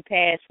had to be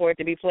passed for it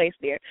to be placed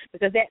there?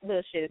 Because that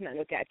little shit is not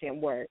no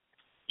goddamn word.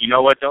 You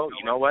know what though?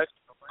 You know what?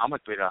 I'm gonna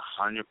be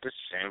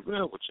 100%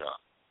 real with y'all.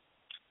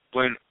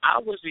 When I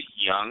was a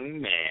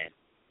young man,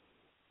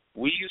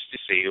 we used to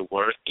say the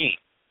word ain't.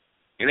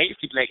 And they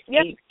used to be like,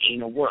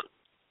 ain't a word.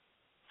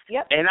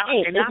 Yep. And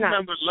I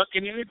remember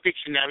looking in the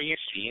dictionary and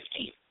seeing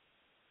ain't.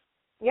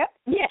 Yep.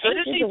 Yeah. So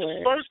this is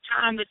the first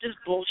time that this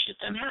bullshit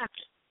done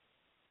happened.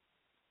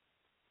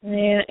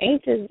 Yeah,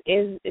 ain't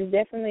is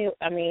definitely,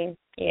 I mean,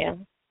 yeah.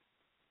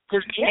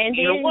 Because ain't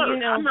a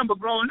word. I remember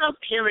growing up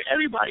hearing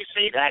everybody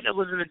say that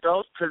was an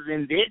adult because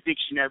in their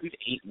dictionaries,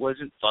 ain't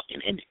wasn't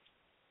fucking in it.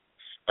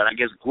 But I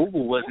guess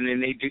Google wasn't in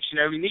their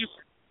dictionary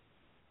neither.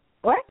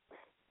 What?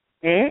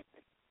 Damn.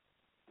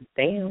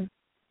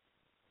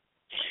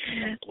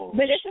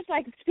 But it's just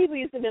like people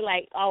used to be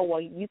like, oh,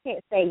 well, you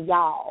can't say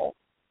y'all.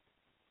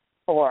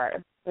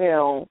 Or, you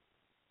know,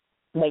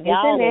 but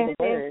y'all is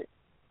a word.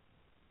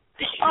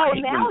 Oh,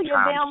 now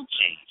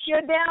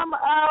your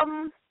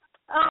damn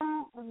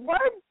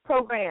word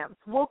programs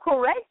will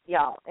correct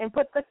y'all and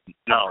put the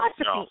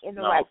apostrophe in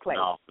the right place.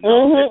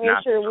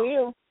 It sure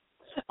will.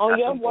 On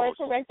your word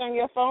correct on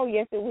your phone,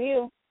 yes, it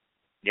will.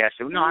 Yes,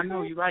 no, I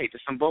know you're right.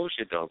 There's some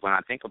bullshit though when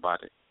I think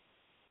about it.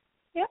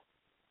 Yep.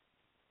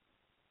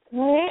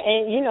 Yeah,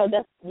 and you know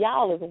that's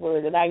y'all is a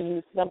word that I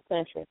use some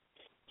country.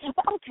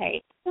 But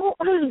okay, so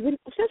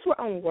since we're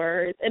on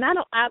words, and I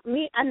know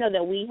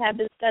that we have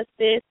discussed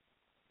this,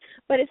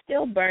 but it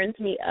still burns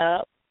me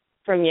up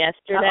from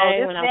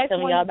yesterday when I was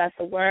telling y'all about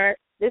the word.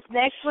 This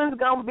next one's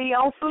gonna be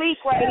on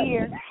fleek right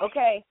here.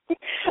 Okay.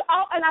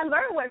 Oh, and I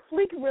learned what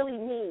fleek really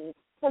means.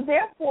 So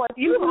therefore,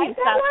 you people need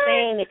to stop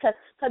saying it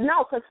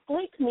because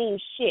fleek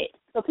means shit.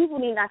 So people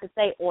need not to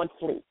say on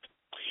fleek.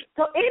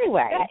 So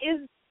anyway, that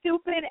is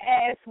stupid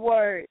ass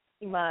word,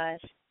 Imaj.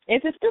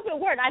 It's a stupid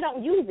word. I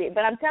don't use it,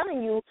 but I'm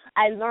telling you,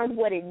 I learned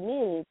what it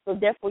means. So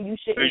therefore, you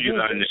shouldn't. Where did you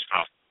learn this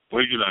from?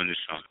 Where did you learn this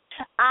from?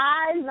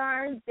 I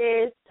learned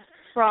this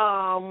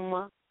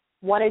from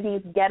one of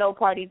these ghetto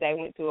parties I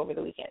went to over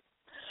the weekend.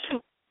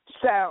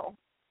 So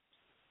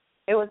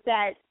it was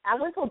that I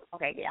went to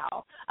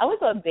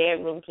a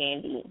bedroom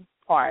candy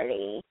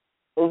party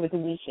over the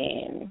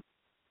weekend,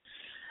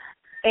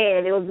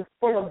 and it was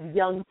full of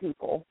young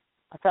people.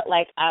 I felt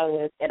like I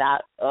was at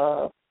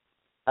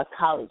a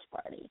college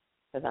party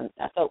because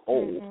I felt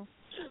old,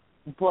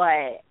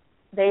 but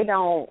they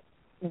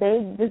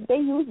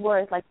use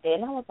words like that,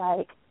 and I was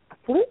like,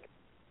 fleek?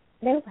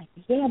 They was like,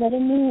 yeah, but it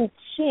means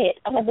shit.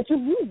 I'm like, but you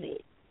use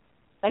it.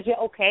 Like, you're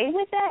okay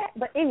with that?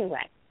 But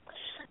anyway,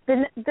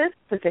 this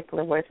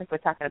particular word, since we're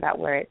talking about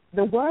words,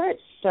 the word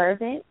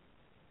servant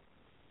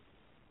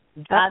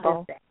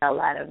bothers the hell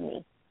out of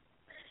me.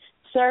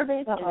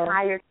 Servant and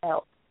hired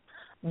help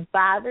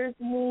bothers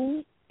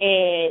me.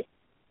 It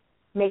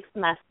makes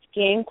my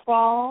skin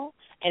crawl,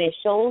 and it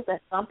shows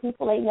that some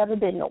people ain't never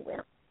been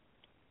nowhere.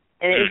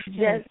 And it's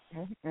just,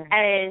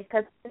 and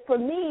because for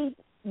me,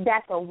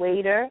 that's a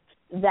waiter,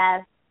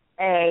 that's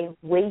a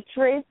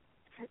waitress,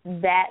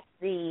 that's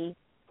the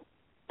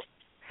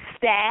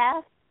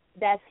staff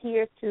that's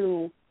here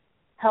to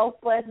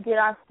help us get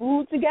our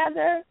food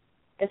together,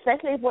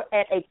 especially if we're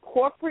at a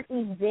corporate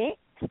event.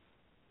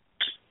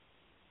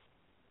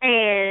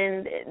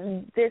 And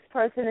this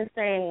person is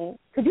saying,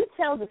 could you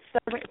tell the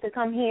servant to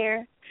come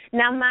here?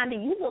 Now, mind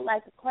you look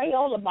like a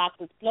Crayola box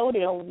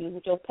exploded on you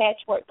with your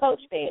patchwork coach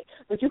pants,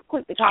 but you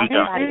quick to call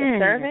somebody a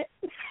servant.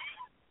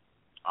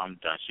 I'm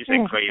done. She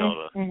said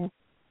Crayola.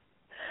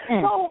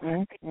 So,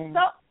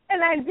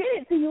 and I did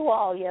it to you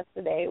all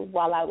yesterday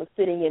while I was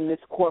sitting in this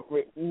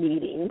corporate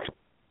meeting.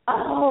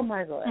 Oh,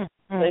 my God.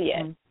 So,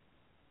 yeah.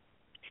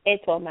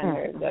 It tore my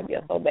nerves up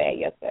so bad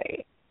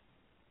yesterday.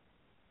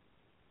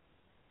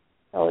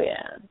 Oh,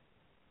 yeah.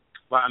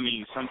 Well, I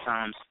mean,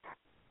 sometimes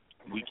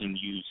we can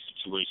use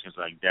situations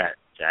like that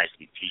to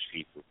actually teach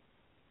people.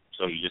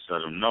 So you just let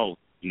them know,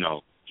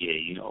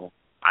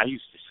 I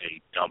used to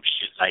say dumb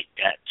shit like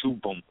that too,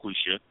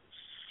 Bonquisha.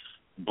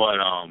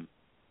 But, a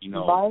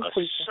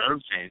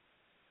servant,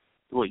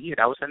 well, yeah,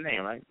 that was her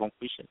name, right?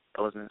 Bonquisha.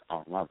 That wasn't,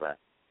 my bad.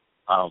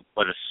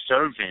 But a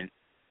servant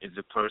is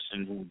a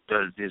person who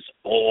does this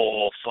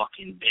all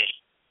fucking day.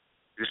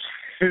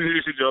 You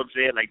know what I'm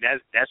saying? Like,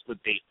 that's what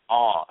they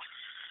are.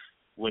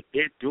 What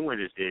they're doing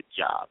is their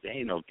job. They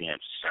ain't no damn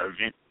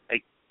servant.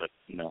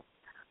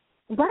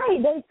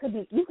 Right. They could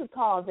be. You could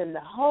call them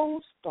the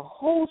host, the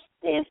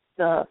hostess,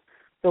 the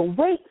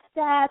wait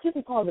staff. You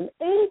can call them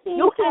anything.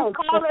 You can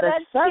call it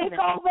that chick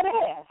over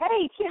there.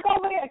 Hey, chick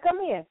over there, come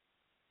here.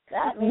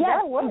 Yes,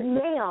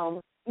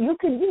 ma'am. You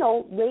can,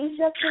 raise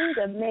your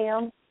finger,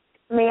 ma'am.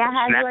 May I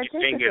have snap your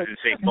your fingers and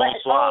say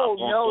But,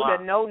 bonsoir,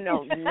 no.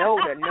 Do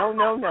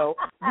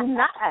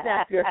not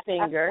snap your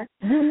finger.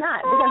 Do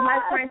not.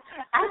 Because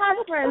I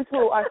have friends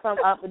who are from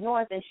up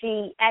north, and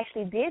she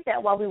actually did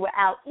that while we were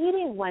out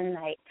eating one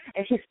night.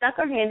 And she stuck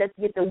her hand up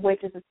to get the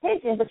waitress'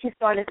 attention, but she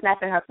started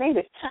snapping her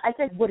fingers. I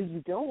said, what are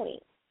you doing?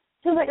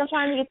 She was like, I'm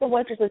trying to get the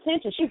waitress'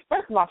 attention.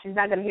 First of all, she's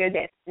not going to hear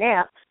that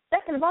snap.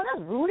 Second of all,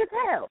 that's rude as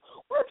hell.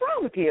 What's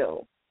wrong with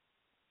you?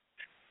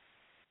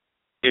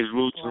 It's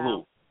rude to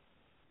who?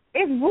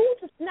 It's rude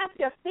to snap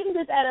your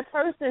fingers at a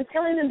person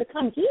telling them to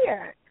come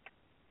here.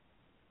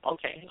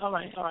 Okay, all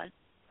right.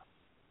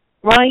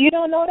 Ron, you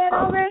don't know that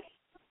already?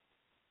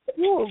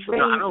 You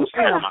I don't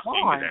snap my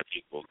fingers at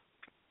people.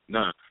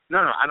 No,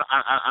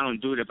 I don't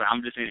do that, but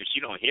I'm just saying if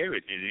she don't hear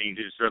it, then it ain't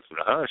disrespectful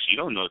to her. She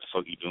don't know what the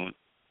fuck you doing.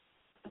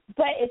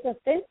 But it's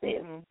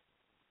offensive.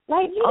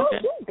 Like, you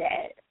don't do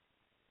that.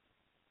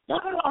 No,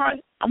 all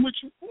right, I'm with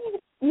you.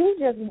 You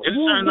just,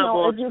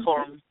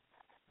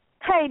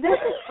 Hey, this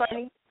is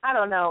funny. I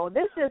don't know.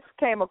 This just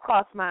came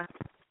across my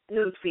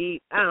news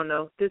feed. I don't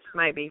know. This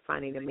might be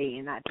funny to me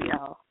and not to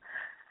y'all.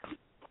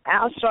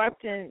 Al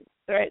Sharpton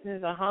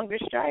threatens a hunger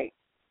strike.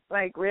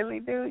 Like, really,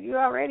 dude? You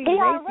already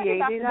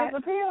emaciated.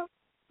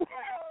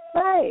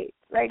 Right.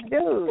 Like,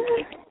 dude,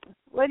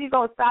 what, you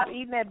going to stop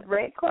eating that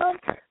breadcrumb?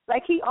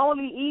 Like, he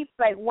only eats,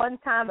 like, one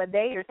time a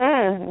day or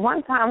something.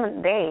 One time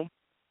a day.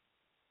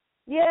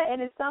 Yeah,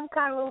 and it's some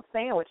kind of little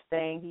sandwich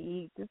thing he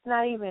eats. It's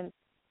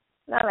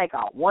not like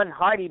a one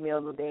hearty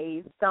meal a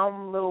day. It's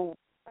some little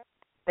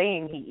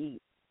thing he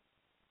eats.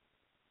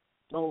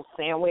 Little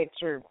sandwich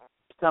or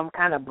some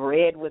kind of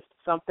bread with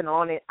something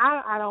on it.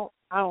 I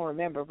don't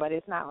remember, but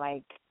it's not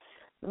like,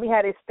 let me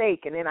have this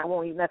steak and then I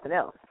won't eat nothing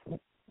else.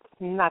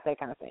 Not that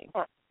kind of thing.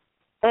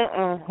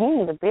 He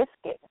needs a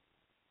biscuit.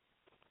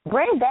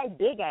 Bring that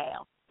Big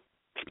Al.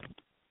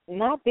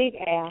 Not Big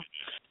Al.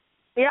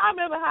 Yeah, I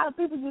remember how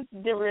people used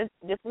to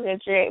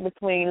differentiate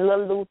between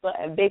Little Luther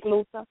and Big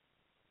Luther.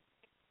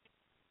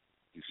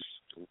 You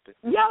stupid.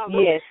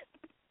 Yes.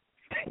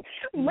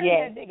 Bring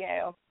that Big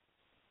Al.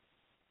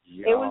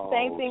 It was the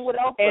same thing with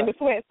Oprah. And the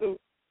sweatsuit.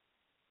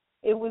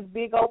 It was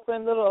Big Oprah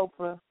and Little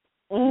Oprah.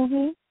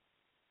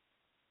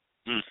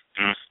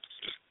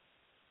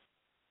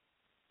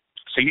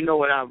 So you know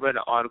what? I read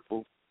an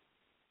article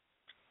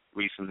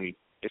recently.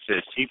 It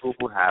says people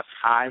who have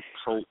high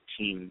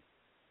protein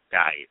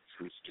diets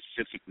who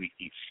specifically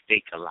eat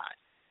steak a lot,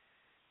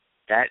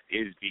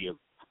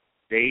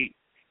 they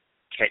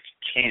catch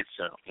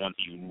cancer on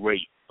the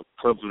rate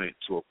equivalent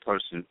to a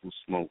person who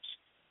smokes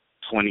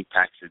 20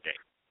 packs a day.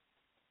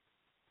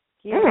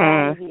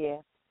 Yeah.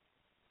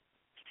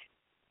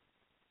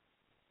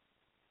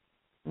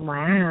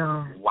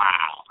 Wow.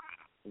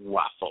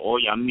 For all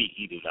y'all meat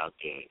eaters out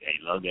there, they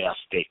love their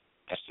steak.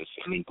 That's just,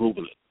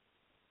 Google it.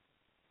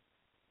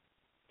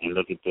 And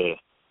look at the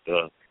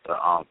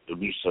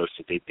research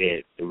that they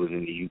did. It was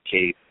in the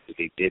UK that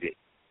they did it.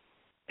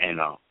 And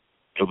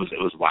it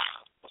was wild.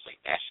 I was like,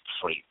 that's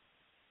crazy.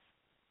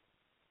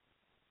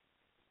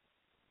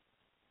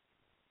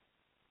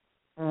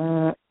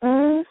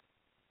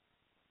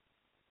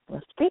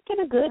 Well, speaking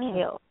of good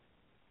health,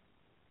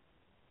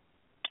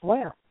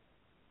 well,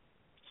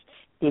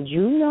 did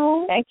you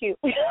know? Thank you.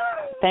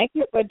 Thank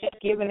you for just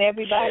giving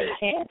everybody a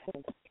chance.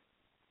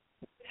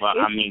 Well,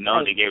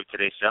 they gave it to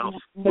themselves.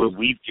 But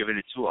we've given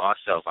it to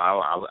ourselves.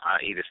 I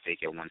ate a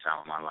steak at one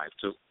time in my life,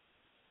 too.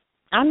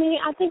 I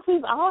think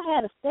we've all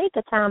had a steak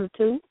a time or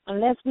two,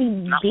 unless we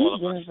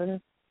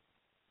vegans.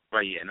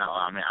 Right, yeah. No,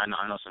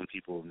 I know some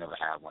people who never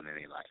had one in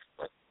their life.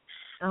 But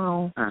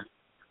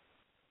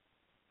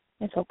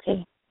it's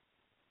okay.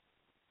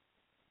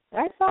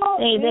 That's all.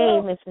 They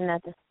ain't missing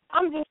nothing.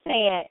 I'm just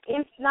saying,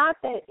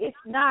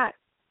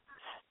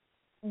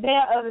 there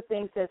are other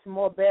things that's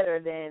more better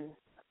than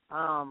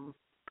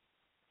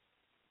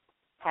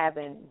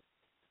having,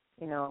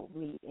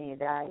 meat in your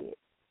diet.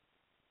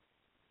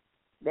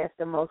 That's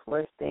the most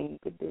worst thing you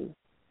could do.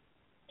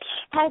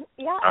 Have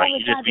y'all ever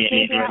tried to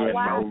figure out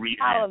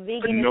how a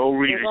vegan no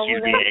reason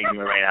she's being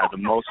ignorant right now. The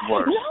most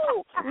worst.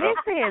 No,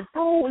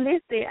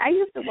 listen. I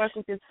used to work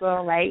with this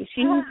girl, right?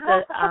 She used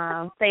to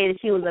say that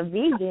she was a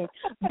vegan,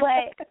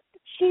 but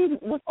she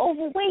was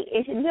overweight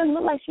and she didn't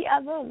look like she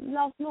ever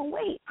lost no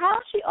weight. How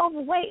is she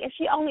overweight if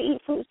she only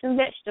eats fruits and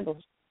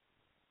vegetables?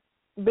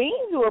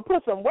 Beans will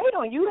put some weight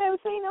on you. Ever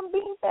seen them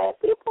bean fat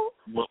people?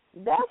 Well,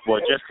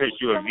 just because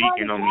you're a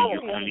vegan don't mean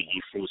you only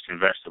eat fruits and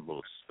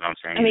vegetables. You know what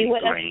I'm saying? You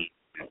eat grain,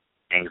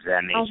 things of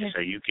that nature. Okay.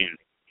 So you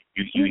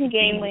can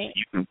gain weight.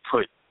 You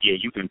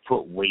can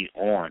put weight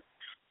on.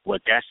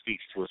 What that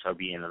speaks to is her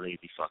being a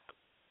lazy fucker.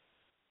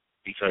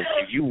 Because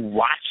if you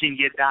watching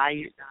your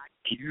diet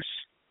and you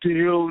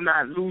still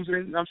not losing,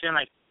 you know what I'm saying?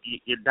 Like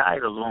your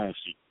diet alone,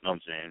 you know what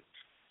I'm saying?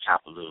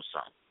 Chop a little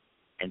something,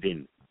 and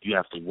then you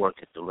have to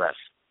work at the rest.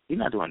 You're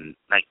not doing,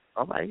 like,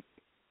 all right,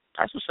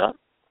 that's what's up.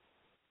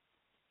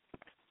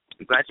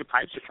 I'm glad your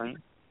pipes are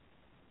clean.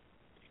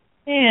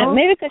 Yeah,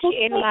 maybe because she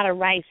ate a lot of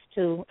rice,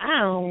 too. I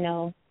don't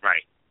know.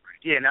 Right.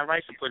 Yeah, now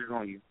rice will put it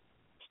on you.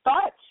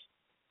 Starch.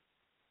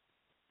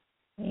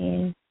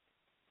 Yeah.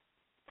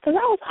 Because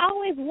I was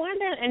always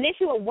wondering, and then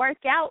she would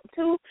work out,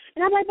 too.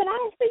 And I'm like, but I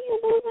don't see you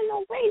losing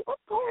no weight.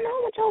 What's going on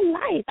with your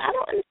life? I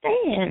don't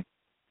understand.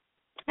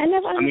 I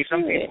never understood. I mean,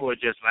 some people are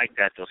just like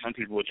that, though. Some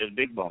people are just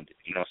big-boned.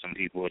 You know, some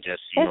people are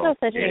just, There's no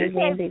such thing as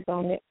being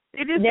big-boned.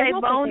 Did you say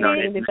bone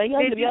did? Because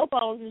your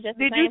bones is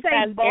just the same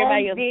size as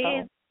everybody else's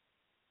bone.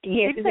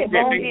 Yes, did you say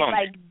bone did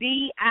like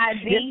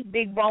B-I-D,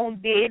 big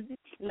bone did?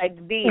 Like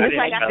D. It's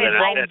like I said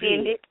bone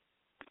did.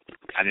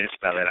 I didn't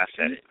spell it. I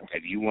said it.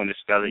 If you want to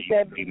spell it, you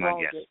can be my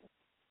guest.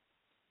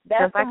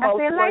 That's the most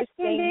worst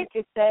thing you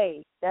could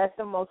say. That's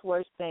the most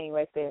worst thing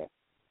right there.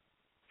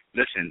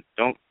 Listen,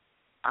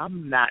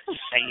 I'm not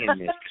saying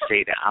this to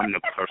say that I'm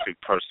the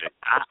perfect person.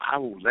 I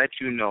will let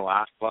you know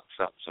I fucks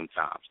up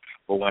sometimes.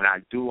 But when I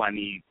do, I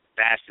need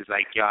bastards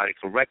like y'all to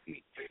correct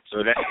me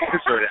so that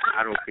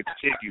I don't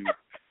continue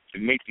to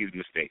make these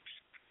mistakes.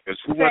 Because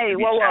who wants to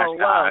be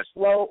chastised?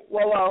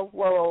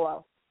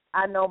 Whoa.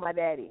 I know my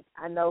daddy.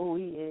 I know who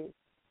he is.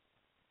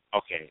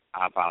 Okay,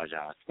 I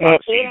apologize.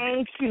 It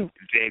ain't you.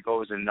 There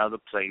goes another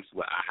place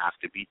where I have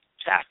to be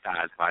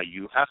chastised by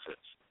you heifers.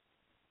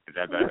 Is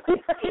that better?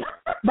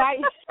 by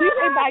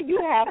you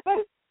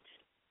heifers?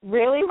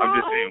 Really? I'm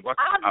just saying, what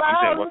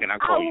can I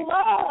call you?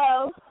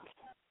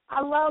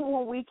 I love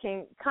when we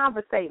can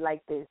conversate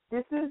like this.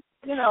 This is,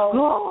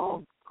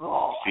 oh,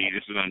 God. See,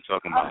 this is what I'm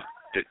talking about.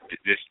 This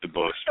is the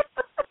bullshit.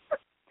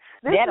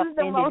 This is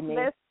the most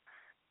best.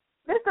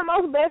 This is the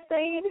most best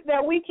thing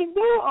that we can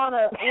do on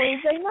a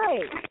Wednesday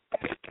night.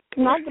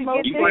 Not the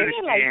most thing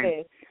like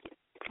this.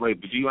 Wait,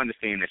 but do you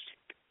understand that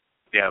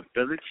the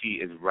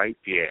ability is right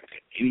there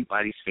at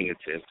anybody's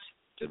fingertips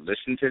to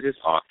listen to this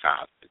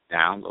archive, to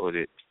download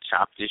it,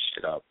 chop this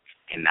shit up,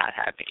 and not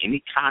have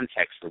any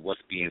context of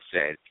what's being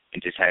said,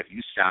 and just have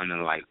you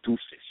sounding like doofus.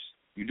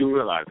 You do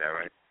realize that,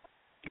 right?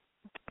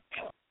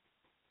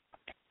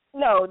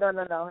 No.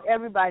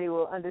 Everybody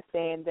will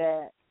understand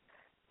that.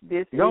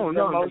 This is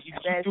the most you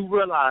do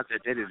realize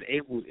that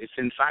it's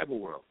in cyber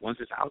world. Once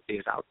it's out there,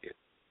 it's out there.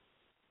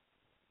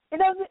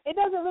 It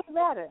doesn't really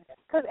matter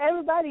because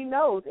everybody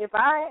knows if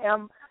I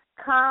am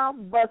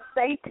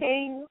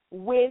conversating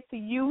with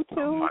you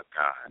two,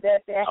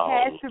 that there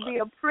has to be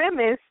a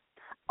premise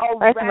around.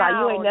 First of all,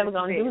 you ain't never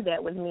gonna do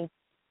that with me.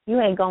 You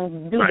ain't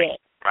gonna do that.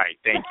 Right,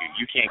 thank you.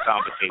 You can't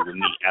conversate with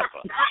me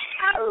ever.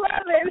 I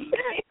love it.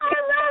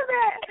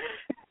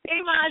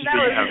 Iman, that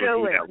was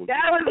good.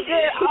 That was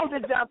good off the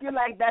jump. You're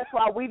like, that's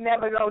why we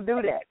never gonna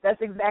do that.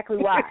 That's exactly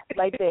why.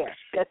 Right there.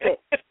 That's it.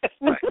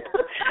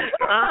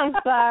 I'm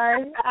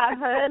sorry. I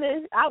heard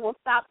it. I will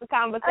stop the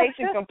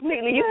conversation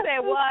completely. You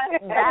said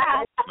what?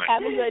 Bye.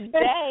 Have a good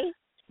day.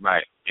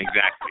 Right,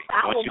 exactly.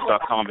 Once you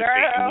start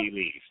conversating, he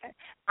leaves.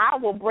 I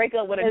will break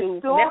up with a dude.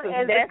 As soon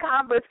as the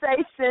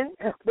conversation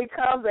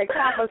becomes a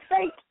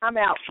conversation, I'm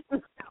out.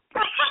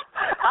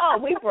 Oh,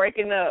 we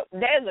breaking up.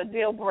 There's a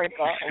deal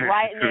breaker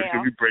right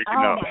now. We breaking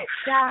up. Oh, my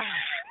God.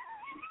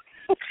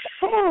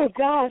 Oh,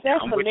 gosh,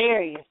 that's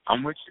hilarious.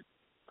 I'm with you.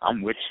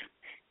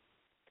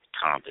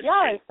 Conversation. Y'all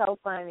are so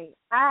funny.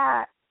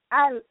 I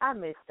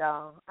missed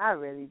y'all. I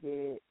really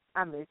did.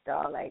 I missed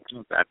y'all, like,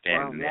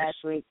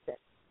 last week.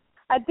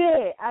 I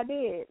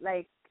did.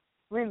 Like,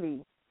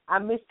 really. I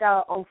missed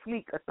y'all on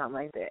Fleek or something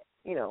like that,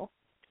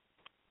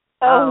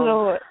 Oh,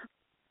 Lord.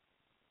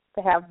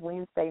 To have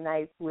Wednesday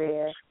nights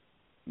where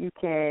you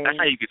can. That's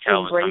how you can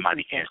tell when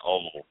somebody getting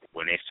old,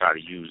 when they try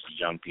to use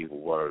young people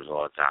words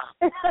all the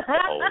time.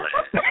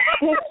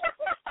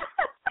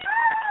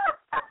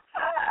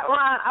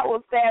 I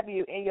will stab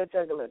you in your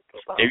jugular.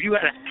 If you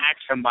had to ask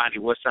somebody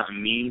what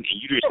something means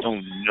and you just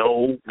don't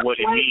know what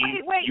it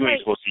means, you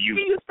ain't supposed to use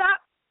it.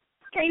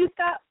 Can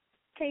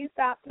you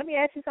stop? Let me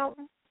ask you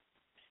something.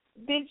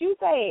 Did you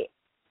say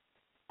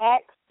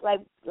axe,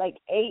 like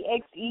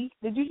A-X-E?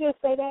 Did you just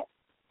say that?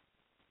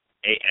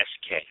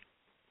 A-S-K.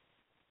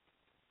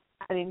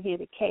 I didn't hear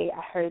the K.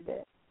 I heard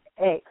the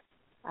X.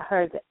 I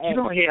heard the X. You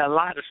don't hear a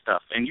lot of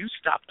stuff, and you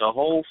stopped the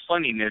whole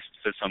funniness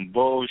for some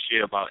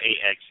bullshit about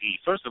A-X-E.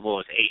 First of all,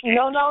 it's A-X.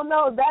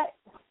 No.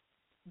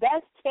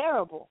 That's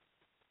terrible.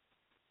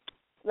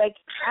 Like,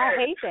 I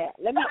hate that.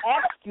 Let me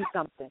ask you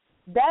something.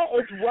 That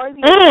is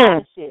worthy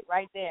of shit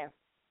right there.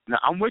 No,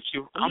 I'm with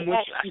you. I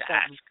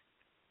ask.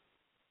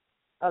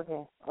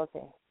 Okay.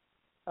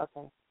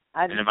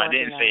 And if I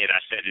didn't say it, I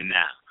said it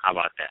now. How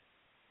about that?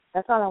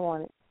 That's all I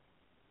wanted.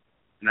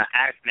 Now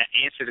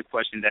answer the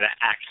question that I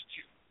asked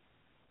you.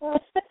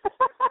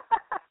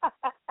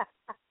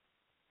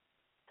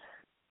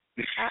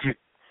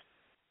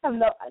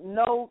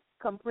 No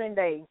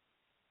comprende.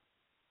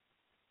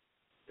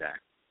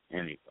 Exactly.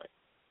 Anyway.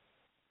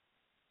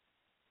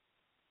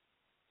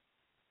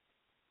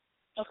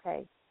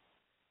 Okay.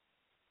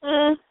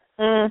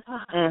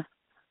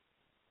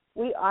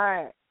 We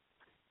are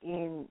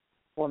in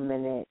 4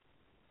 minutes.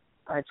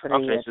 Okay,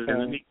 so then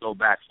let me go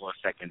back for a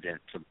second then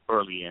to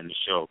earlier in the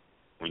show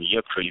when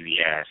your crazy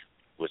ass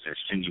was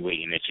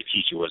insinuating that your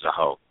teacher was a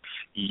hoe.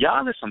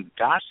 Y'all are some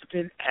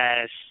gossiping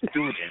ass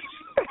students.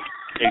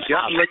 If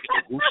y'all look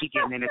at who she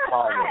getting in the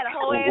car with,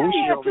 or who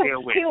she over there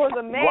with, he was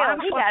a man. why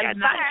the fuck y'all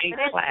not in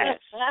class?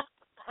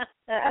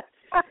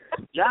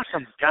 Y'all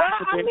some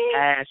gossiping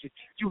ass.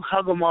 You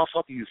hug a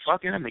motherfucker, you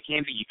fucking him. It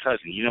can't be your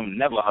cousin. You don't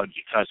never hug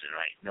your cousin,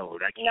 right? No,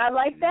 that can't. Not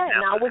like that.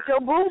 Never. Not with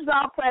your boobs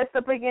all pressed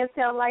up against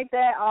him like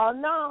that. Oh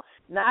no,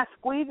 not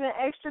squeezing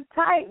extra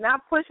tight.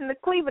 Not pushing the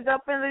cleavage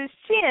up into his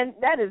chin.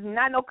 That is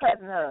not no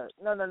cousin hug.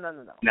 No.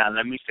 Now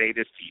let me say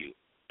this to you,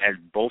 as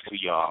both of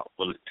y'all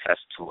will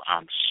attest to.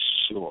 I'm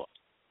sure.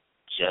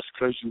 Just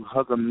because you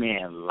hug a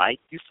man like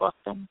you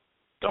fucked him,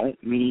 don't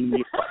mean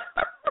you fucked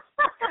him.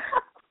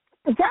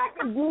 That,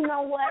 you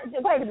know what?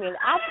 Wait a minute.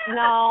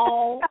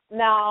 No.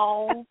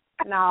 Oh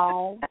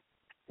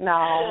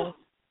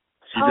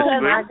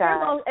my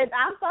God! If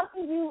I'm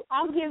fucking you,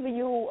 I'm giving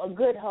you a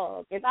good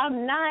hug. If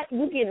I'm not,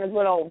 you getting a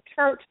good old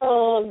church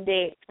hug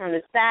that from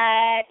the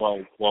side.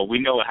 Well, we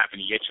know what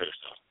happened to your church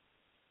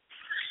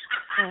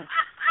though.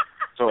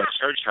 So a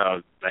church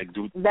hug,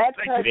 do they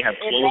have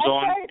clothes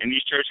on in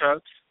these church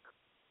hugs?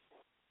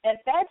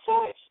 At that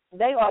church,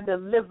 they are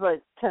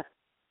delivered.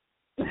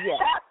 Yes.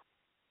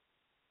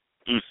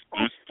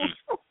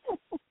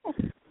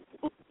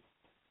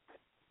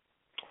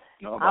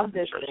 No, I'm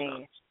just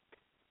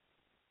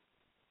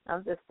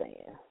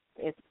saying.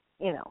 It's,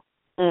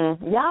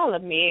 y'all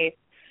admit.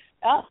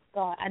 Oh,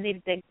 God, I need to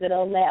take a good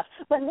old laugh.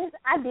 But listen,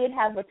 I did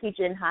have a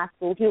teacher in high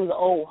school. He was an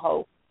old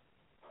hoe.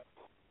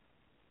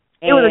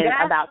 It was a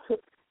guy?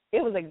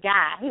 It was a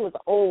guy. He was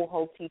an old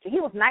hoe teacher. He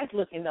was nice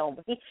looking, though.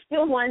 But he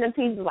was one of them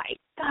teachers like,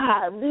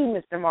 God,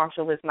 Mr.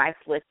 Marshall was nice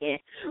looking.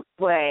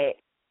 But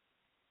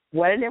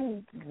one of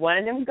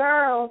them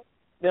girls,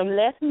 them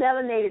less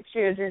melanated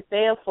children,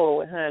 fell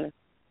for it, honey.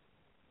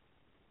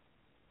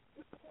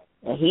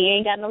 And he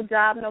ain't got no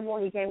job no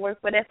more. He can't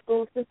work for that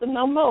school system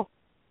no more.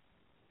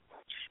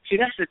 See,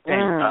 that's the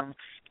thing.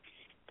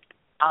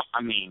 I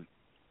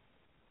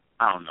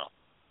don't know.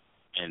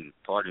 And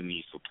part of me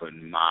is for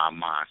putting my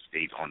mind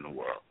state on the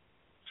world,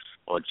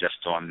 or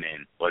just on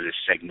men, or this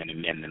segment of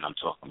men that I'm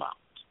talking about.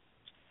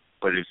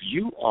 But if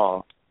you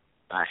are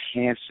a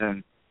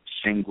handsome,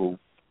 single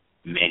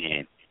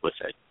man with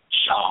a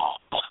job,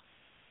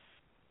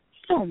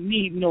 you don't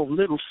need no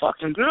little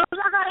fucking girls.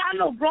 I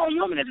know grown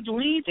women that can do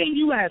anything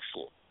you ask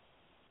for.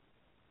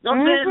 You know what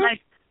I'm saying?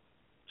 Like,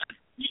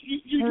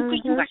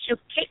 you got your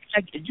pick.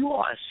 Like, you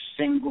are a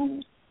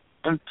single,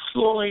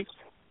 employed,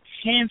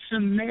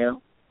 handsome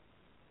male.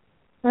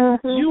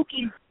 You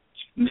can,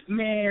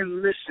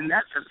 man, listen,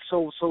 that's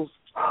so to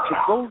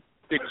go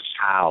the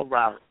child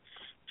route,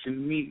 to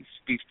me,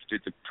 speaks to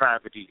the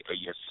depravity of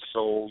your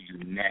soul, you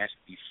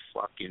nasty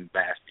fucking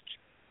bastard.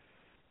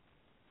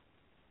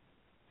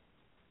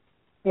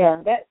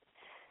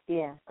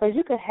 Because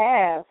you could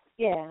have,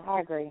 I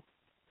agree.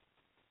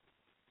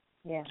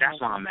 Yeah. That's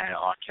why I'm mad at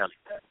R. Kelly.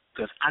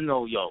 Because I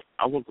know,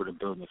 I work with a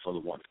building full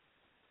of women.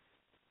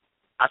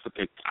 I could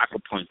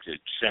point to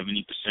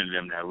 70% of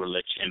them that will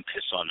let you and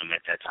piss on them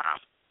at that time.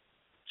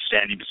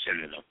 70%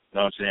 of them. You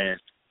know what I'm saying?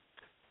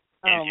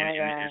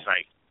 And it's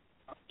like,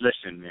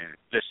 listen, man,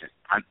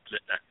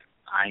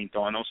 I ain't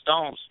throwing no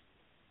stones.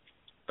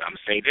 But I'm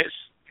going to say this.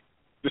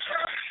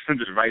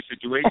 Under the right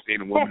situation,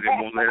 ain't a woman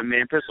that won't let a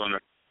man piss on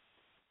her.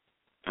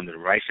 Under the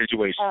right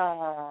situation.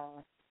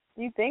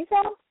 You think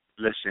so?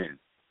 Listen,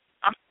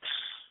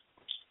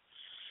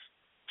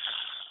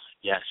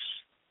 yes.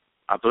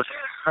 I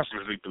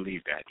really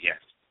believe that, yes.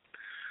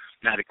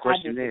 Now the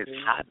question is,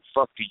 how the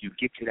fuck do you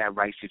get to that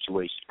right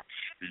situation?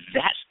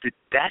 That's the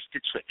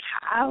trick.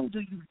 How do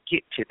you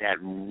get to that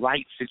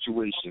right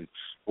situation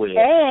where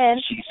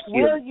she's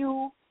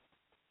feeling?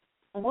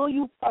 Will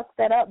you fuck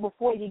that up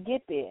before you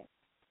get there?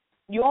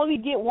 You only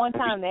get one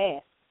time to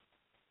ask.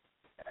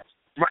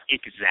 Right,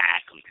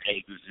 exactly.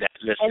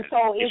 Listen, and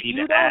so if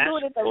you don't do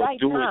it at the right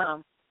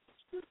time,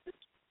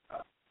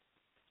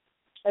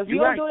 if you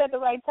don't do it at the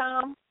right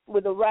time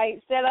with the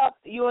right setup,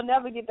 you will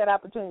never get that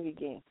opportunity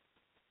again.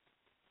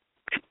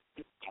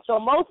 So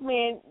most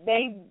men,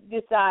 they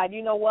decide,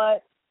 you know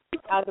what,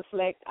 I'll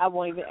deflect, I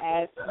won't even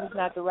ask, it's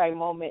not the right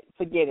moment,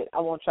 forget it, I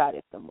won't try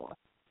this no more.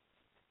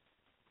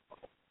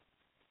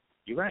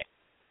 You're right.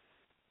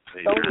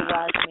 Those are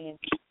wise men.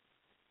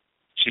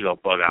 She gonna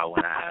bug out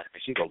when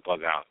she gonna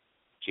bug out.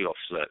 She gonna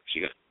flip. She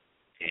got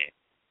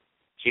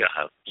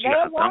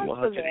done with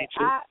her today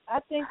too. I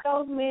think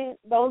those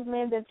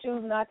men that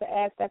choose not to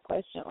ask that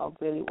question are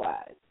really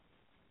wise.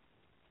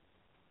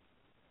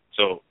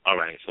 So, all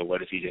right. So, what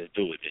does he just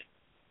do with it?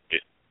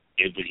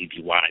 Would he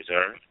be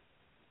wiser?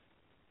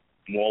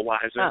 More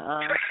wiser?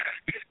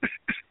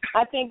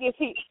 I think if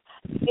he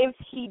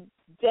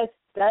just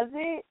does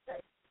it,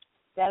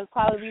 that would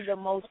probably be the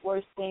most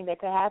worst thing that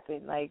could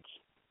happen. Like,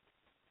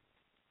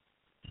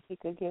 he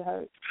could get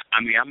hurt.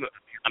 I'm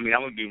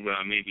gonna be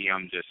real. Maybe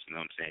I'm just, you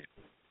know what I'm saying,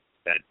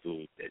 that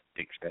dude that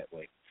thinks that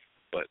way.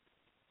 But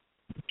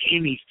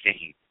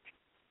anything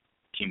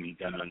can be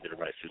done under the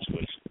right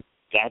situation.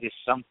 That is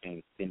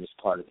something that is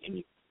part of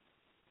anything.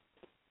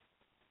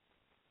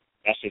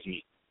 That's just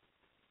me.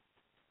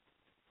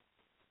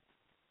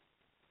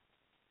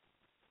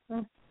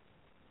 I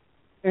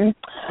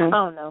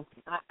don't know.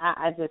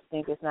 I just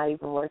think it's not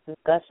even worth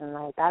discussion.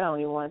 Like, I don't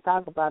even want to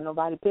talk about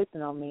nobody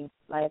pissing on me.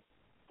 Like,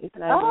 It's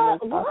not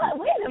even what?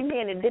 Wait a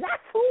minute. Did I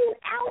tune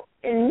out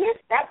and miss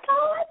that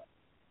part?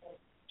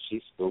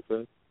 She's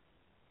stupid.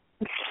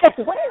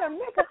 Wait a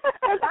minute.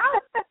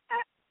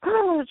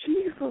 Oh,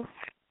 Jesus.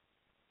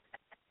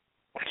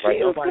 Like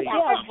nobody.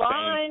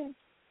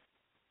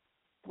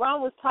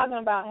 Ron was talking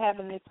about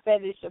having this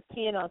fetish of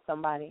peeing on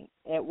somebody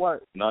at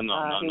work. No.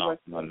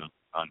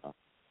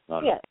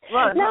 Yeah,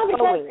 Ron, no,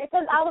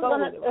 because I was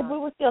we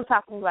were still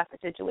talking about the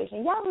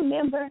situation. Y'all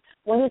remember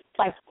when this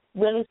like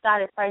really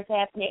started first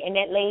happening, and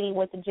that lady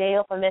went to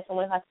jail for messing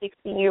with her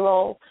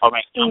 16-year-old All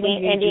right, student,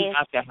 and then you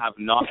have to have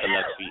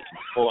narcolepsy and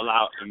fall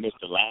out and miss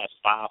the last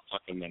 5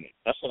 fucking minutes.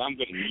 That's what I'm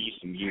gonna need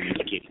from you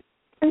to get it.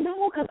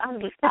 No, because I'm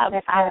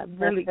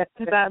really like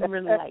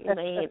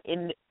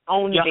laying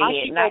on the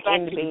bed, not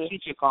in the bed.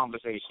 Teacher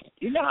conversation.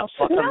 You know how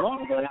fucking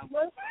long ago that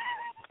was?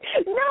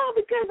 No,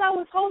 because I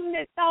was holding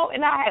that thought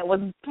and I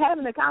was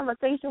having a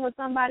conversation with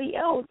somebody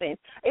else, and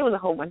it was a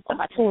whole bunch of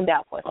stuff. I tuned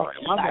out for a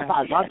second. All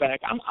right, my bad.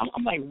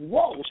 I'm like,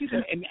 whoa. She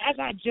said, and as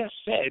I just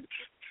said,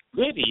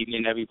 good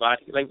evening,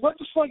 everybody. Like, what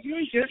the fuck? You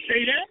ain't just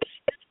say that?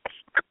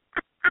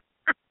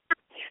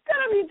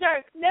 Gonna be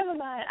jerks. Never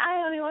mind.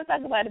 I don't even want to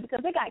talk about it because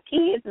they got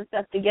kids and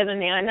stuff together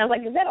now, and I was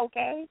like, is that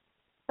okay?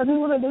 What you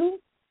want to do?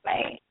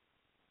 Like,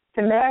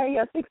 to marry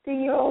a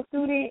 16-year-old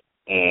student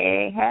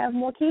and have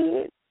more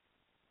kids?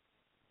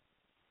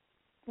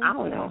 I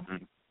don't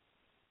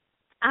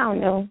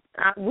know.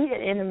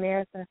 We're in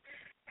America.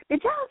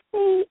 Did y'all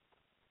see?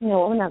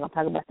 No, we're not going to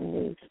talk about the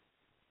news.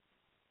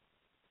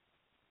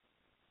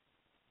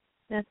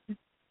 I'm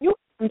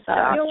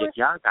sorry.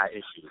 Y'all got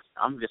issues.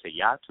 I'm just saying,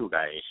 y'all two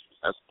got issues.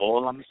 That's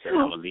all I'm saying.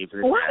 I'm going to leave it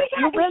at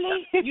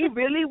that. You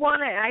really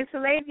want to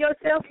isolate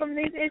yourself from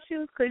these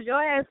issues? Because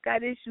your ass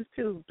got issues,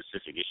 too.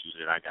 Specific issues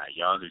that I got.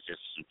 Y'all is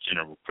just some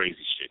general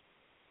crazy shit.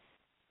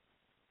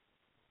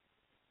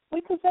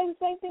 We could say the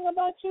same thing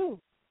about you.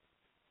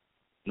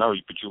 No,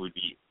 but you would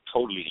be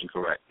totally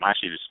incorrect. My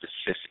shit is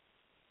specific.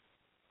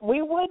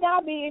 We would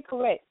not be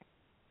incorrect.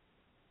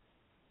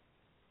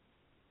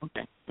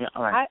 Okay. Yeah,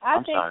 all right. I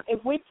think sorry.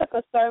 if we took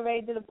a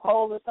survey, did a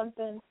poll or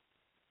something,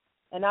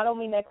 and I don't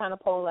mean that kind of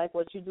poll like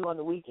what you do on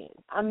the weekend.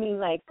 I mean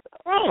like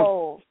a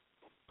poll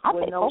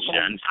with no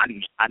phone.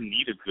 I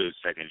need a good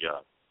second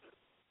job.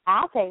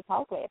 I'll take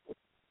Paul classes.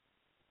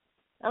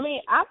 I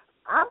mean, I'm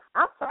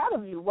proud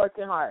of you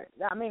working hard.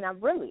 I mean, I'm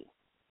really.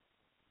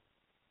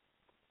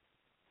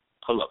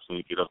 Pull up so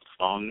we get off the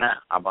phone now.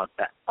 How about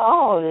that?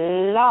 Oh,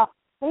 Lord.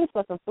 Please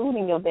put some food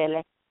in your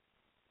belly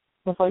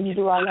before you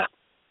do all that.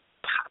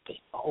 Pop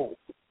it. Oh,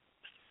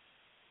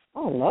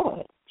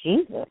 Lord.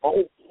 Jesus.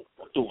 Oh,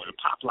 doing a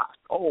pop lock.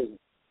 Oh.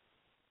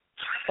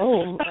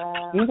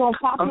 You going to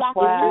pop lock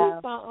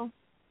and do something?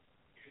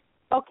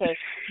 Okay,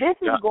 this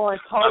is going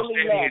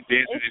totally left. I'm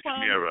standing here dancing in the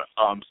mirror.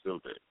 Oh, I'm still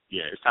there.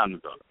 Yeah, it's time to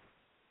go.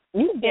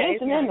 You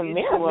dancing in the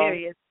mirror?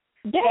 Hilarious.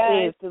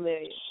 That is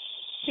hilarious.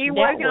 He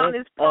working on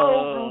his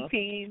pole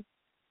routine.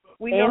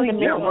 We know he's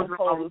working on his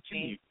pole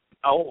routine.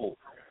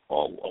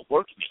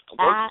 Working.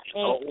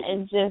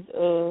 And just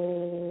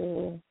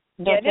don't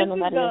tell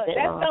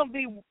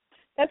nobody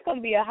that's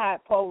gonna be a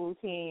hot pole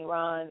routine,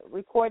 Ron.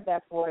 Record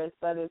that for us,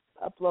 let us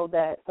upload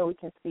that so we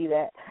can see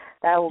that.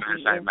 That will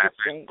be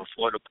interesting.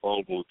 Before the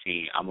pole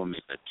routine, I'm gonna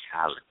make a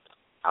calendar.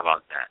 How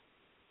about that?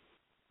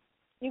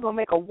 You gonna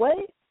make a what?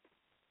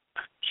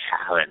 A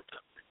calendar.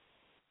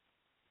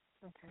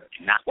 Okay.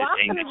 Not the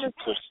thing that you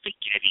put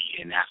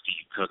spaghetti in after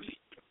you cook it.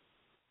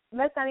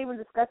 Let's not even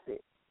discuss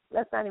it.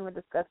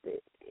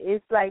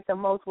 It's like the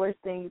most worst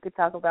thing you could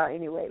talk about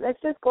anyway.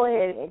 Let's just go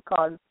ahead and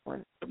call this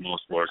one. The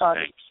most worst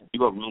thing. You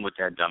go room with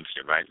that dumb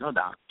shit, right? No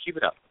doubt. Keep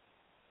it up.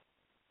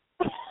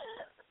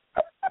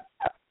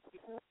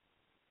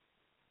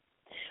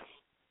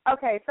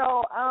 Okay,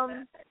 so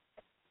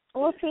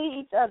we'll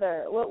see each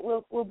other.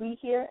 We'll be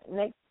here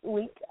next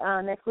week.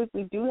 Next week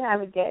we do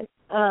have a guest.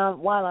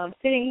 While I'm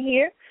sitting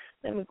here,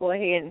 let me go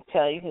ahead and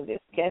tell you who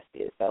this guest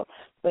is, so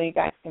you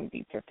guys can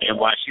be prepared. And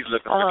while she's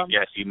looking for the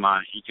guest, you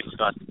can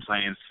start the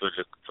plans for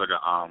the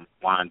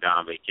wind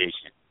down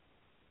vacation.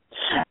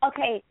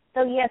 Okay,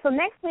 so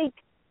next week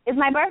is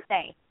my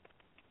birthday.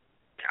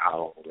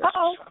 Oh,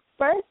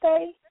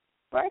 birthday.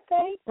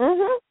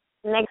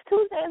 Next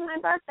Tuesday is my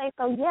birthday,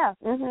 so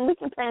we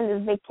can plan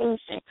this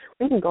vacation.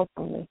 We can go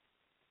somewhere.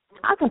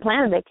 I can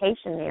plan a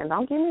vacation there.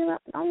 Don't give me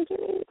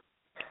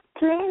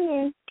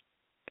planning.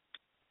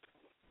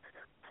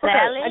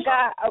 Sally? I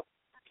got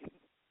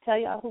tell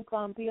y'all who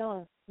gonna be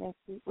on next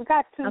week. We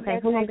got two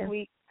guests next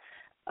week.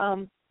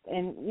 And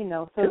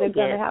so we're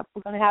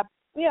gonna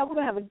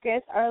have a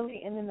guest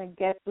early and then a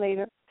guest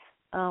later.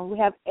 We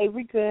have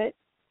Avery Good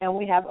and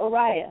we have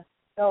Oriah.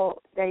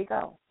 So there you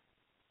go.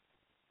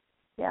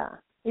 Yeah.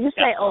 You just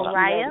say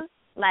Oriah?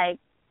 Like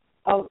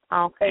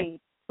okay.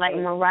 Like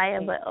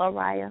Mariah but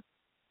Oriah.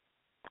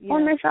 I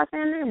want to make sure I say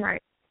her name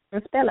right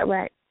and spell it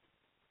right.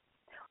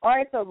 Or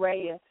it's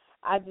Oriah.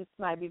 I just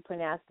might be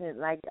pronouncing it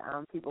like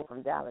people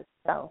from Dallas.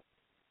 So.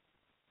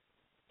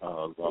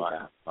 Oh, Lord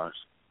have mercy.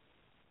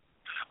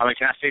 I mean,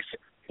 can I say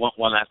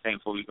one last thing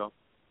before we go?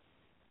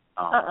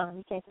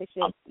 You can't say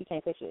shit. You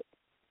can't say shit.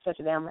 Shut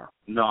your damn mouth.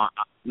 No,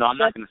 I'm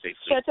not going to say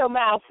sleep. Shut your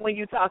mouth when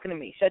you're talking to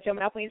me. Shut your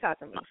mouth when you're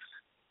talking to me.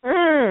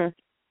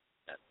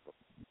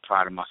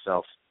 Proud of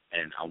myself,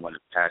 and I want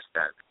to pass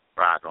that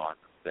pride on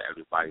to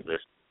everybody listening.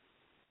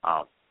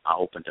 I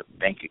opened a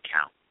bank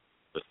account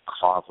with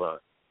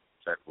Carver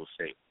Federal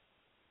Safe.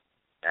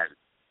 That is,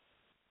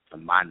 to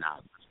my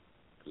knowledge,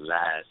 the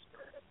last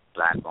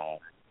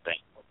black-owned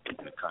bank in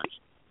the country.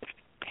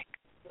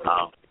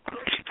 So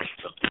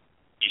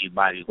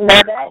anybody who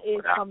that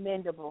is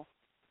commendable.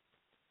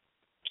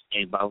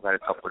 Anybody who got a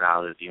couple of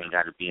dollars, you ain't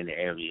got to be in the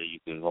area. You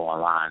can go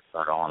online,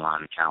 start an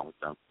online account with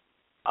them.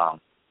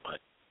 But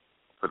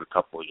put a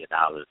couple of your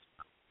dollars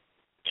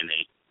in a,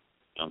 you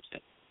know what I'm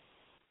saying,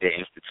 their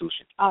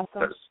institution.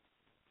 Awesome.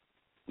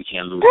 We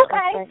can't lose.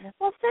 Okay.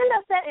 Well, send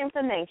us that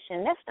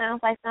information. That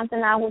sounds like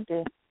something I would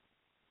do.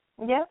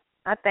 Yeah.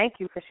 I thank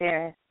you for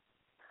sharing.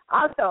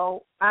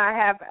 Also, I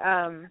have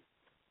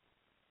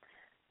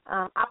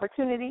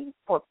opportunity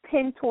for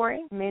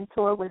pentoring,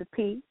 mentor with a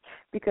P,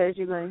 because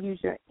you're going to use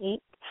your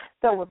ink.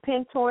 So we're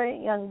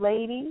pentoring young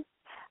ladies.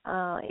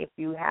 If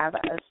you have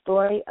a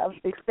story of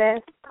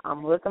success,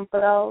 I'm looking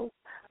for those.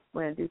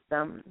 We're going to do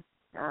some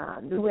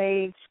new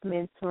age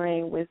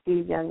mentoring with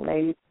these young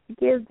ladies to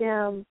give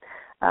them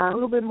a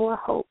little bit more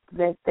hope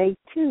that they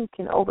too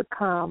can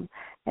overcome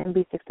and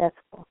be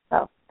successful.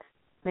 So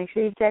make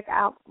sure you check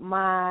out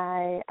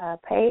my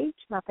page,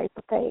 my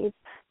Facebook page.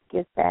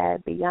 Get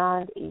that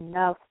Beyond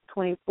Enough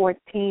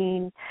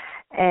 2014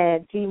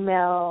 at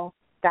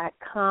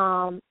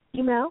gmail.com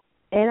email,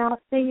 and I'll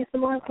send you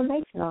some more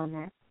information on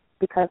that,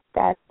 because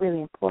that's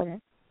really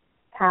important,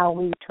 how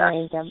we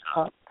train them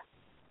up.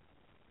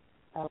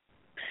 So,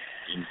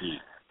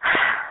 indeed.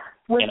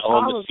 And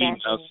all the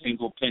female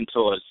single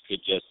mentors could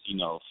just,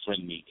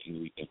 friend me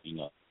and we can,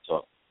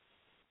 talk.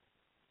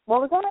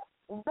 What was that?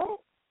 What?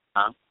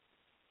 Huh?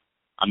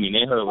 I mean,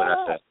 they heard what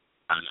I said.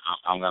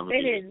 I'm going to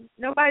repeat it.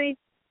 Nobody's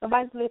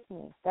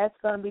listening. That's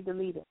going to be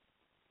deleted.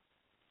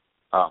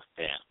 Oh,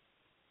 damn.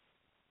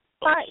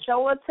 All right,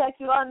 so we'll check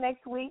you all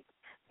next week.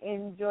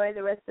 Enjoy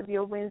the rest of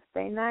your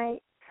Wednesday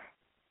night,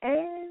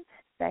 and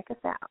check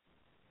us out.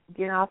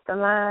 Get off the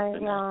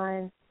line,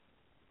 Ron.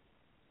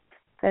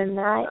 Good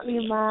night,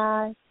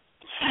 Iman.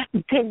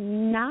 Good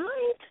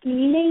night,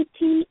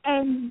 lady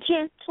and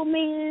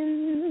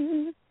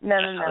gentlemen. No.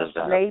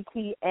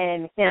 Lady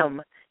and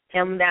him.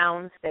 Him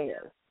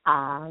downstairs.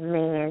 Oh,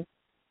 man.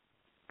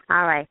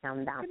 All right,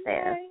 him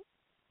downstairs.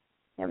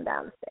 Him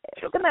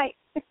downstairs. Good night.